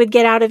time we would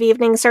get out of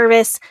evening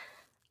service.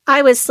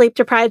 I was sleep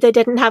deprived. I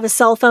didn't have a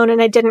cell phone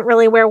and I didn't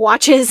really wear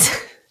watches.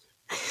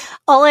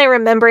 All I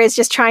remember is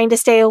just trying to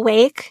stay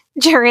awake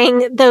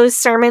during those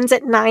sermons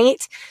at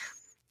night.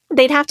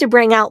 They'd have to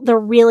bring out the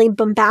really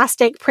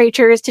bombastic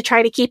preachers to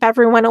try to keep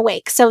everyone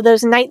awake. So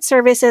those night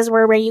services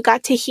were where you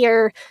got to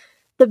hear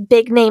the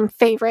big name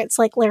favorites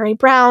like Larry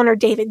Brown or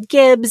David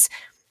Gibbs.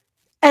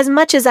 As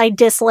much as I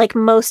dislike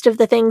most of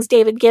the things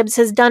David Gibbs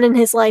has done in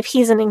his life,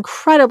 he's an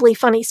incredibly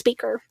funny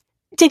speaker.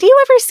 Did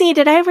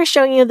I ever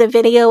show you the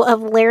video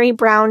of Larry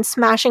Brown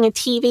smashing a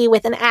TV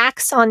with an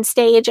axe on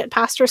stage at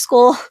pastor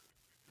school?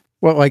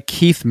 What, like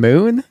Keith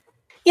Moon?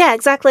 Yeah,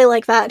 exactly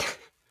like that.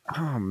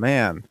 Oh,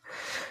 man.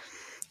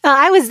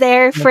 I was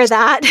there for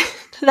that.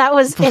 That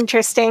was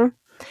interesting.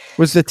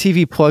 Was the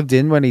TV plugged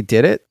in when he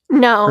did it?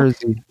 No.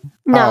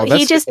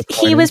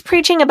 He was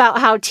preaching about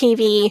how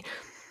TV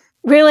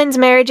ruins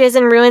marriages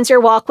and ruins your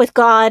walk with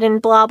God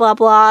and blah, blah,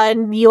 blah,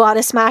 and you ought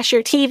to smash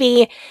your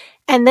TV.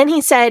 And then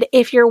he said,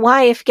 if your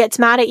wife gets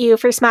mad at you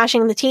for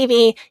smashing the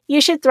TV, you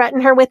should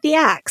threaten her with the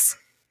axe.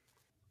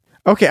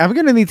 Okay, I'm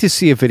going to need to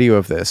see a video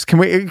of this. Can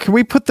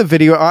we put the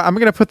video? I'm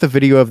going to put the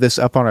video of this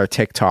up on our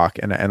TikTok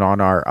and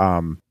on our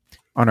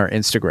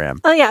Instagram.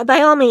 Oh yeah, by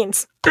all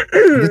means.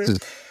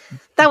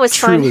 That was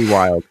truly fun.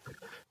 Wild.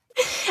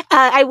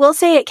 I will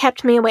say it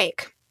kept me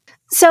awake.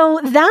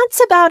 So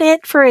that's about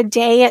it for a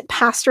day at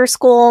pastor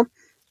school.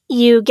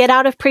 You get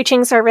out of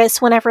preaching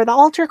service whenever the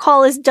altar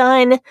call is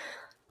done.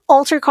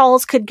 Altar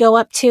calls could go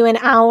up to an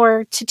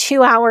hour to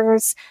 2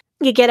 hours.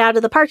 You get out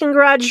of the parking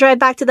garage, drive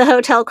back to the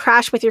hotel,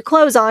 crash with your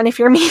clothes on. If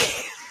you're me,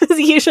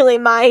 usually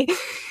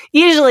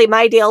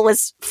my deal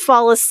was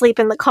fall asleep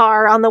in the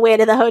car on the way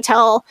to the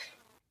hotel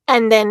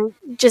and then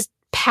just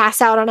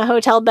pass out on a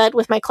hotel bed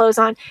with my clothes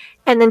on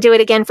and then do it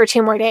again for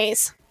 2 more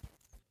days.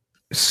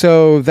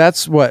 So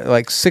that's what,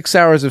 like 6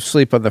 hours of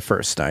sleep on the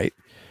first night.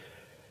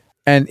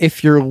 And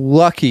if you're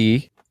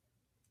lucky,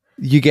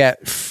 you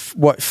get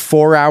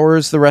 4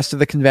 hours the rest of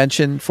the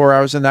convention, 4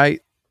 hours a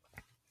night?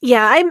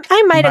 Yeah,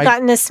 I might have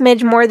gotten a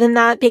smidge more than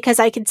that because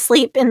I could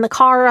sleep in the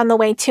car on the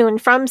way to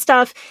and from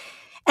stuff.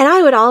 And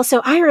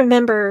I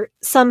remember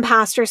some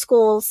pastor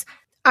schools,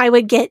 I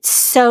would get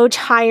so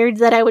tired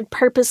that I would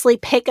purposely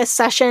pick a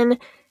session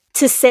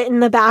to sit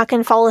in the back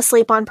and fall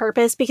asleep on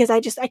purpose because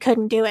I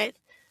couldn't do it.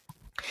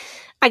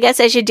 I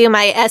guess I should do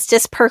my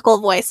Estes Perkle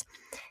voice.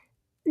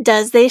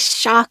 Does this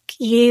shock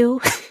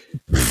you?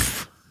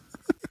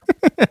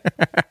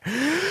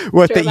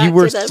 What, that you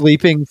were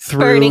sleeping through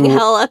Burning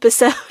Hell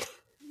episode?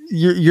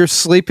 You're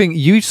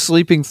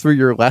sleeping through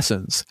your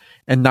lessons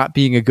and not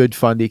being a good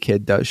fundy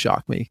kid does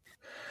shock me.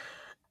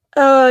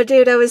 Oh,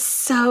 dude, I was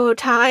so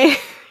tired.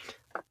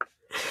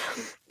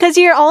 Because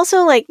you're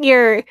also like,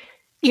 you're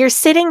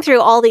sitting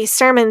through all these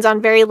sermons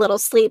on very little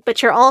sleep,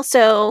 but you're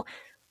also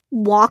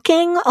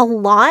walking a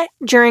lot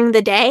during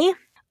the day.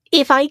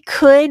 If I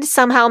could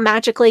somehow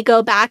magically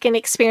go back and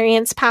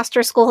experience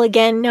pastor school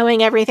again,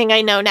 knowing everything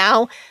I know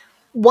now,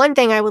 one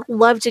thing I would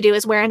love to do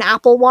is wear an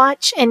Apple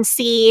Watch and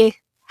see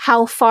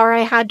how far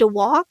I had to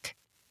walk.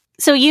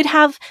 So you'd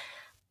have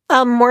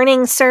a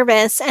morning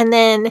service and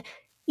then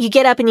you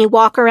get up and you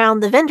walk around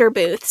the vendor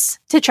booths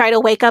to try to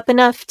wake up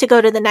enough to go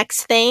to the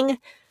next thing.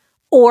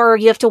 Or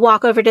you have to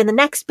walk over to the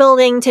next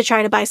building to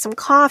try to buy some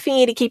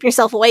coffee to keep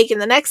yourself awake in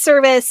the next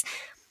service.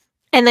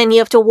 And then you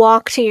have to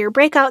walk to your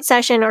breakout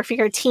session, or if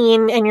you're a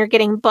teen and you're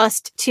getting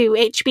bused to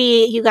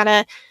HB, you got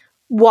to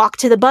walk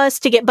to the bus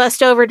to get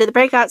bussed over to the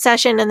breakout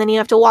session. And then you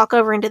have to walk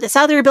over into this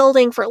other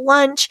building for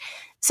lunch.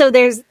 So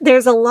there's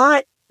a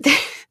lot.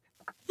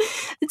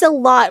 It's a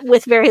lot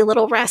with very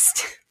little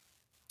rest.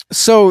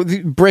 So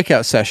the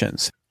breakout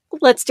sessions.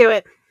 Let's do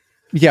it.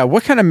 Yeah.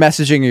 What kind of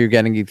messaging are you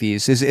getting at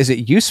these? Is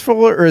it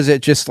useful or is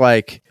it just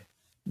like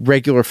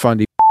regular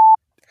fundy?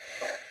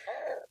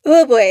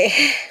 Oh boy.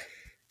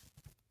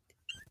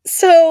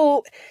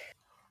 So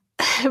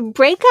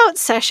breakout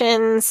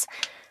sessions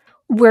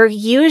were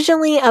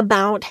usually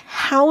about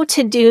how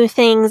to do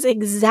things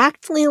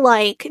exactly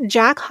like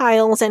Jack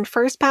Hyles and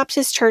First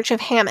Baptist Church of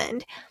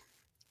Hammond.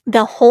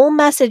 The whole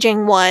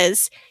messaging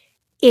was,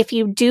 if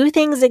you do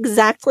things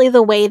exactly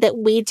the way that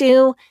we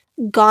do,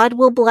 God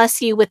will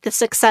bless you with the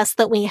success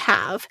that we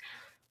have,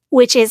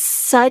 which is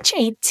such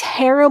a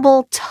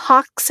terrible,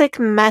 toxic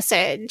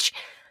message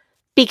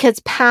because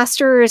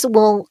pastors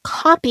will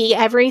copy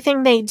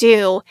everything they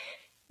do,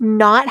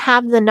 not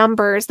have the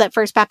numbers that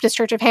First Baptist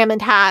Church of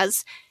Hammond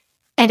has.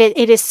 And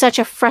it is such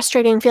a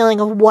frustrating feeling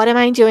of what am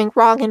I doing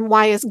wrong and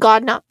why is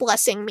God not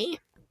blessing me?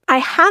 I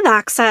have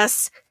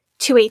access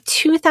to a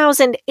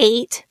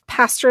 2008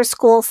 pastor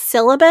school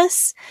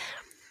syllabus.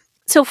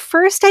 So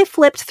first I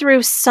flipped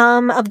through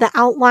some of the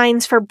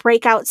outlines for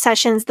breakout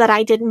sessions that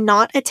I did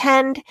not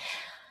attend.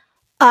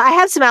 I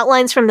have some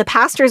outlines from the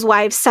pastor's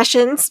wives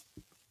sessions.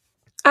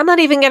 I'm not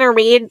even going to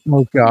read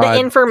Oh, God. the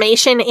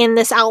information in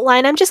this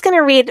outline. I'm just going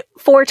to read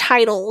 4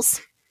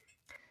 titles.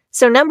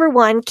 So number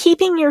 1,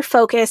 keeping your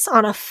focus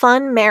on a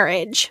fun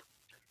marriage.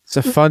 It's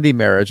a fundy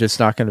marriage. It's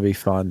not going to be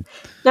fun.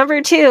 Number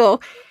 2,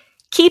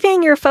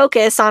 keeping your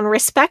focus on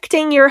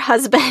respecting your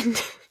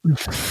husband.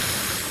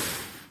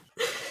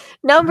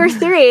 Number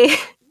 3,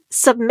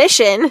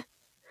 submission.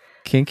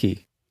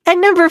 Kinky.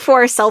 And number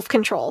 4,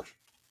 self-control.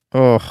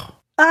 Oh,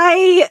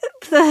 I'll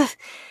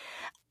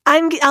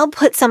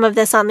put some of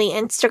this on the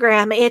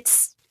Instagram.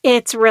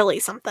 It's really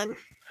something.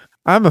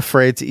 I'm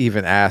afraid to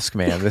even ask,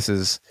 man. This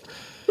is...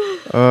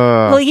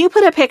 Well, you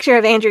put a picture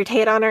of Andrew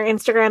Tate on our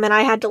Instagram, and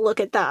I had to look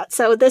at that.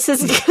 So this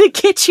is going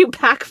to get you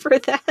back for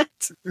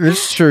that.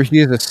 It's true. He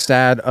is a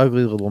sad,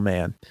 ugly little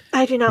man.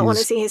 I do not want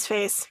to see his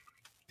face.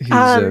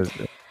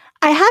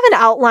 I have an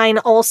outline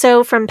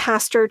also from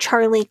Pastor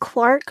Charlie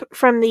Clark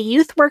from the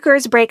Youth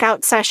Workers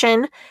Breakout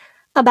Session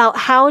about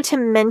how to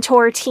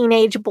mentor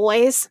teenage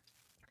boys.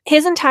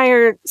 His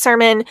entire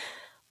sermon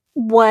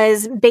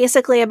was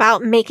basically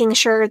about making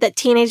sure that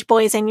teenage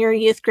boys in your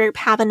youth group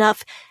have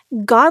enough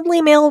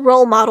godly male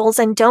role models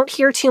and don't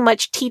hear too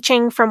much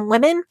teaching from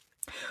women.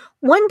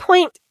 One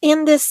point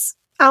in this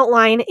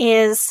outline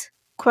is,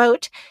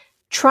 quote,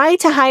 try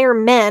to hire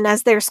men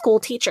as their school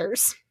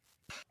teachers.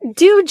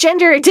 Do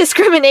gender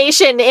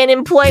discrimination in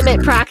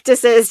employment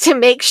practices to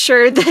make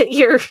sure that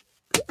your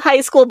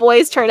high school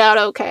boys turn out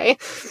okay.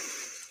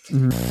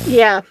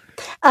 Yeah.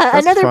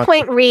 Another fun.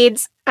 point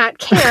reads, at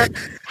camp,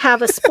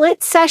 have a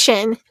split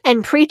session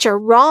and preach a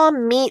raw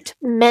meat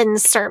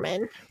men's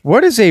sermon.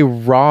 What is a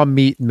raw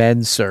meat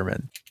men's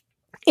sermon?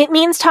 It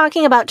means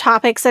talking about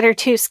topics that are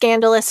too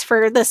scandalous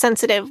for the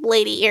sensitive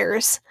lady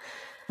ears.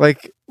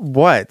 Like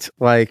what?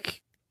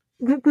 Like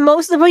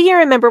Most of what you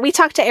remember, we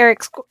talked to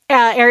Eric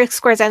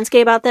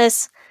Skorzensky about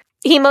this.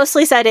 He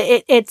mostly said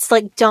it's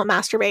like, don't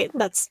masturbate.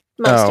 That's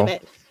most of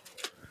it.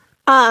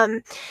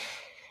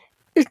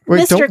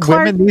 wait, Mr. don't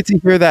Clark, women need to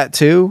hear that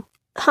too?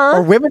 huh?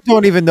 Or women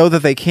don't even know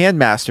that they can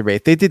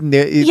masturbate. They didn't.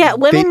 Yeah,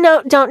 women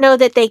don't know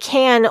that they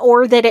can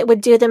or that it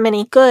would do them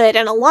any good,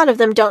 and a lot of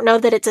them don't know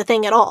that it's a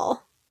thing at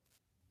all.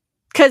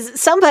 Because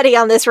somebody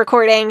on this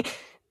recording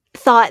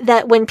thought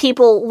that when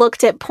people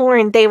looked at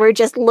porn, they were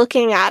just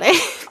looking at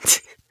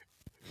it.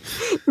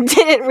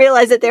 Didn't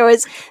realize that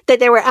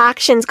there were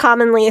actions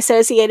commonly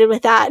associated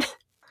with that.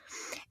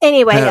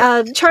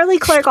 Anyway, Charlie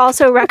Clark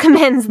also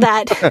recommends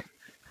that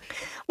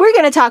we're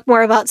going to talk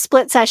more about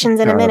split sessions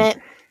in a minute,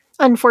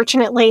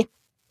 unfortunately.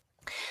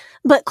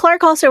 But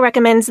Clark also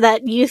recommends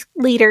that youth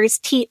leaders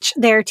teach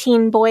their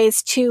teen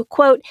boys to,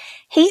 quote,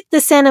 hate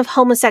the sin of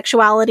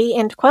homosexuality,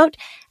 end quote,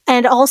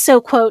 and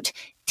also, quote,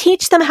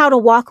 teach them how to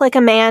walk like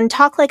a man,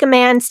 talk like a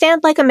man,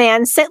 stand like a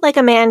man, sit like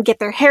a man, get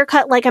their hair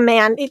cut like a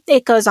man.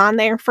 It goes on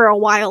there for a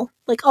while.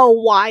 Like a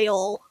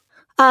while.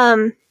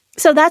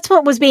 So that's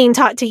what was being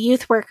taught to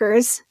youth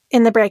workers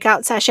in the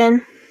breakout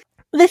session.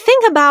 The thing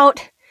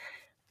about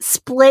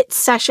split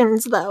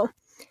sessions, though,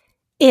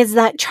 is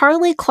that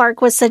Charlie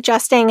Clark was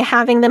suggesting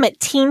having them at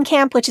teen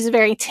camp, which is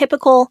very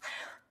typical.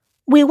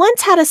 We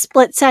once had a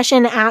split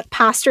session at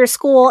pastor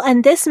school,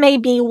 and this may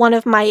be one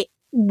of my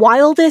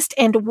wildest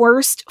and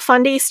worst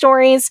fundy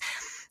stories.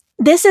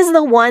 This is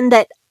the one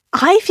that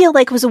I feel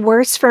like was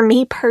worse for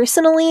me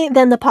personally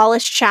than the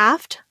polished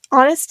shaft,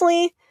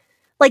 honestly.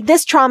 Like,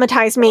 this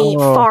traumatized me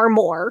far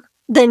more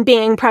than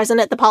being present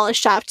at the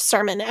polished shaft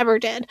sermon ever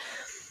did.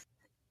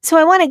 So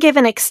I want to give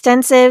an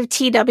extensive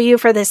TW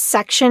for this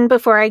section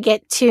before I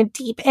get too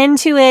deep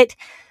into it.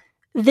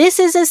 This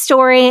is a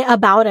story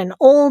about an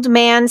old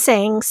man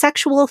saying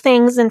sexual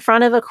things in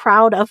front of a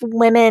crowd of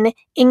women,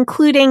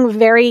 including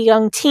very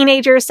young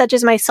teenagers such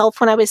as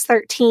myself when I was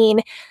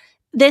 13.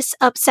 This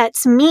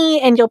upsets me,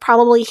 and you'll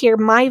probably hear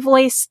my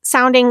voice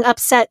sounding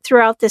upset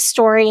throughout this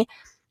story.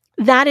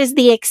 That is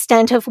the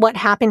extent of what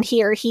happened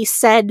here. He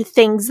said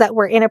things that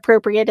were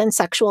inappropriate and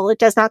sexual. It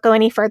does not go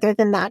any further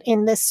than that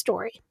in this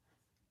story.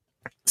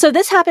 So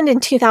this happened in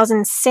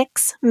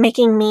 2006,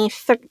 making me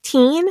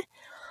 13.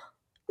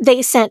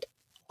 They sent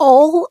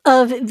all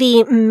of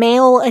the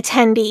male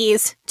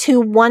attendees to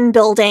one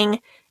building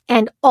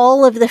and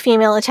all of the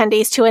female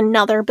attendees to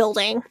another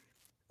building.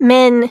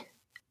 Men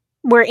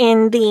were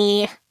in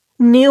the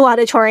new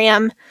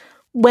auditorium.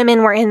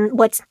 Women were in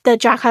what's the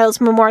Jack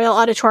Hyles Memorial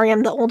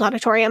Auditorium, the old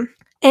auditorium.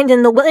 And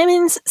in the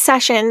women's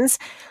sessions,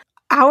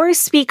 our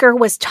speaker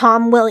was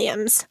Tom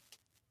Williams.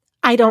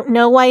 I don't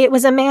know why it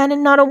was a man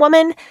and not a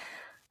woman.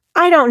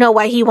 I don't know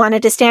why he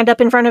wanted to stand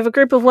up in front of a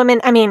group of women.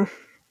 I mean,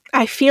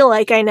 I feel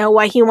like I know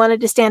why he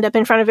wanted to stand up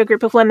in front of a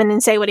group of women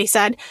and say what he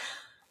said.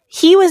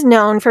 He was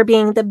known for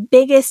being the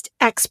biggest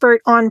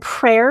expert on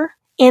prayer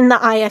in the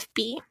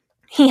IFB.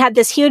 He had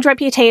this huge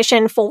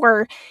reputation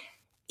for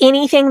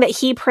anything that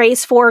he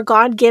prays for,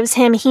 God gives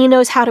him. He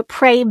knows how to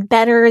pray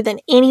better than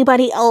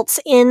anybody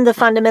else in the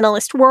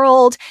fundamentalist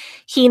world.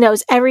 He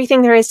knows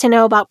everything there is to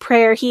know about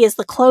prayer. He is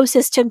the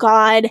closest to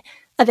God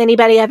of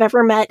anybody I've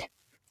ever met.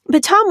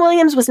 But Tom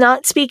Williams was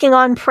not speaking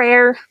on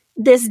prayer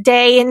this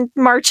day in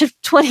March of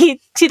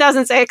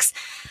 2006.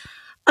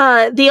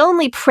 The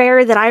only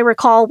prayer that I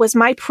recall was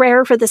my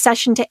prayer for the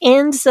session to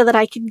end so that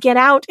I could get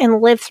out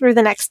and live through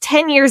the next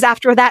 10 years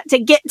after that to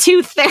get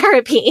to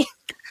therapy.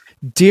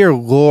 Dear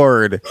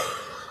Lord.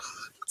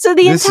 So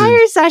the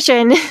entire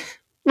session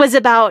was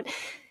about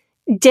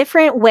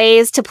different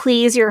ways to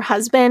please your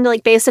husband,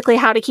 like basically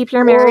how to keep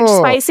your marriage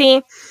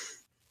spicy.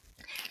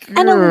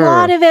 And a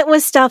lot of it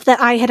was stuff that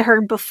I had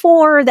heard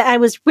before that I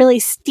was really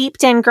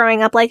steeped in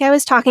growing up, like I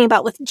was talking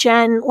about with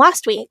Jen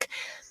last week.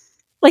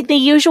 Like the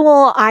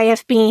usual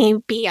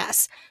IFB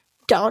BS.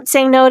 Don't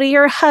say no to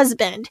your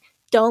husband.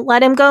 Don't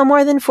let him go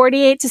more than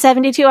 48 to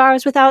 72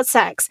 hours without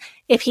sex.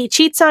 If he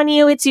cheats on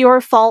you, it's your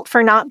fault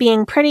for not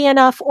being pretty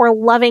enough or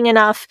loving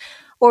enough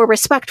or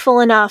respectful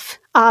enough.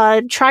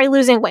 Try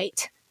losing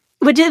weight.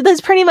 Which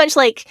is pretty much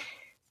like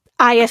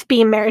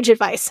IFB marriage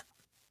advice.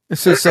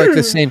 So it's like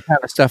the same kind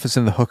of stuff as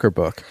in the Hooker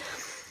book.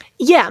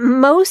 Yeah,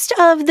 most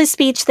of the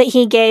speech that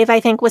he gave, I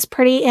think, was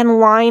pretty in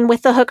line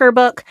with the Hooker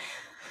book,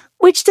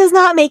 which does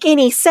not make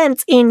any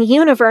sense in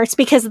universe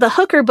because the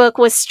Hooker book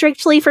was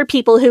strictly for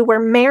people who were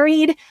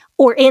married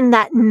or in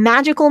that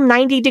magical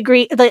 90-day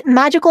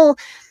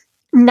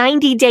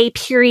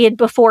period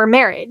before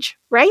marriage,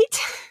 right?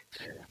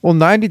 Well,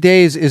 90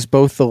 days is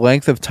both the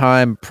length of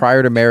time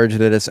prior to marriage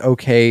that it's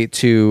okay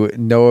to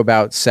know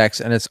about sex,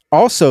 and it's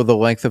also the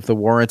length of the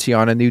warranty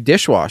on a new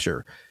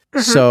dishwasher.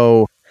 Mm-hmm.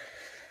 So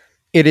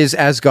it is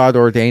as God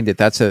ordained it.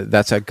 That's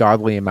a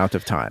godly amount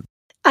of time.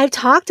 I've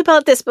talked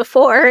about this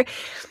before.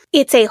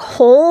 It's a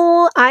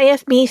whole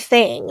IFB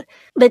thing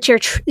that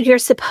you're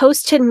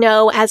supposed to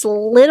know as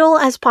little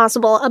as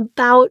possible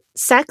about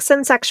sex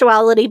and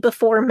sexuality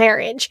before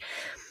marriage.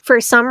 For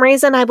some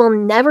reason, I will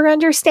never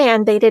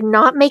understand. They did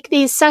not make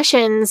these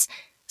sessions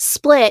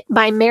split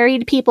by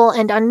married people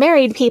and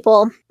unmarried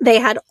people. They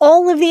had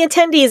all of the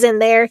attendees in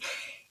there,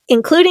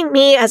 including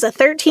me as a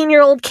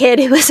 13-year-old kid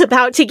who was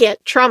about to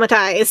get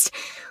traumatized.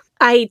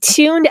 I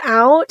tuned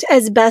out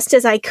as best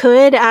as I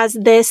could as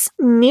this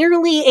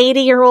nearly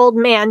 80-year-old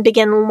man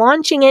began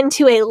launching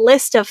into a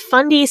list of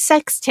fundy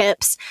sex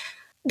tips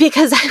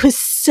because I was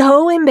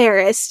so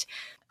embarrassed.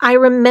 I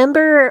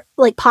remember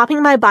like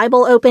popping my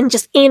Bible open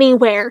just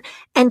anywhere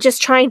and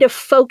just trying to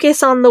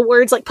focus on the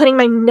words, like putting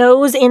my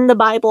nose in the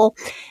Bible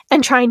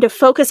and trying to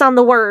focus on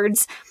the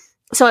words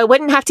so I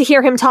wouldn't have to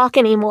hear him talk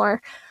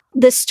anymore.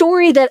 The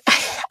story that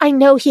I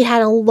know he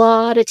had a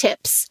lot of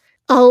tips.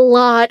 A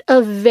lot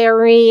of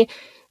very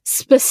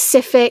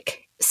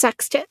specific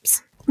sex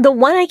tips. The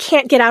one I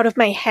can't get out of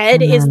my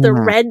head is the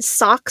red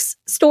socks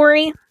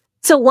story.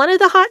 So one of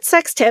the hot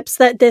sex tips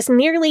that this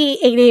nearly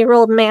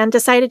 80-year-old man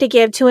decided to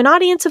give to an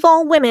audience of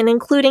all women,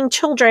 including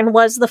children,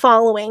 was the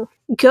following.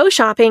 Go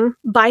shopping,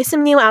 buy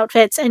some new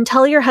outfits, and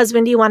tell your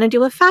husband you want to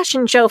do a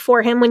fashion show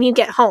for him when you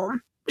get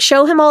home.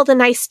 Show him all the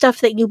nice stuff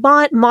that you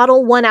bought,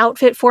 model one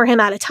outfit for him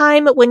at a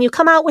time. When you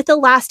come out with the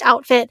last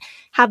outfit,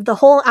 have the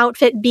whole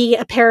outfit be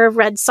a pair of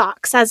red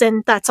socks, as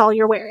in that's all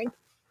you're wearing.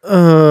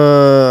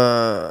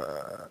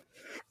 So,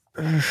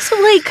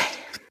 like,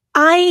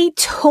 I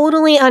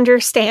totally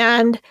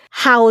understand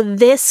how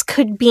this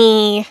could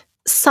be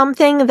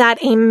something that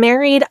a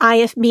married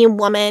IFB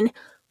woman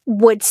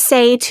would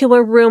say to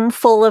a room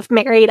full of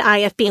married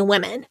IFB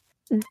women.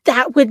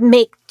 That would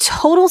make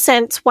total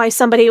sense why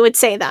somebody would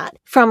say that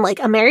from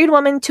like a married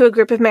woman to a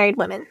group of married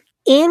women.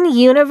 In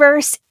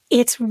universe,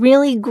 it's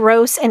really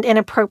gross and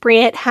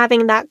inappropriate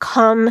having that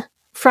come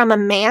from a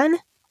man,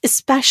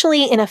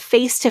 especially in a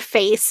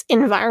face-to-face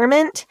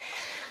environment.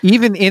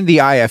 Even in the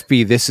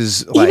IFB, this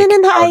is like... Even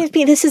in the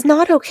IFB, this is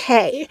not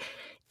okay.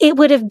 It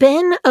would have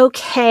been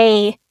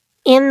okay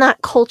in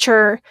that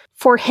culture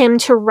for him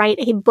to write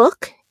a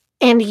book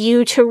and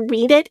you to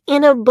read it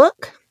in a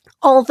book.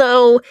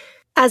 Although,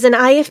 as an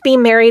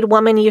IFB married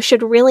woman, you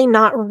should really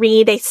not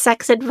read a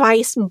sex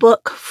advice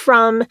book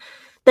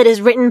that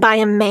is written by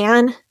a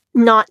man,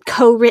 not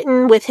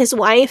co-written with his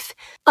wife,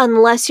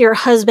 unless your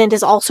husband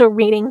is also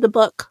reading the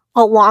book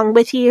along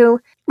with you.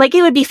 Like,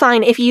 it would be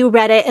fine if you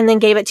read it and then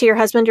gave it to your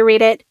husband to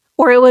read it.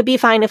 Or it would be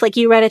fine if, like,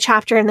 you read a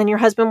chapter and then your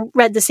husband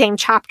read the same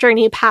chapter and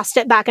you passed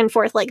it back and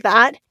forth like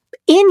that.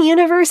 In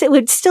universe, it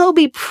would still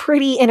be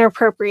pretty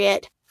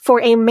inappropriate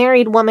for a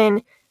married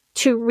woman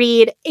to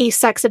read a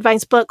sex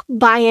advice book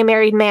by a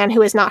married man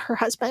who is not her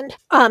husband,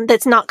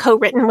 that's not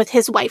co-written with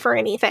his wife or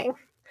anything.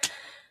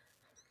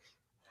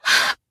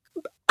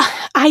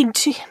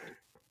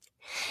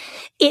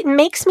 It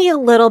makes me a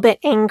little bit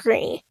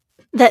angry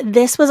that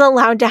this was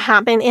allowed to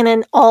happen in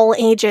an all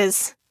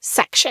ages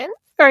section,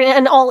 or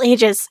an all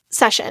ages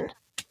session.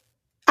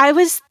 I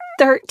was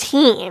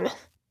 13.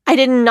 I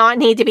did not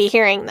need to be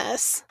hearing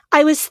this.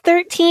 I was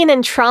 13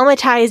 and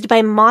traumatized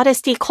by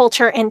modesty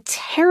culture and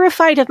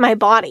terrified of my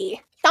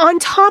body. On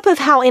top of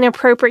how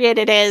inappropriate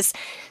it is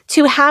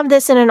to have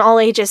this in an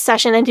all ages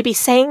session and to be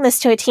saying this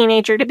to a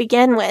teenager to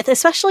begin with,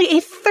 especially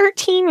a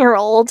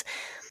 13-year-old,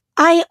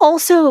 I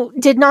also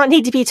did not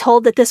need to be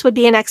told that this would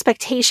be an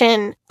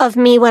expectation of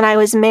me when I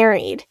was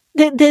married.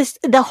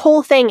 The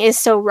whole thing is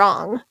so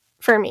wrong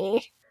for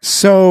me.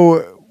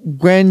 So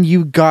when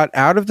you got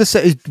out of the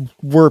set,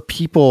 were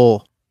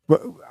people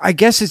I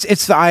guess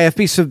it's the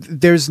IFB, so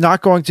there's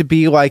not going to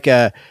be like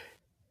a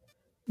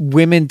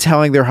women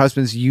telling their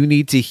husbands, you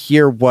need to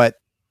hear what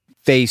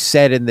they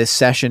said in this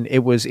session. It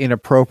was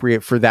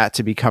inappropriate for that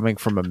to be coming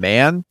from a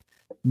man.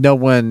 No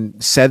one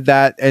said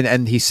that,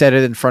 and he said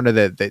it in front of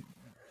the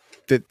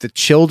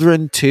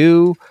children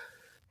too.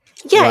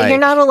 Yeah, like, you're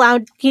not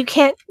allowed. You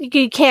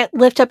can't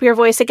lift up your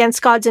voice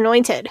against God's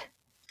anointed.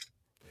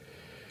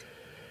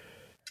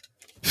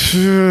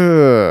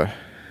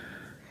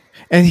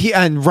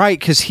 And right,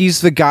 because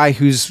he's the guy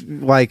who's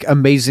like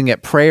amazing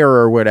at prayer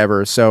or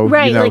whatever. So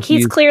right, like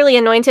he's clearly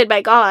anointed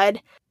by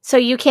God. So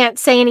you can't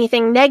say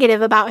anything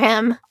negative about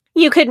him.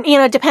 You could,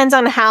 it depends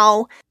on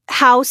how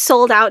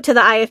sold out to the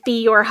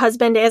IFB your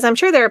husband is. I'm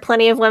sure there are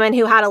plenty of women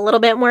who had a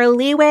little bit more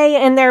leeway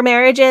in their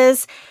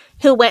marriages,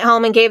 who went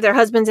home and gave their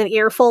husbands an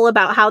earful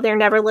about how they're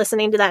never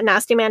listening to that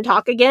nasty man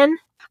talk again.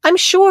 I'm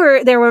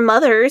sure there were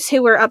mothers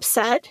who were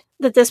upset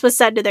that this was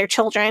said to their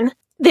children.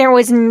 There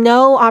was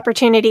no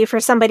opportunity for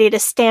somebody to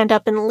stand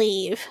up and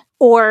leave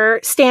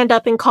or stand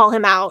up and call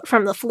him out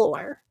from the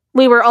floor.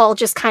 We were all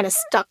just kind of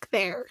stuck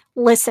there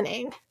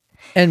listening.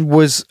 And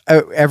was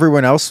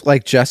everyone else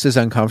like just as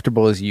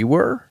uncomfortable as you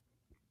were?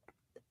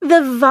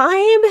 The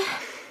vibe,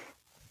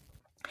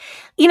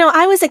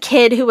 I was a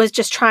kid who was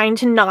just trying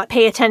to not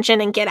pay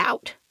attention and get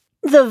out.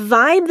 The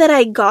vibe that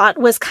I got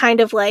was kind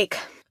of like,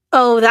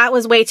 oh, that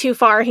was way too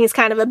far. He's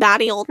kind of a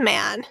batty old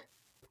man.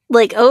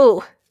 Like,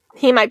 oh,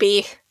 he might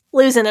be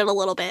losing it a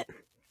little bit.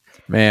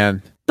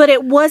 Man. But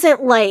it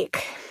wasn't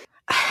like,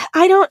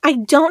 I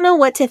don't know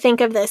what to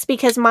think of this,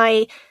 because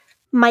my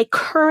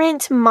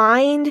current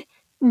mind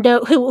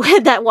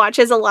that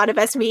watches a lot of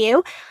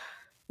SVU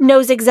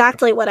knows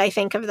exactly what I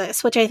think of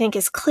this, which I think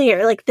is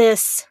clear. Like,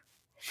 this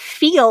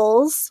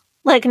feels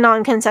like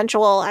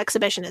non-consensual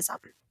exhibitionism.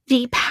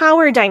 The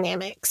power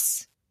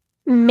dynamics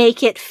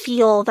make it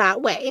feel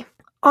that way.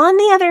 On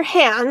the other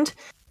hand,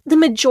 the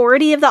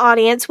majority of the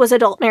audience was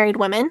adult married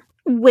women,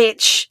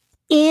 which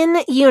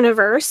in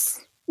universe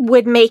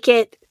would make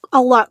it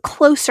a lot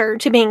closer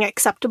to being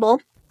acceptable.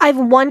 I've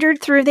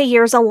wondered through the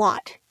years a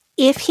lot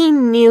if he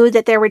knew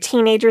that there were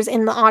teenagers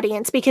in the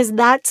audience, because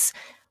that's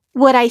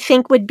what I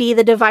think would be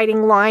the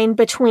dividing line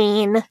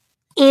between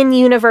in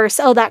universe,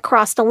 oh, that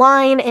crossed a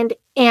line,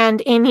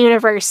 and in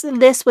universe,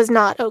 this was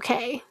not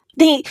okay.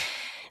 The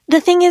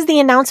thing is, the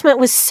announcement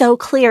was so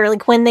clear.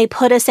 Like, when they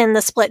put us in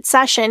the split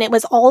session, it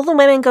was all the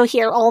women go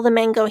here, all the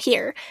men go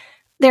here.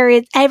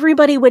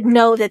 Everybody would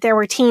know that there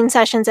were teen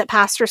sessions at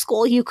Pastor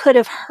School. You could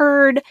have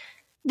heard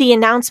the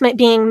announcement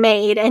being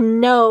made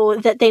and know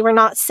that they were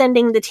not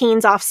sending the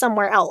teens off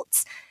somewhere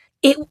else.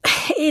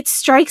 It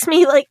strikes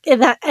me like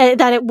that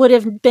it would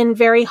have been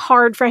very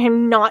hard for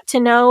him not to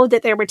know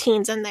that there were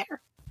teens in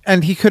there.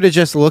 And he could have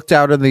just looked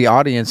out in the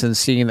audience and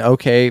seen,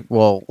 okay,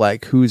 well,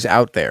 like, who's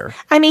out there?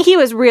 I mean, he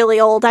was really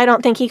old. I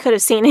don't think he could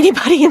have seen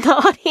anybody in the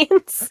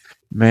audience.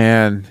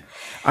 Man.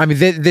 I mean,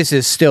 this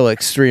is still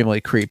extremely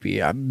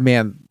creepy.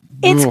 Man.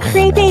 It's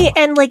creepy,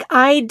 and like,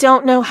 I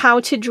don't know how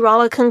to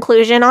draw a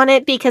conclusion on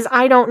it, because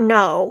I don't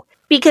know.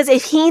 Because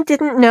if he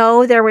didn't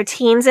know there were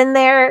teens in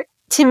there,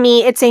 to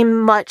me, it's a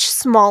much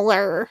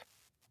smaller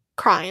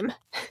crime.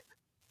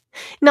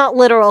 Not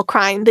literal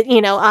crime, but,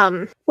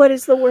 what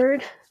is the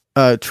word?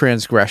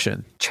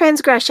 Transgression.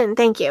 Transgression,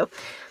 thank you.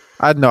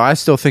 I don't know. I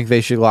still think they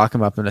should lock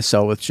him up in a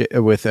cell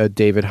with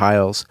David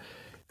Hiles.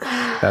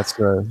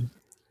 It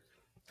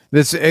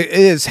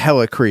is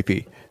hella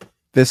creepy.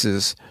 This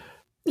is...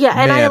 Yeah,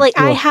 and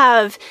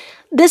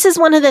this is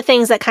one of the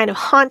things that kind of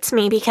haunts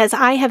me, because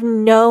I have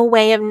no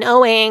way of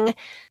knowing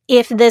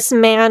if this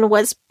man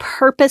was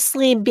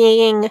purposely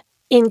being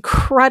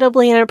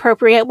incredibly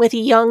inappropriate with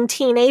young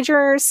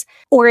teenagers,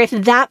 or if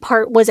that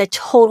part was a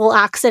total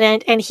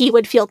accident and he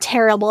would feel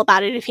terrible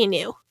about it if he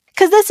knew.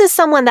 Because this is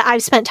someone that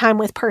I've spent time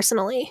with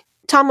personally.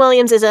 Tom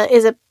Williams is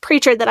a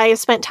preacher that I have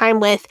spent time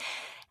with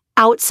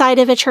outside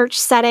of a church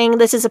setting.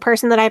 This is a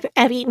person that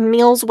I've eaten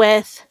meals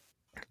with.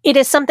 It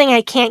is something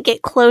I can't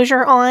get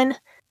closure on,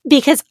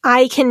 because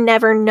I can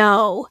never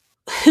know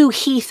who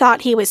he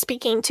thought he was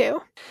speaking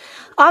to.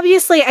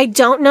 Obviously, I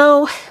don't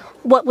know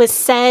what was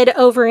said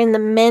over in the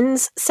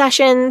men's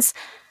sessions.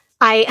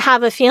 I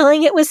have a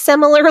feeling it was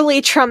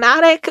similarly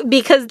traumatic,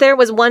 because there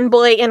was one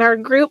boy in our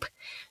group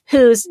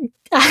who's...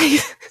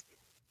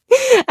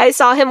 I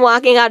saw him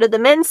walking out of the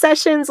men's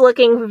sessions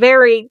looking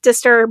very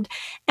disturbed,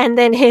 and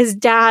then his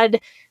dad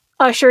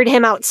ushered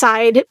him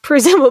outside,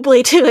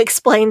 presumably to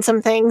explain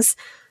some things.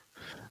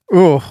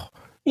 Ooh.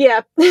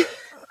 Yeah. So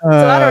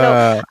I don't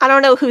know. I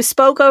don't know who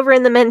spoke over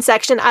in the men's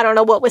section. I don't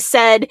know what was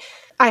said.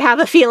 I have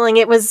a feeling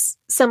it was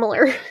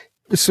similar.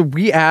 So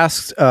we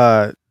asked,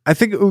 I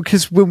think,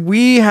 because when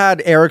we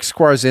had Eric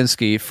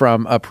Skwarczynski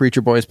from a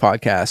Preacher Boys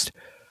podcast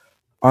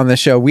on the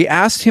show, we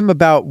asked him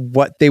about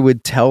what they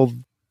would tell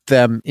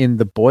them in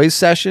the boys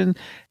session.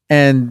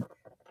 And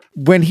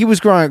when he was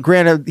growing up,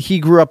 granted, he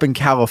grew up in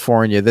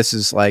California. This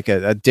is like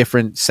a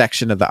different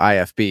section of the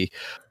IFB.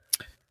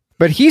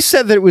 But he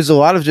said that it was a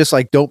lot of just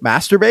like, don't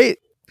masturbate.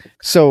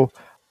 So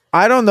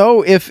I don't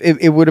know if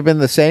it would have been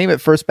the same at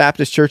First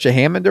Baptist Church of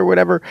Hammond or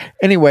whatever.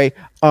 Anyway,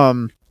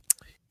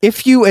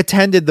 if you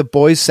attended the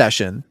boys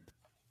session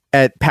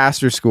at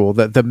pastor school,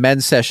 the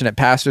men's session at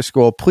pastor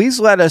school, please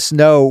let us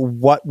know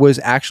what was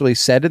actually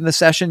said in the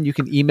session. You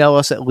can email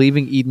us at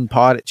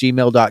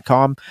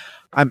leavingedenpod@gmail.com.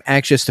 I'm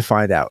anxious to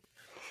find out.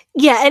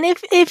 Yeah, and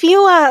if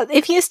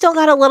you still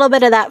got a little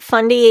bit of that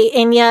fundy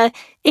in you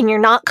and you're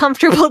not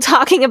comfortable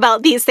talking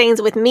about these things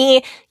with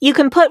me, you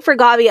can put "for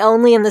Gavi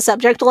only" in the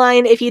subject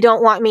line if you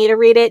don't want me to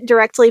read it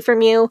directly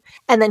from you,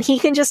 and then he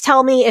can just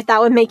tell me if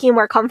that would make you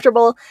more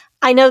comfortable.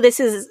 I know this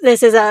is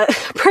a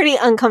pretty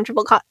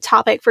uncomfortable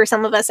topic for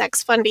some of us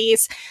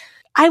ex-fundies.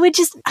 I would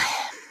just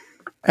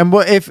and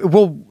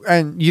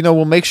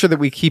we'll make sure that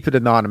we keep it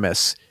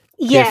anonymous.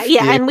 Yeah,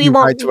 and we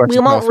won't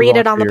read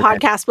it on the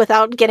podcast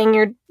without getting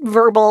your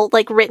verbal,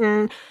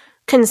 written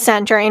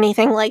consent or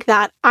anything like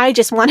that. I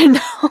just want to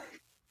know.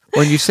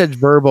 When you said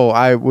verbal,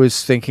 I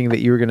was thinking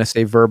that you were going to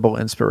say verbal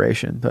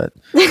inspiration, but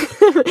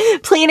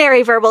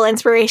plenary verbal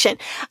inspiration.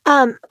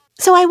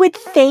 So I would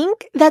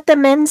think that the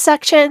men's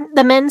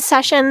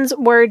sessions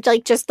were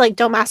just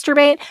don't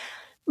masturbate,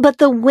 but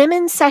the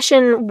women's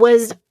session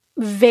was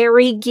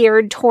very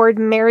geared toward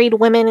married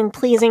women and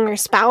pleasing your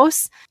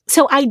spouse.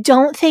 I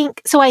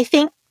think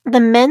the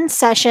men's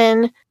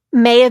session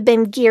may have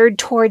been geared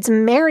towards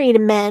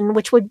married men,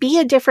 which would be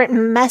a different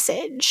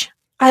message.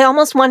 I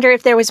almost wonder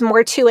if there was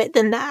more to it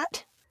than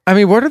that. I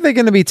mean, what are they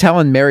going to be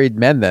telling married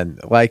men then?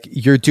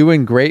 You're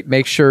doing great.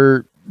 Make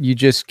sure you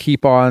just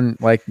keep on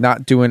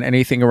not doing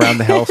anything around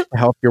the house to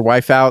help your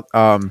wife out.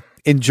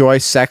 Enjoy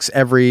sex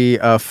every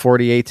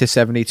 48 to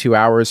 72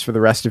 hours for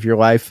the rest of your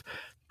life.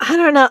 I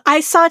don't know.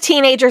 I saw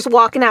teenagers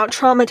walking out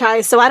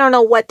traumatized, so I don't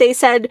know what they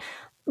said,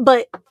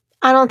 but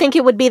I don't think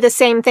it would be the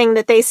same thing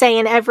that they say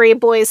in every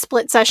boys'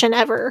 split session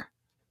ever.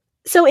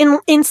 So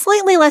in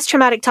slightly less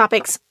traumatic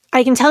topics,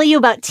 I can tell you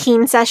about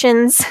teen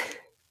sessions.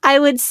 I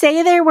would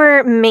say there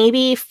were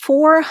maybe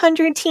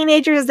 400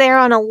 teenagers there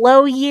on a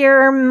low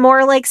year,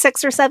 more like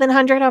 600 or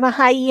 700 on a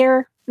high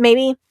year,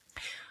 maybe.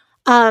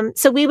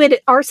 So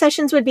our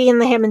sessions would be in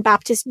the Hammond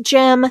Baptist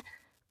gym,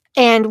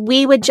 and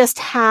we would just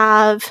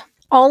have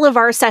all of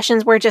our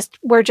sessions were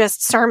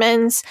just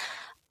sermons,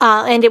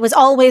 and it was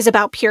always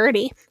about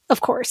purity,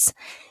 of course.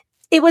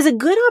 It was a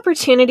good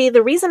opportunity.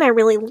 The reason I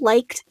really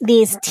liked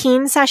these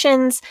teen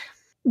sessions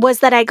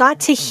was that I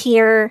got to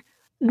hear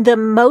the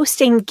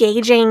most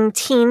engaging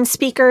teen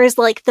speakers,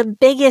 the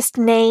biggest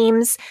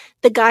names,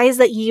 the guys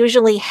that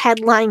usually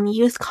headline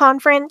youth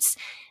conference,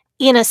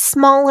 in a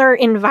smaller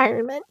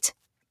environment.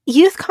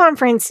 Youth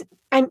conference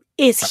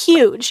is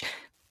huge.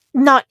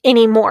 Not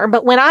anymore,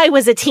 but when I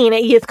was a teen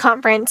at youth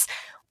conference,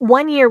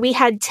 one year we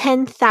had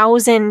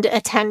 10,000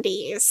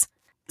 attendees.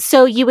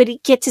 So you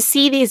would get to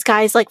see these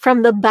guys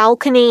from the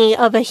balcony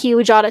of a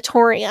huge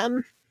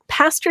auditorium.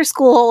 Pastor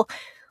school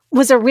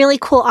was a really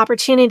cool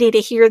opportunity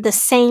to hear the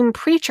same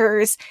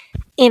preachers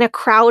in a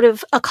crowd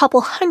of a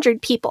couple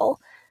hundred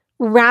people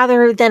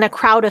rather than a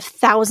crowd of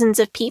thousands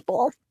of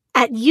people.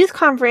 At youth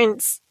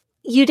conference,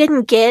 you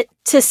didn't get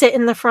to sit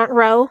in the front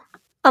row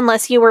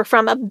unless you were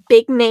from a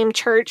big name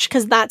church,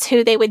 because that's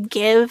who they would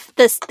give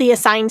the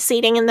assigned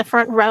seating in the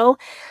front row.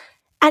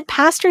 At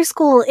pastor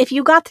school, if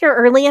you got there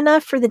early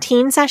enough for the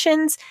teen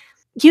sessions,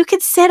 you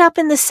could sit up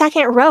in the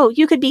second row.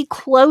 You could be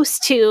close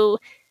to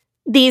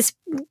these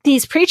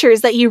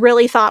preachers that you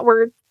really thought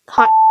were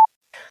hot.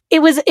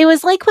 It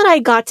was like when I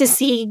got to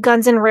see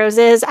Guns N'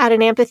 Roses at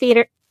an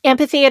amphitheater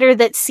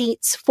that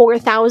seats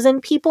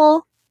 4,000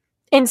 people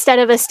instead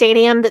of a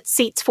stadium that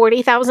seats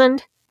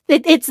 40,000.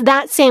 It's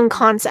that same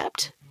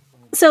concept.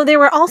 So there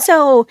were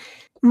also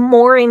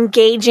more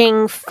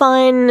engaging,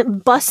 fun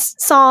bus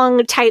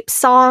song type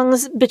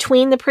songs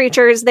between the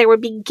preachers. There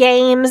would be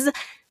games.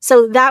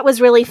 So that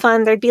was really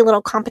fun. There'd be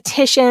little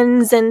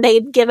competitions, and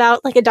they'd give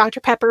out a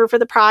Dr. Pepper for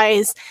the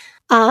prize.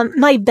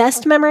 My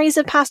best memories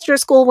of pastor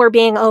school were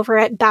being over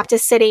at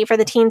Baptist City for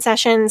the teen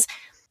sessions.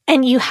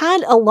 And you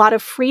had a lot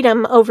of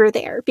freedom over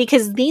there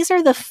because these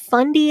are the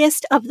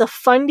fundiest of the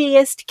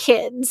fundiest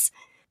kids.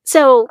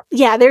 So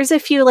yeah, there's a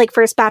few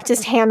First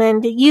Baptist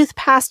Hammond youth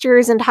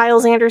pastors and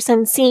Hyles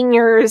Anderson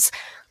seniors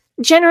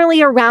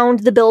generally around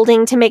the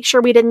building to make sure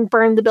we didn't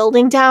burn the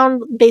building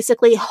down,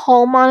 basically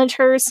hall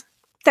monitors.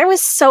 There was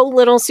so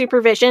little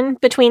supervision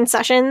between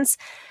sessions.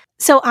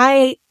 So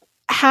I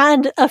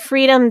had a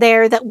freedom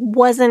there that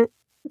wasn't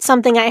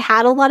something I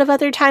had a lot of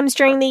other times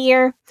during the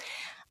year.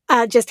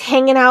 Just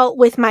hanging out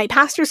with my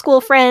pastor school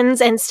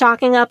friends and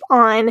stocking up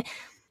on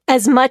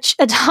as much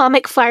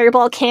Atomic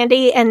Fireball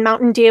candy and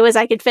Mountain Dew as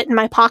I could fit in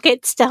my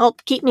pockets to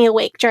help keep me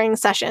awake during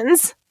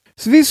sessions.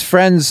 So these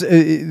friends,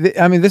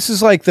 this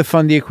is the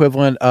fundy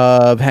equivalent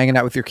of hanging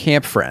out with your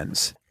camp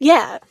friends.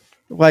 Yeah.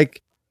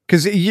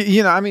 Because,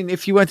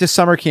 if you went to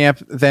summer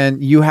camp, then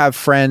you have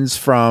friends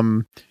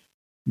from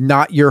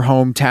not your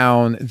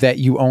hometown that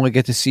you only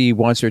get to see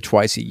once or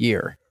twice a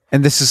year.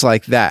 And this is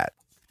like that.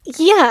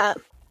 Yeah.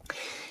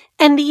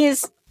 And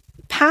these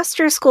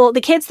pastor school,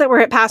 the kids that were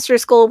at pastor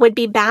school would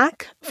be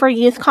back for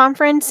youth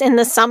conference in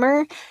the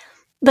summer,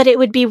 but it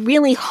would be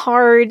really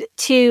hard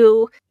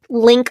to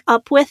link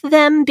up with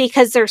them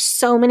because there's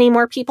so many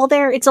more people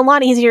there. It's a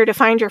lot easier to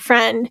find your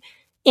friend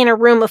in a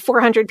room of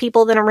 400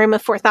 people than a room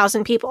of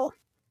 4,000 people.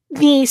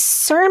 The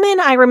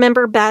sermon I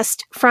remember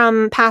best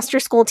from Pastor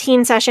School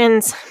Teen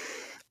Sessions,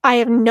 I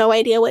have no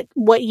idea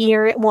what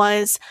year it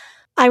was.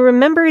 I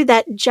remember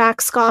that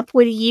Jack Scopp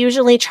would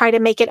usually try to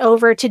make it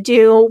over to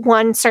do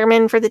one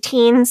sermon for the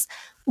teens,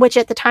 which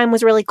at the time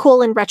was really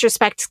cool. In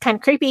retrospect, kind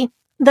of creepy.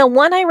 The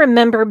one I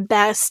remember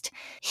best,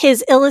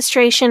 his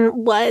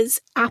illustration was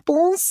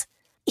apples.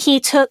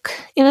 It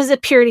was a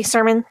purity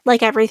sermon,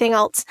 like everything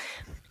else.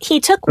 He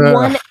took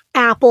one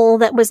apple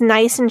that was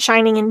nice and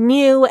shining and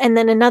new, and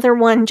then another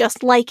one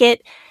just like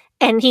it,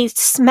 and he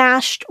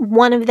smashed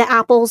one of the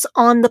apples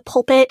on the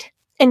pulpit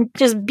and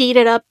just beat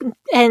it up.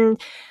 And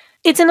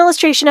it's an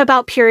illustration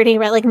about purity,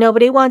 right? Like,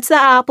 nobody wants the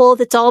apple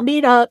that's all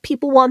beat up.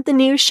 People want the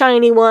new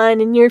shiny one,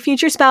 and your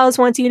future spouse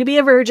wants you to be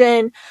a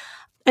virgin.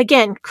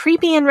 Again,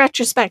 creepy in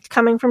retrospect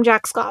coming from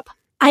Jack Scopp.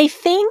 I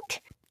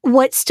think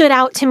what stood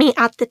out to me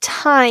at the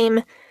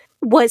time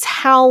was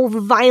how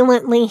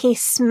violently he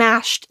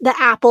smashed the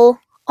apple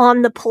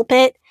on the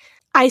pulpit.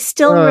 I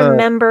still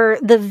remember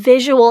the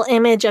visual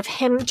image of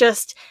him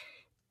just...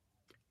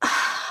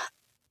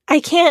 I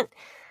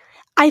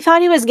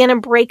thought he was going to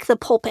break the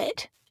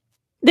pulpit.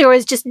 There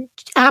was just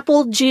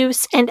apple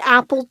juice and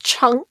apple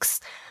chunks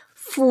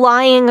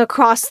flying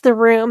across the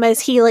room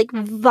as he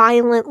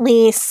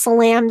violently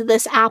slammed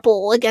this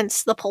apple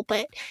against the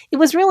pulpit. It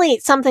was really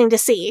something to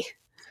see.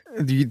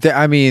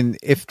 I mean,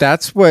 if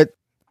that's what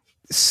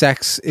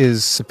sex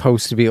is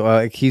supposed to be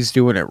like, he's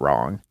doing it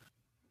wrong.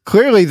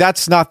 Clearly,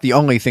 that's not the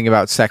only thing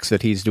about sex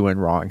that he's doing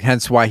wrong.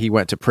 Hence why he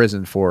went to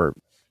prison for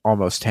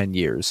almost 10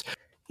 years.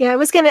 Yeah, I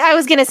was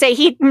gonna say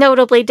he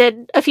notably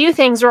did a few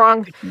things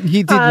wrong.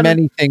 He did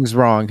many things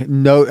wrong.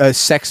 No,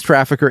 sex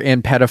trafficker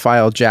and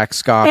pedophile Jack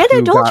Scopp,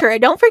 and adulterer.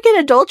 Don't forget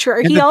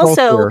adulterer. He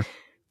also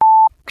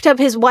f***ed up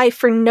his wife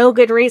for no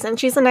good reason.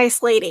 She's a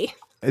nice lady.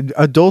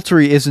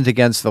 Adultery isn't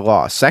against the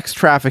law. Sex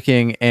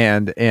trafficking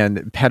and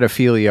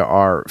pedophilia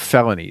are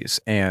felonies,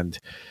 and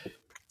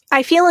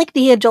I feel like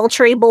the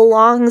adultery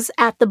belongs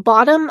at the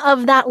bottom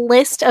of that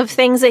list of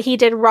things that he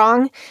did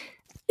wrong.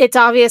 It's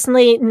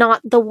obviously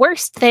not the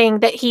worst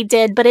thing that he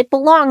did, but it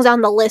belongs on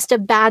the list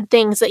of bad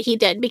things that he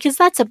did because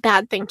that's a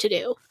bad thing to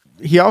do.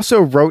 He also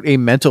wrote a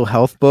mental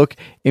health book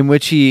in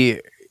which he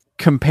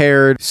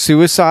compared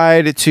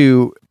suicide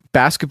to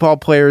basketball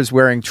players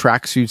wearing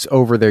tracksuits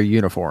over their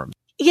uniforms.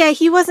 Yeah,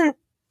 he wasn't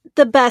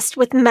the best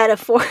with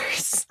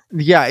metaphors.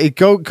 Yeah,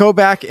 go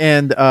back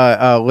and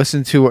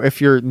listen to,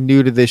 if you're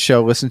new to this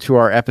show, listen to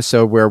our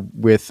episode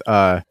with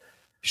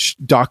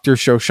Dr.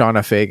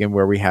 Shoshana Fagan,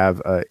 where we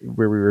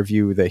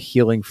review The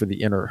Healing for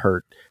the Inner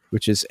Hurt,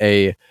 which is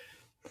a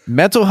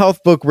mental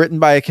health book written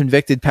by a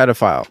convicted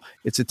pedophile.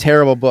 It's a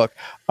terrible book.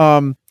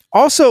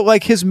 Also,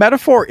 his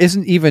metaphor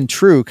isn't even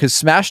true because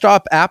smashed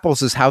up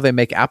apples is how they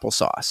make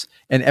applesauce,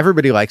 and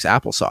everybody likes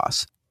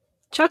applesauce.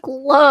 Chuck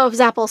loves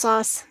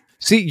applesauce.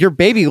 See, your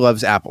baby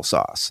loves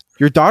applesauce.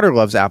 Your daughter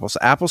loves applesauce.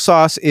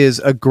 Applesauce is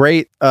a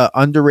great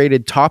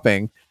underrated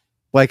topping,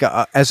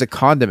 as a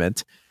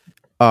condiment.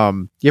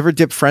 You ever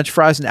dip French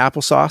fries in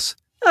applesauce?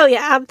 Oh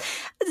yeah,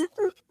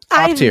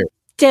 I've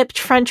dipped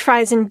French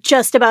fries in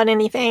just about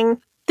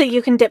anything that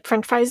you can dip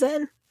French fries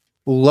in.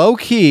 Low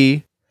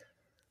key,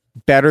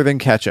 better than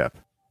ketchup.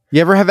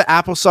 You ever have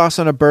applesauce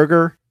on a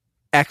burger?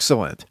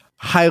 Excellent.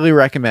 Highly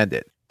recommend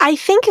it. I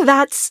think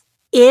that's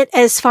it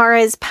as far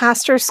as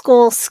pastor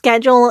school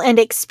schedule and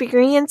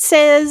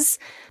experiences.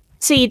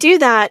 So you do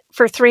that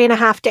for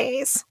 3.5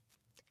 days.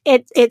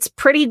 It's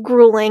pretty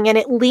grueling, and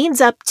it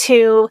leads up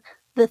to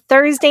the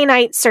Thursday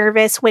night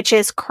service, which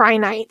is Cry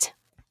Night.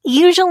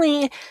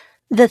 Usually,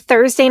 the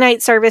Thursday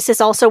night service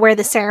is also where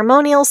the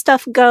ceremonial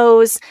stuff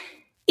goes.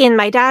 In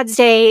my dad's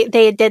day,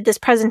 they did this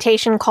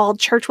presentation called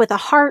Church with a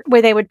Heart,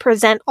 where they would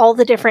present all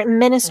the different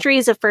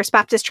ministries of First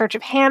Baptist Church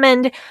of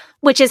Hammond,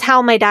 which is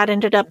how my dad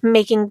ended up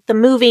making the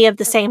movie of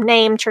the same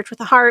name, Church with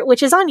a Heart,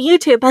 which is on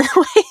YouTube, by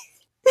the way,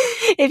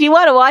 if you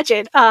want to watch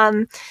it.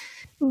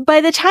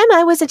 By the time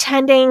I was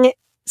attending,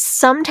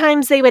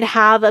 sometimes they would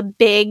have a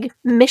big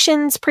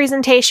missions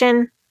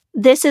presentation.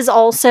 This is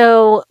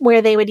also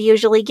where they would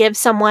usually give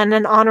someone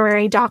an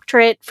honorary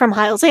doctorate from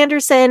Hyles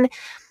Anderson.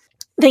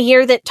 The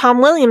year that Tom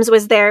Williams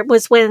was there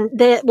was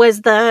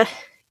the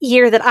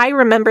year that I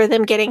remember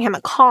them getting him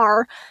a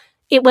car.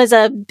 It was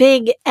a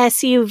big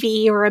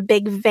SUV or a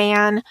big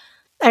van.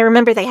 I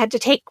remember they had to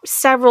take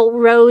several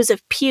rows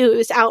of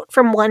pews out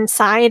from one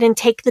side and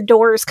take the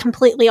doors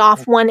completely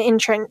off one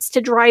entrance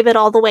to drive it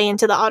all the way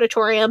into the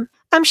auditorium.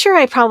 I'm sure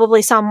I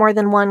probably saw more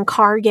than one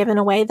car given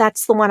away.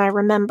 That's the one I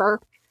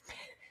remember.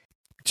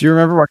 Do you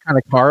remember what kind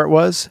of car it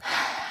was?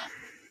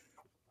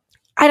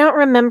 I don't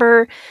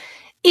remember.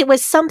 It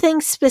was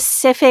something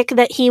specific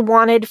that he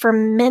wanted for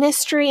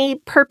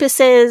ministry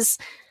purposes.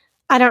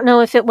 I don't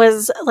know if it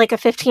was like a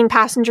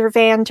 15-passenger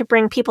van to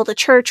bring people to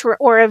church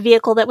or a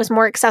vehicle that was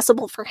more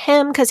accessible for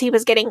him because he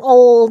was getting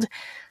old.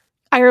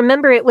 I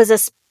remember it was a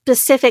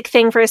specific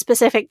thing for a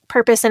specific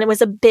purpose, and it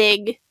was a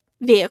big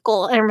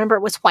vehicle. I remember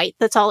it was white.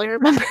 That's all I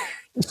remember.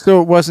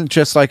 So it wasn't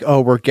just like,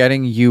 oh, we're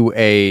getting you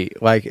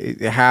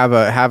have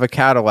a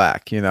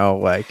Cadillac,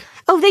 like.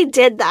 Oh, they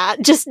did that.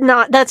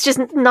 That's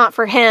just not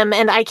for him.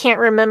 And I can't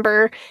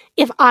remember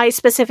if I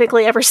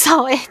specifically ever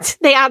saw it.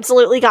 They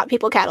absolutely got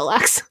people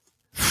Cadillacs.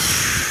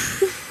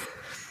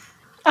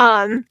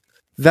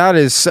 That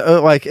is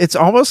it's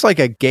almost like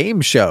a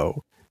game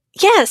show.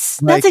 Yes,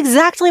 that's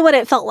exactly what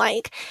it felt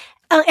like.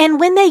 And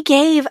when they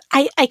gave,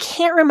 I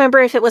can't remember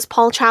if it was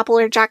Paul Chappell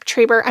or Jack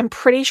Treber. I'm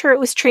pretty sure it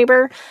was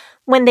Treber.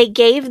 When they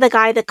gave the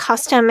guy the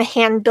custom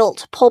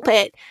hand-built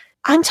pulpit,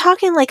 I'm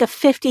talking like a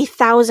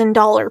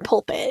 $50,000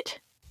 pulpit.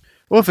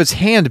 Well, if it's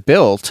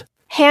hand-built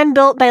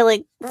by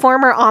like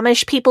former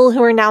Amish people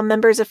who are now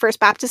members of First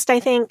Baptist, I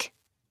think.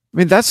 I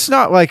mean, that's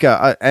not like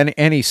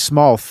any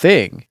small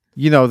thing.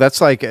 That's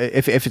like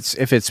if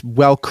it's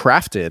well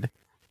crafted,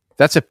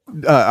 that's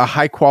a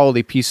high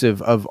quality piece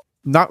of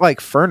not like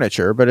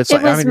furniture, but it's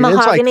like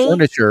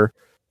furniture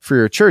for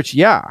your church.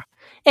 Yeah.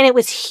 And it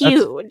was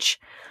huge.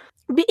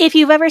 If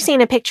you've ever seen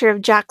a picture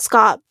of Jack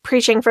Scott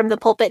preaching from the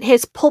pulpit,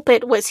 his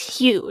pulpit was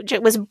huge.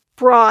 It was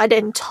broad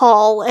and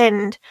tall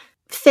and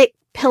thick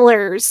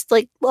pillars.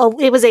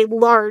 It was a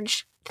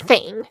large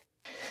thing.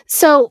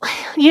 So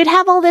you'd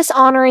have all this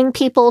honoring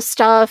people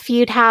stuff.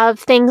 You'd have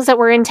things that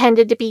were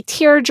intended to be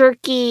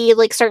tear-jerky,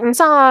 like certain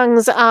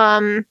songs,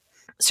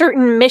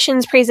 certain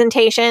missions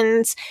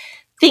presentations,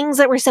 things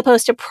that were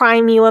supposed to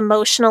prime you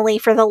emotionally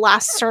for the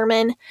last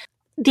sermon.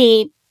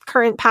 The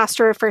current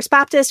pastor of First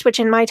Baptist, which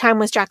in my time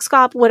was Jack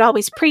Scott, would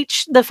always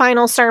preach the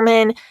final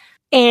sermon,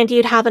 and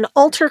you'd have an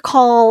altar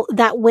call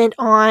that went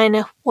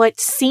on what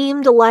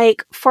seemed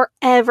like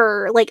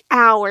forever, like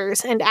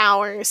hours and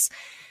hours.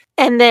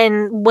 And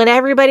then when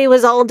everybody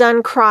was all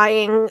done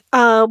crying,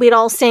 we'd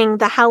all sing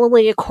the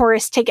Hallelujah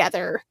chorus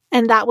together.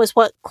 And that was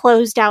what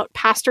closed out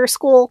pastor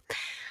school.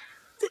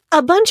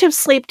 A bunch of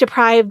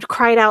sleep-deprived,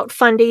 cried-out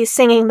fundies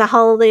singing the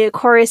Hallelujah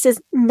chorus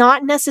is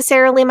not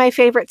necessarily my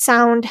favorite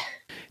sound.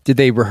 Did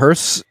they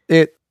rehearse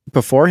it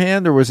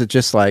beforehand, or was it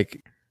just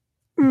like...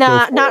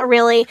 Nah, not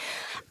really.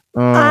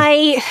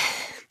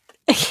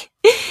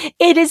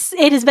 It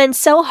has been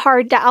so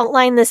hard to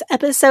outline this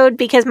episode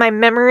because my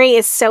memory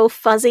is so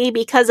fuzzy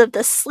because of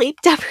the sleep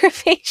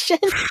deprivation.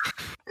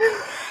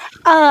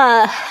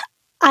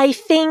 I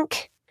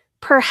think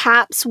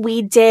perhaps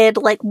we did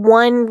like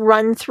one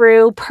run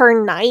through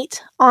per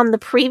night on the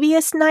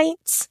previous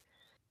nights.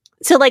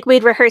 So like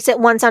we'd rehearse it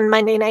once on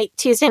Monday night,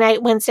 Tuesday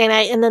night, Wednesday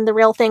night, and then the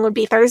real thing would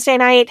be Thursday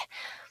night.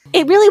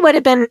 It really would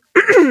have been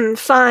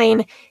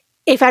fine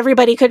if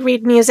everybody could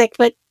read music,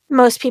 but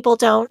most people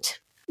don't.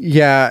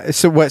 Yeah.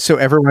 So what? So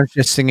everyone's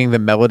just singing the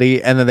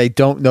melody, and then they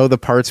don't know the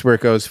parts where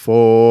it goes,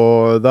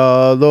 "For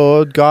the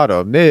Lord God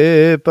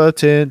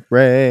omnipotent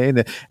reign,"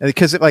 and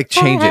because it like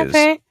changes.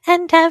 Forever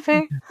and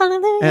ever,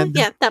 hallelujah.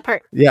 Yeah, that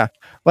part. Yeah,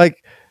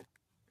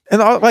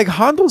 and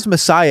Handel's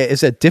Messiah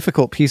is a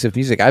difficult piece of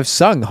music. I've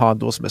sung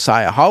Handel's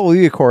Messiah.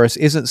 Hallelujah chorus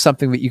isn't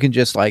something that you can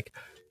just like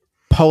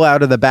pull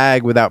out of the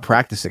bag without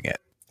practicing it.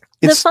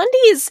 The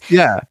fundies,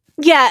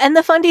 yeah, and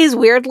the fundies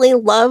weirdly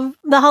love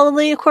the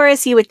Hallelujah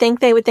chorus. You would think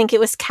they would think it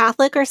was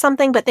Catholic or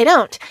something, but they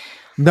don't.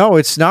 No,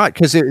 it's not,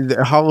 because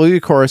the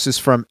Hallelujah chorus is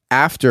from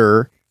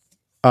after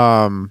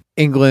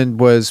England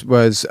was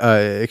because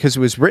it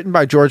was written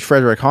by George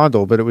Frederick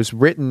Handel, but it was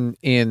written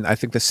in I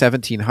think the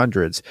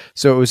 1700s.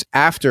 So it was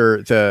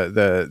after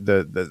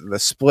the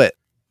split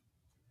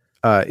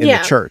in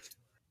the church.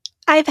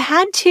 I've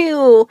had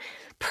to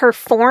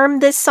perform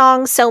this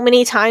song so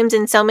many times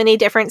in so many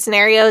different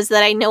scenarios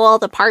that I know all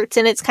the parts,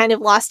 and it's kind of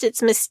lost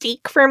its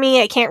mystique for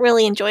me. I can't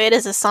really enjoy it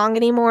as a song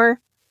anymore.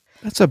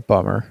 That's a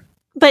bummer.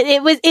 But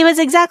it was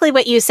exactly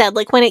what you said.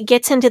 Like when it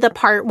gets into the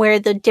part where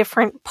the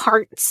different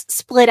parts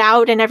split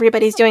out and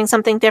everybody's doing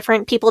something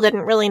different, people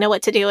didn't really know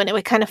what to do, and it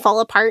would kind of fall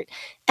apart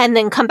and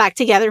then come back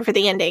together for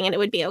the ending, and it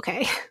would be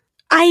okay.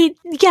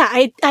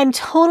 I'm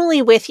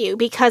totally with you,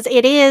 because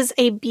it is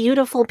a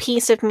beautiful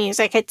piece of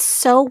music. It's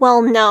so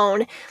well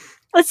known.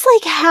 It's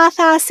like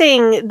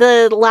half-assing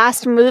the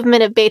last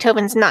movement of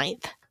Beethoven's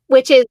Ninth,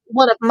 which is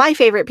one of my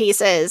favorite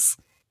pieces,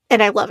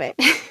 and I love it.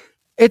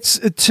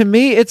 To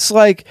me, it's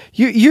like,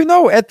 you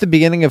know, at the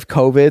beginning of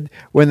COVID,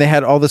 when they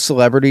had all the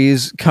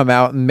celebrities come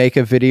out and make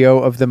a video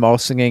of them all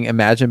singing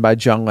Imagine by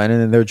John Lennon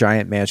in their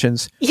giant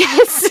mansions.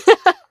 Yes.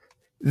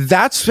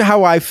 That's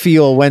how I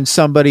feel when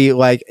somebody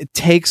like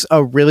takes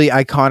a really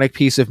iconic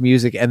piece of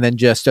music and then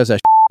just does a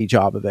shitty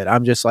job of it.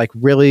 I'm just like,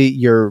 really?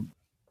 You're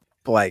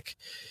like...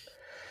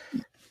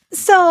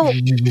 So,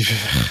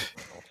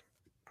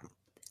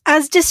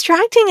 as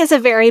distracting as a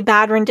very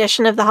bad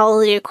rendition of the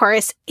Hallelujah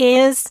chorus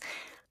is,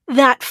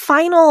 that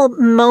final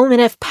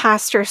moment of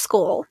pastor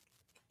school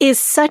is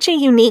such a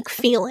unique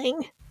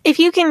feeling. If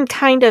you can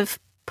kind of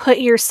put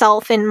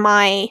yourself in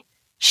my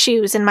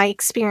shoes and my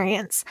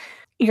experience,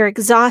 you're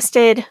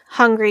exhausted,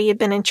 hungry, you've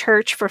been in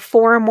church for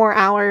 4 or more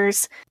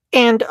hours,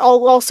 and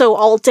also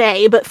all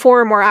day, but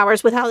 4 or more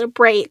hours without a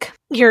break.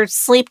 You're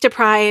sleep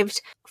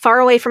deprived, far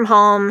away from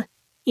home.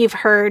 You've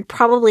heard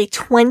probably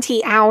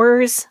 20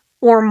 hours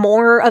or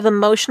more of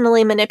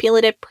emotionally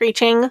manipulative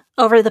preaching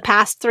over the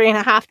past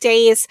 3.5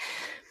 days.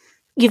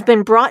 You've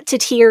been brought to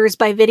tears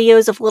by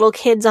videos of little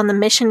kids on the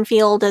mission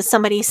field as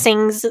somebody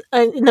sings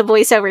in the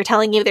voiceover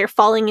telling you they're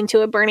falling into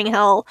a burning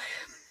hell.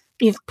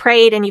 You've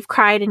prayed and you've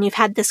cried and you've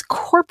had this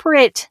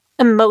corporate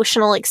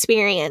emotional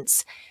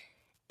experience.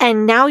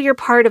 And now you're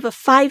part of a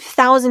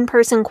 5,000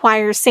 person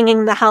choir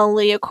singing the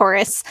Hallelujah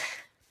chorus.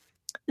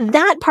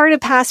 That part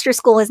of pastor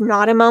school is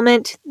not a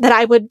moment that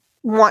I would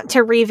want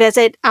to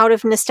revisit out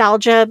of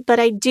nostalgia, but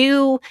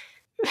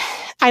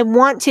I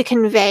want to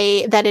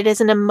convey that it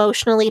is an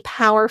emotionally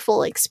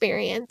powerful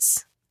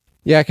experience.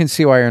 Yeah, I can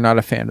see why you're not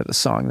a fan of the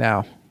song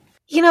now.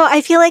 You know,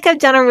 I feel like I've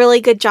done a really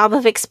good job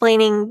of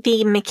explaining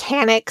the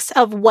mechanics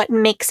of what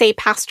makes a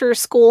pastor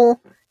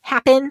school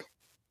happen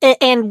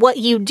and what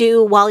you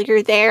do while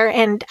you're there.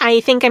 And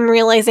I think I'm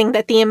realizing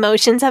that the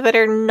emotions of it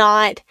are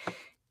not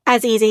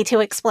as easy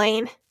to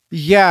explain.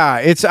 Yeah,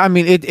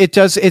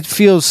 it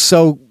feels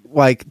so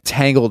like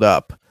tangled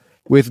up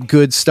with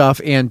good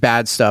stuff and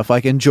bad stuff,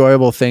 like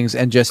enjoyable things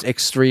and just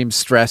extreme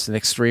stress and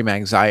extreme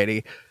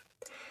anxiety.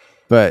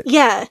 But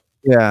yeah.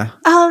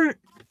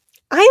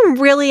 I'm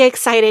really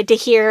excited to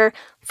hear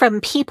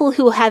from people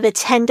who have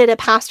attended a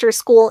pastor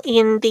school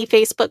in the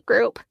Facebook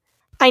group.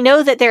 I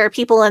know that there are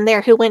people in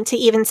there who went to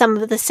even some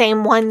of the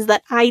same ones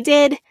that I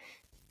did.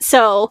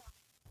 So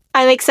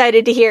I'm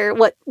excited to hear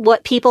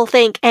what people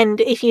think, and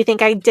if you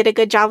think I did a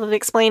good job of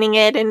explaining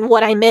it and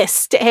what I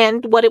missed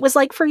and what it was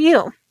like for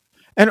you.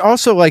 And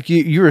also, like,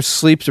 you were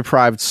sleep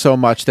deprived so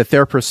much that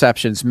their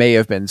perceptions may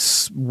have been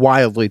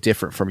wildly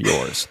different from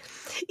yours.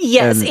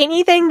 Yes,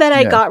 anything that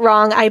I got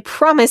wrong, I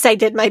promise I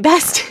did my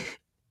best.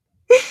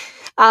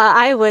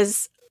 I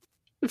was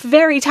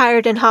very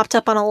tired and hopped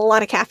up on a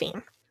lot of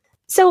caffeine.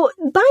 So,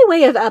 by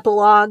way of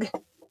epilogue,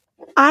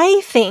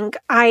 I think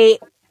I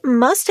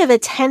must have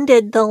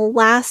attended the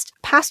last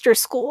pastor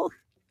school.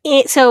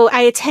 So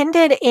I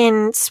attended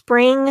in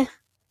spring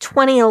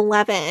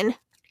 2011.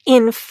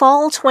 In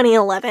fall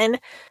 2011,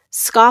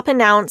 SCOP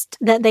announced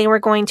that they were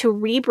going to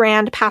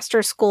rebrand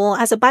pastor school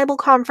as a Bible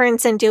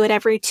conference and do it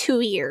every 2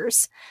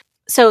 years.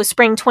 So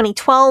spring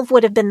 2012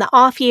 would have been the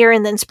off year,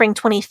 and then spring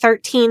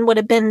 2013 would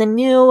have been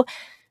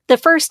the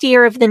first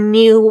year of the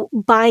new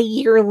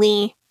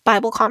bi-yearly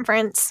Bible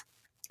conference.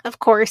 Of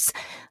course,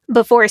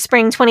 before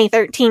spring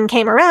 2013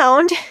 came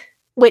around,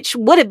 which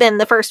would have been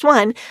the first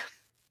one,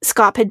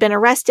 SCOP had been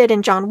arrested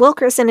and John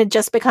Wilkerson had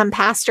just become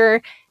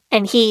pastor,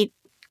 and he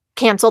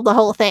canceled the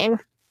whole thing.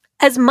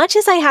 As much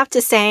as I have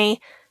to say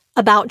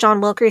about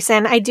John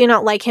Wilkerson, I do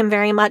not like him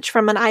very much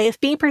from an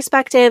IFB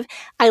perspective.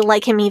 I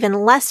like him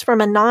even less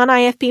from a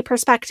non-IFB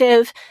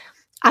perspective.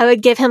 I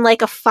would give him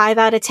like a 5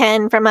 out of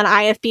 10 from an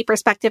IFB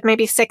perspective,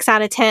 maybe 6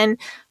 out of 10.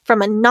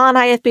 From a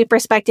non-IFB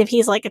perspective,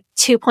 he's like a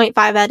 2.5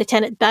 out of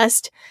 10 at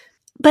best.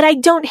 But I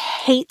don't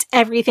hate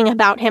everything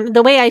about him.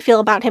 The way I feel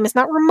about him is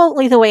not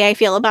remotely the way I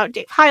feel about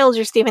Dave Hiles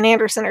or Steven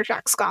Anderson or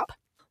Jack Scott.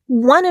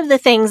 One of the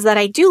things that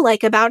I do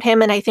like about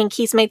him, and I think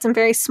he's made some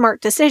very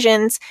smart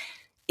decisions,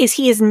 is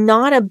he is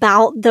not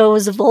about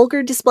those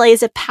vulgar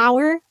displays of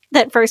power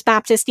that First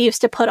Baptist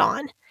used to put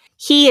on.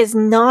 He is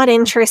not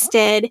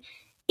interested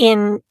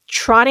in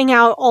trotting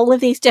out all of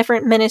these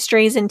different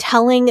ministries and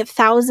telling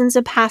thousands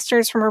of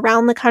pastors from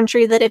around the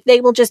country that if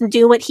they will just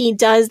do what he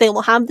does, they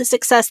will have the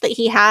success that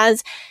he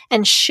has,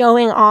 and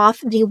showing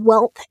off the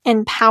wealth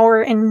and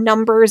power and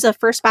numbers of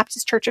First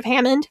Baptist Church of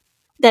Hammond.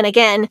 Then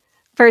again,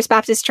 First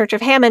Baptist Church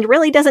of Hammond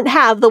really doesn't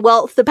have the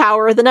wealth, the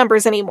power, or the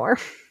numbers anymore.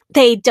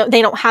 They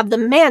don't have the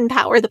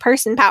manpower, the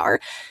person power,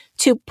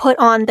 to put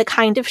on the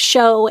kind of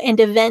show and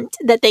event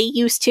that they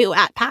used to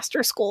at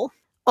pastor school.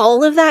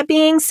 All of that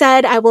being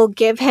said, I will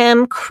give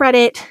him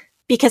credit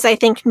because I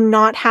think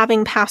not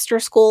having pastor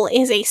school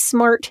is a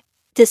smart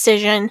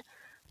decision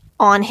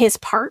on his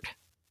part.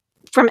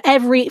 From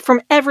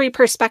every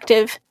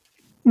perspective,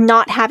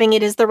 not having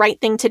it is the right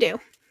thing to do.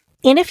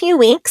 In a few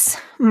weeks,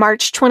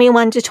 March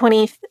 21st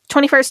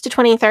to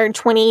 23rd,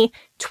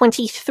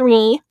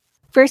 2023,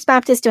 First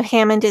Baptist of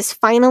Hammond is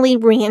finally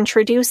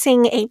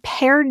reintroducing a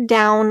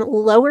pared-down,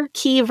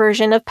 lower-key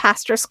version of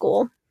pastor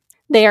school.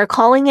 They are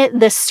calling it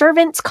the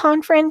Servants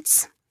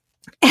Conference,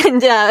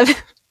 and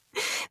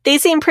they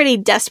seem pretty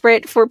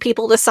desperate for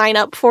people to sign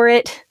up for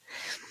it.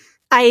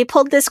 I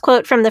pulled this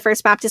quote from the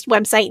First Baptist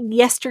website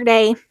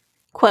yesterday.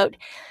 Quote,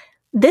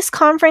 "This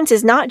conference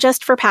is not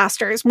just for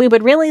pastors. We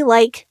would really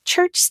like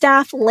church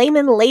staff,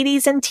 laymen,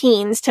 ladies, and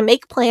teens to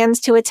make plans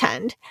to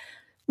attend.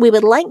 We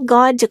would like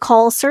God to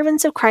call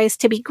servants of Christ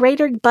to be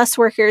greater bus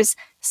workers,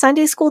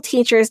 Sunday school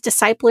teachers,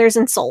 disciplers,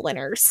 and soul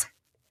winners."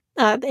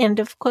 End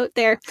of quote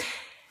there.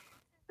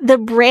 The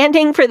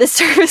branding for the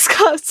Servants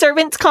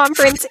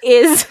Conference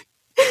is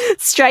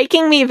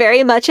striking me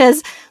very much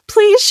as,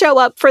 please show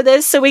up for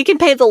this so we can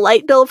pay the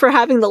light bill for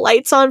having the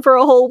lights on for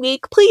a whole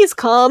week. Please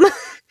come.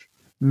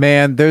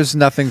 Man, there's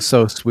nothing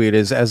so sweet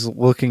as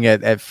looking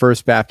at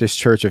First Baptist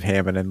Church of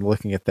Hammond and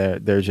looking at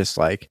they're just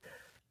like...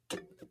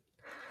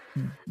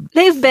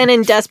 They've been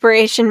in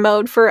desperation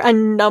mode for a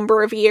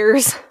number of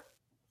years.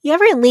 You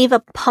ever leave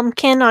a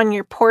pumpkin on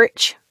your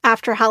porch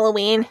after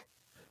Halloween?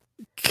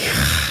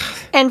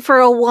 And for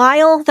a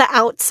while, the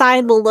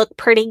outside will look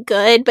pretty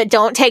good, but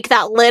don't take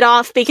that lid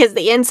off because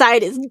the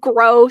inside is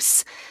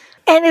gross.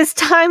 And as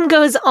time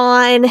goes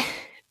on,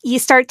 you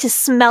start to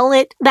smell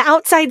it. The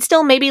outside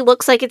still maybe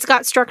looks like it's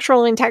got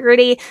structural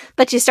integrity,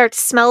 but you start to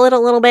smell it a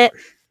little bit.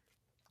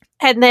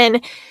 And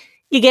then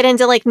you get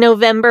into like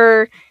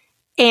November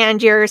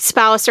and your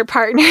spouse or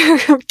partner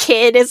or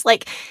kid is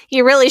like,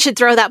 you really should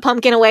throw that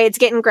pumpkin away. It's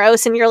getting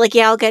gross. And you're like,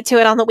 yeah, I'll get to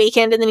it on the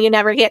weekend. And then you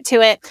never get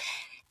to it.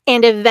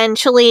 And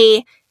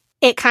eventually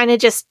it kind of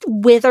just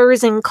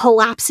withers and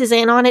collapses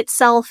in on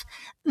itself.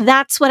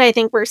 That's what I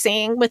think we're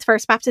seeing with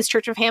First Baptist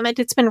Church of Hammond.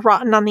 It's been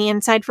rotten on the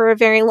inside for a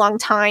very long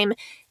time.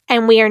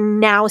 And we are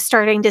now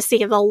starting to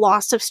see the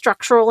loss of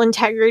structural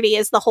integrity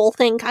as the whole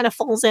thing kind of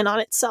falls in on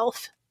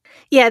itself.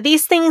 Yeah,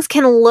 these things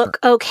can look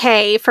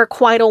okay for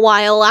quite a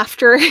while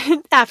after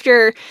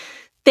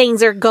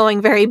things are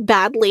going very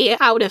badly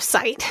out of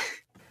sight.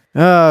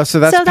 Oh, so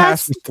that's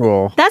pastor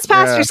school. That's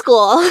pastor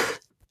school.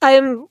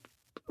 I'm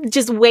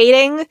just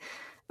waiting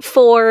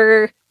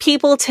for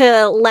people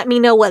to let me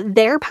know what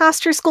their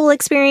pastor school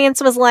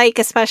experience was like,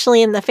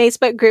 especially in the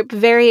Facebook group.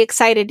 Very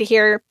excited to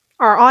hear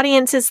our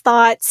audience's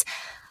thoughts.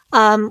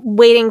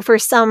 Waiting for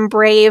some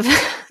brave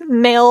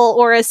male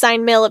or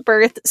assigned male at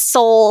birth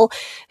soul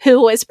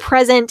who was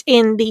present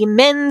in the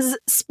men's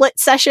split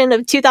session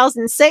of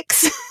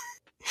 2006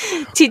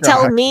 to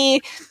tell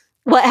me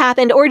what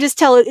happened, or just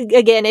tell,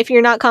 again, if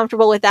you're not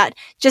comfortable with that,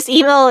 just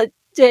email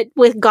it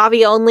with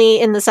Gavi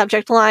only in the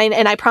subject line,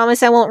 and I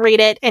promise I won't read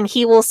it, and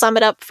he will sum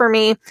it up for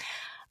me.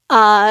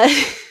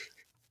 I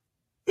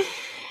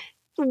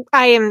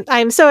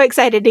am so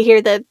excited to hear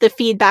the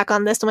feedback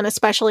on this one,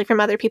 especially from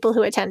other people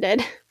who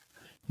attended.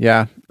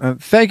 Yeah.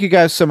 Thank you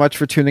guys so much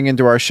for tuning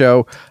into our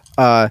show.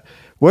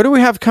 What do we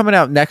have coming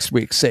out next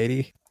week,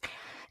 Sadie?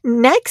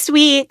 Next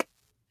week,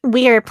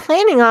 we are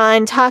planning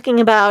on talking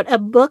about a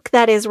book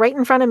that is right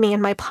in front of me in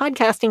my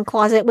podcasting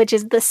closet, which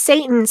is The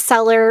Satan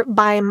Seller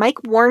by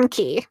Mike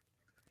Warnke.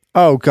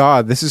 Oh,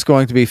 God, this is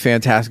going to be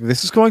fantastic.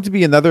 This is going to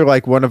be another,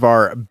 like, one of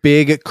our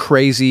big,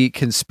 crazy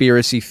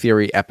conspiracy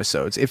theory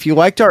episodes. If you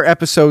liked our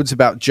episodes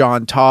about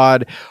John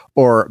Todd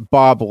or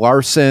Bob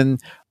Larson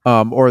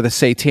or the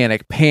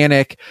Satanic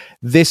Panic,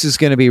 this is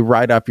going to be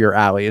right up your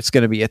alley. It's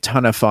going to be a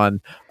ton of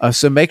fun.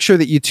 So make sure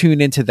that you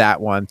tune into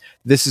that one.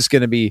 This is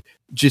going to be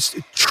just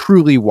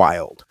truly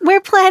wild.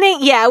 We're planning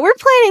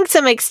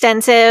some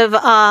extensive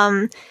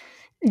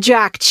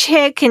Jack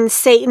Chick and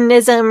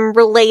Satanism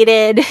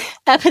related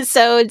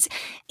episodes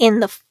in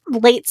the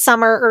late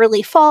summer,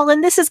 early fall.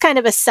 And this is kind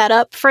of a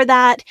setup for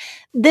that.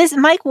 This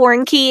Mike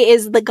Warnke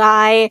is the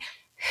guy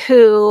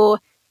who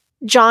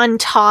John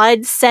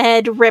Todd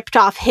said ripped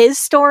off his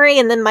story.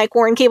 And then Mike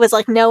Warnke was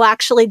like, no,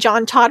 actually,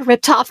 John Todd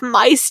ripped off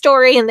my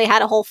story. And they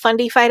had a whole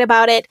fundy fight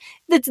about it.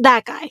 It's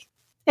that guy.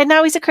 And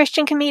now he's a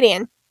Christian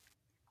comedian.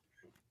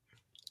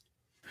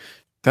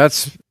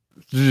 That's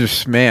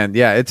just, man,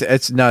 yeah,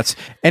 it's nuts.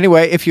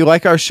 Anyway, if you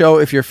like our show,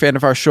 if you're a fan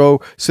of our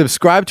show,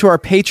 subscribe to our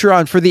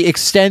Patreon for the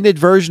extended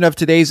version of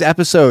today's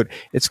episode.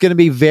 It's going to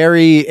be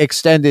very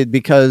extended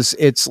because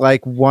it's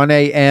like 1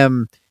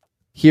 a.m.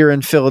 here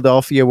in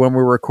Philadelphia when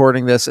we're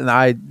recording this, and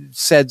I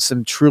said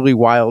some truly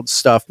wild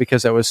stuff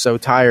because I was so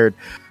tired.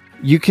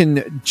 You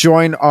can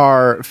join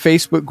our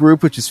Facebook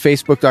group, which is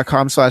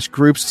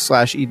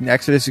facebook.com/groups/Eden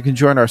Exodus. You can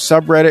join our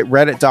subreddit,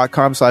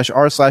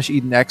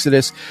 reddit.com/r/Eden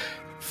Exodus.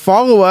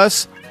 Follow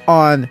us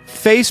on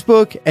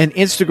Facebook and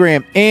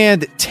Instagram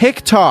and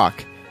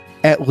TikTok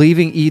at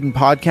Leaving Eden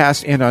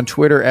Podcast, and on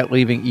Twitter at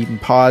Leaving Eden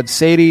Pod.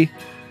 Sadie,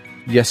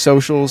 yes,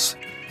 socials.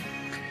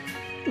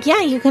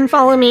 Yeah, you can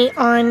follow me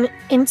on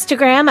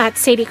Instagram at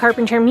Sadie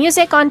Carpenter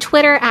Music, on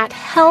Twitter at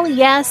Hell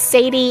Yes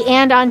Sadie,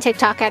 and on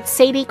TikTok at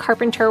Sadie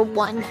Carpenter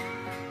 1.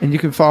 And you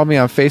can follow me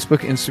on Facebook,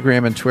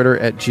 Instagram, and Twitter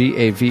at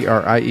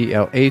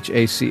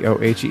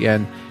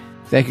GAVRIELHACOHEN.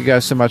 Thank you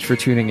guys so much for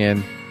tuning in.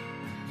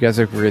 You guys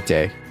have a great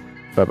day.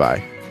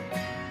 Bye-bye.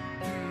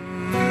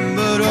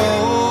 But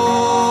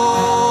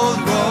old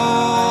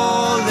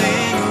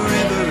rolling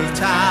river of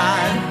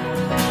time,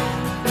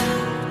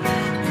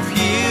 you've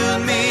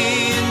healed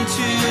me in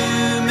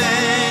too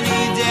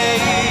many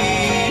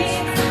days.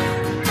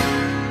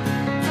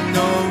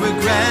 No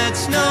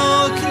regrets,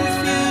 no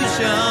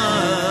confusion,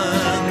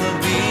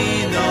 there'll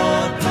be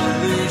no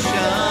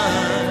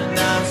pollution.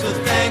 I'm so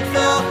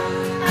thankful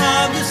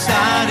I've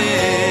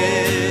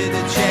decided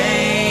to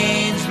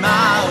change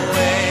my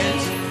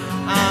ways.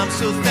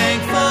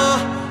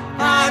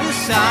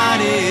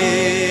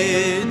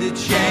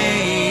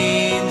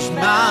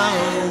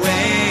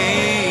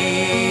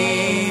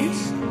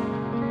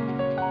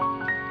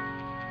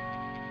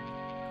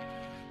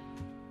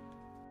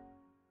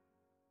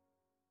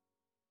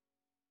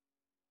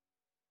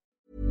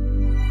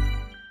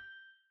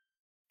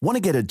 Want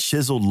to get a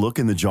chiseled look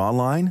in the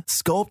jawline?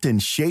 Sculpt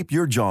and shape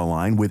your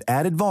jawline with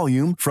added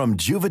volume from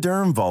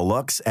Juvederm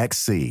Volux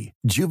XC.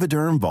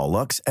 Juvederm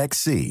Volux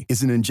XC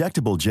is an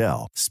injectable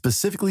gel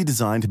specifically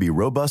designed to be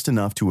robust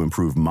enough to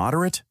improve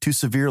moderate to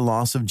severe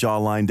loss of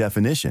jawline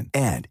definition.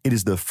 And it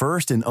is the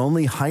first and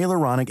only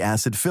hyaluronic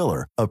acid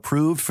filler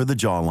approved for the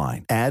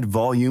jawline. Add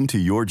volume to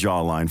your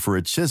jawline for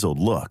a chiseled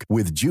look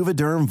with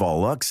Juvederm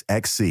Volux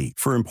XC.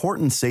 For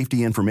important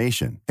safety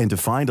information and to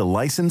find a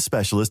licensed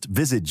specialist,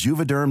 visit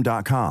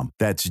Juvederm.com.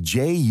 That's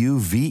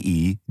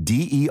Juvederm.com.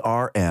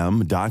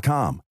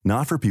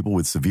 Not for people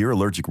with severe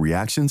allergic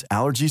reactions,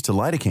 allergies to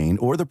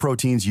lidocaine, or the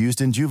proteins used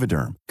in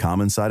Juvederm.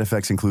 Common side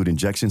effects include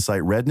injection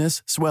site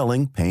redness,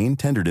 swelling, pain,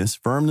 tenderness,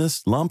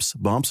 firmness, lumps,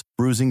 bumps,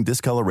 bruising,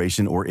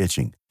 discoloration, or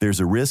itching. There's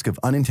a risk of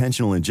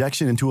unintentional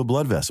injection into a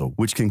blood vessel,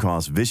 which can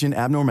cause vision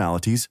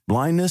abnormalities,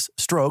 blindness,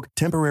 stroke,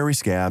 temporary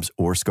scabs,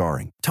 or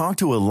scarring. Talk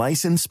to a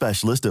licensed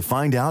specialist to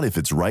find out if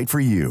it's right for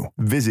you.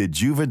 Visit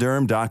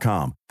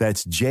Juvederm.com.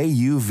 That's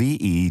Juvederm.com.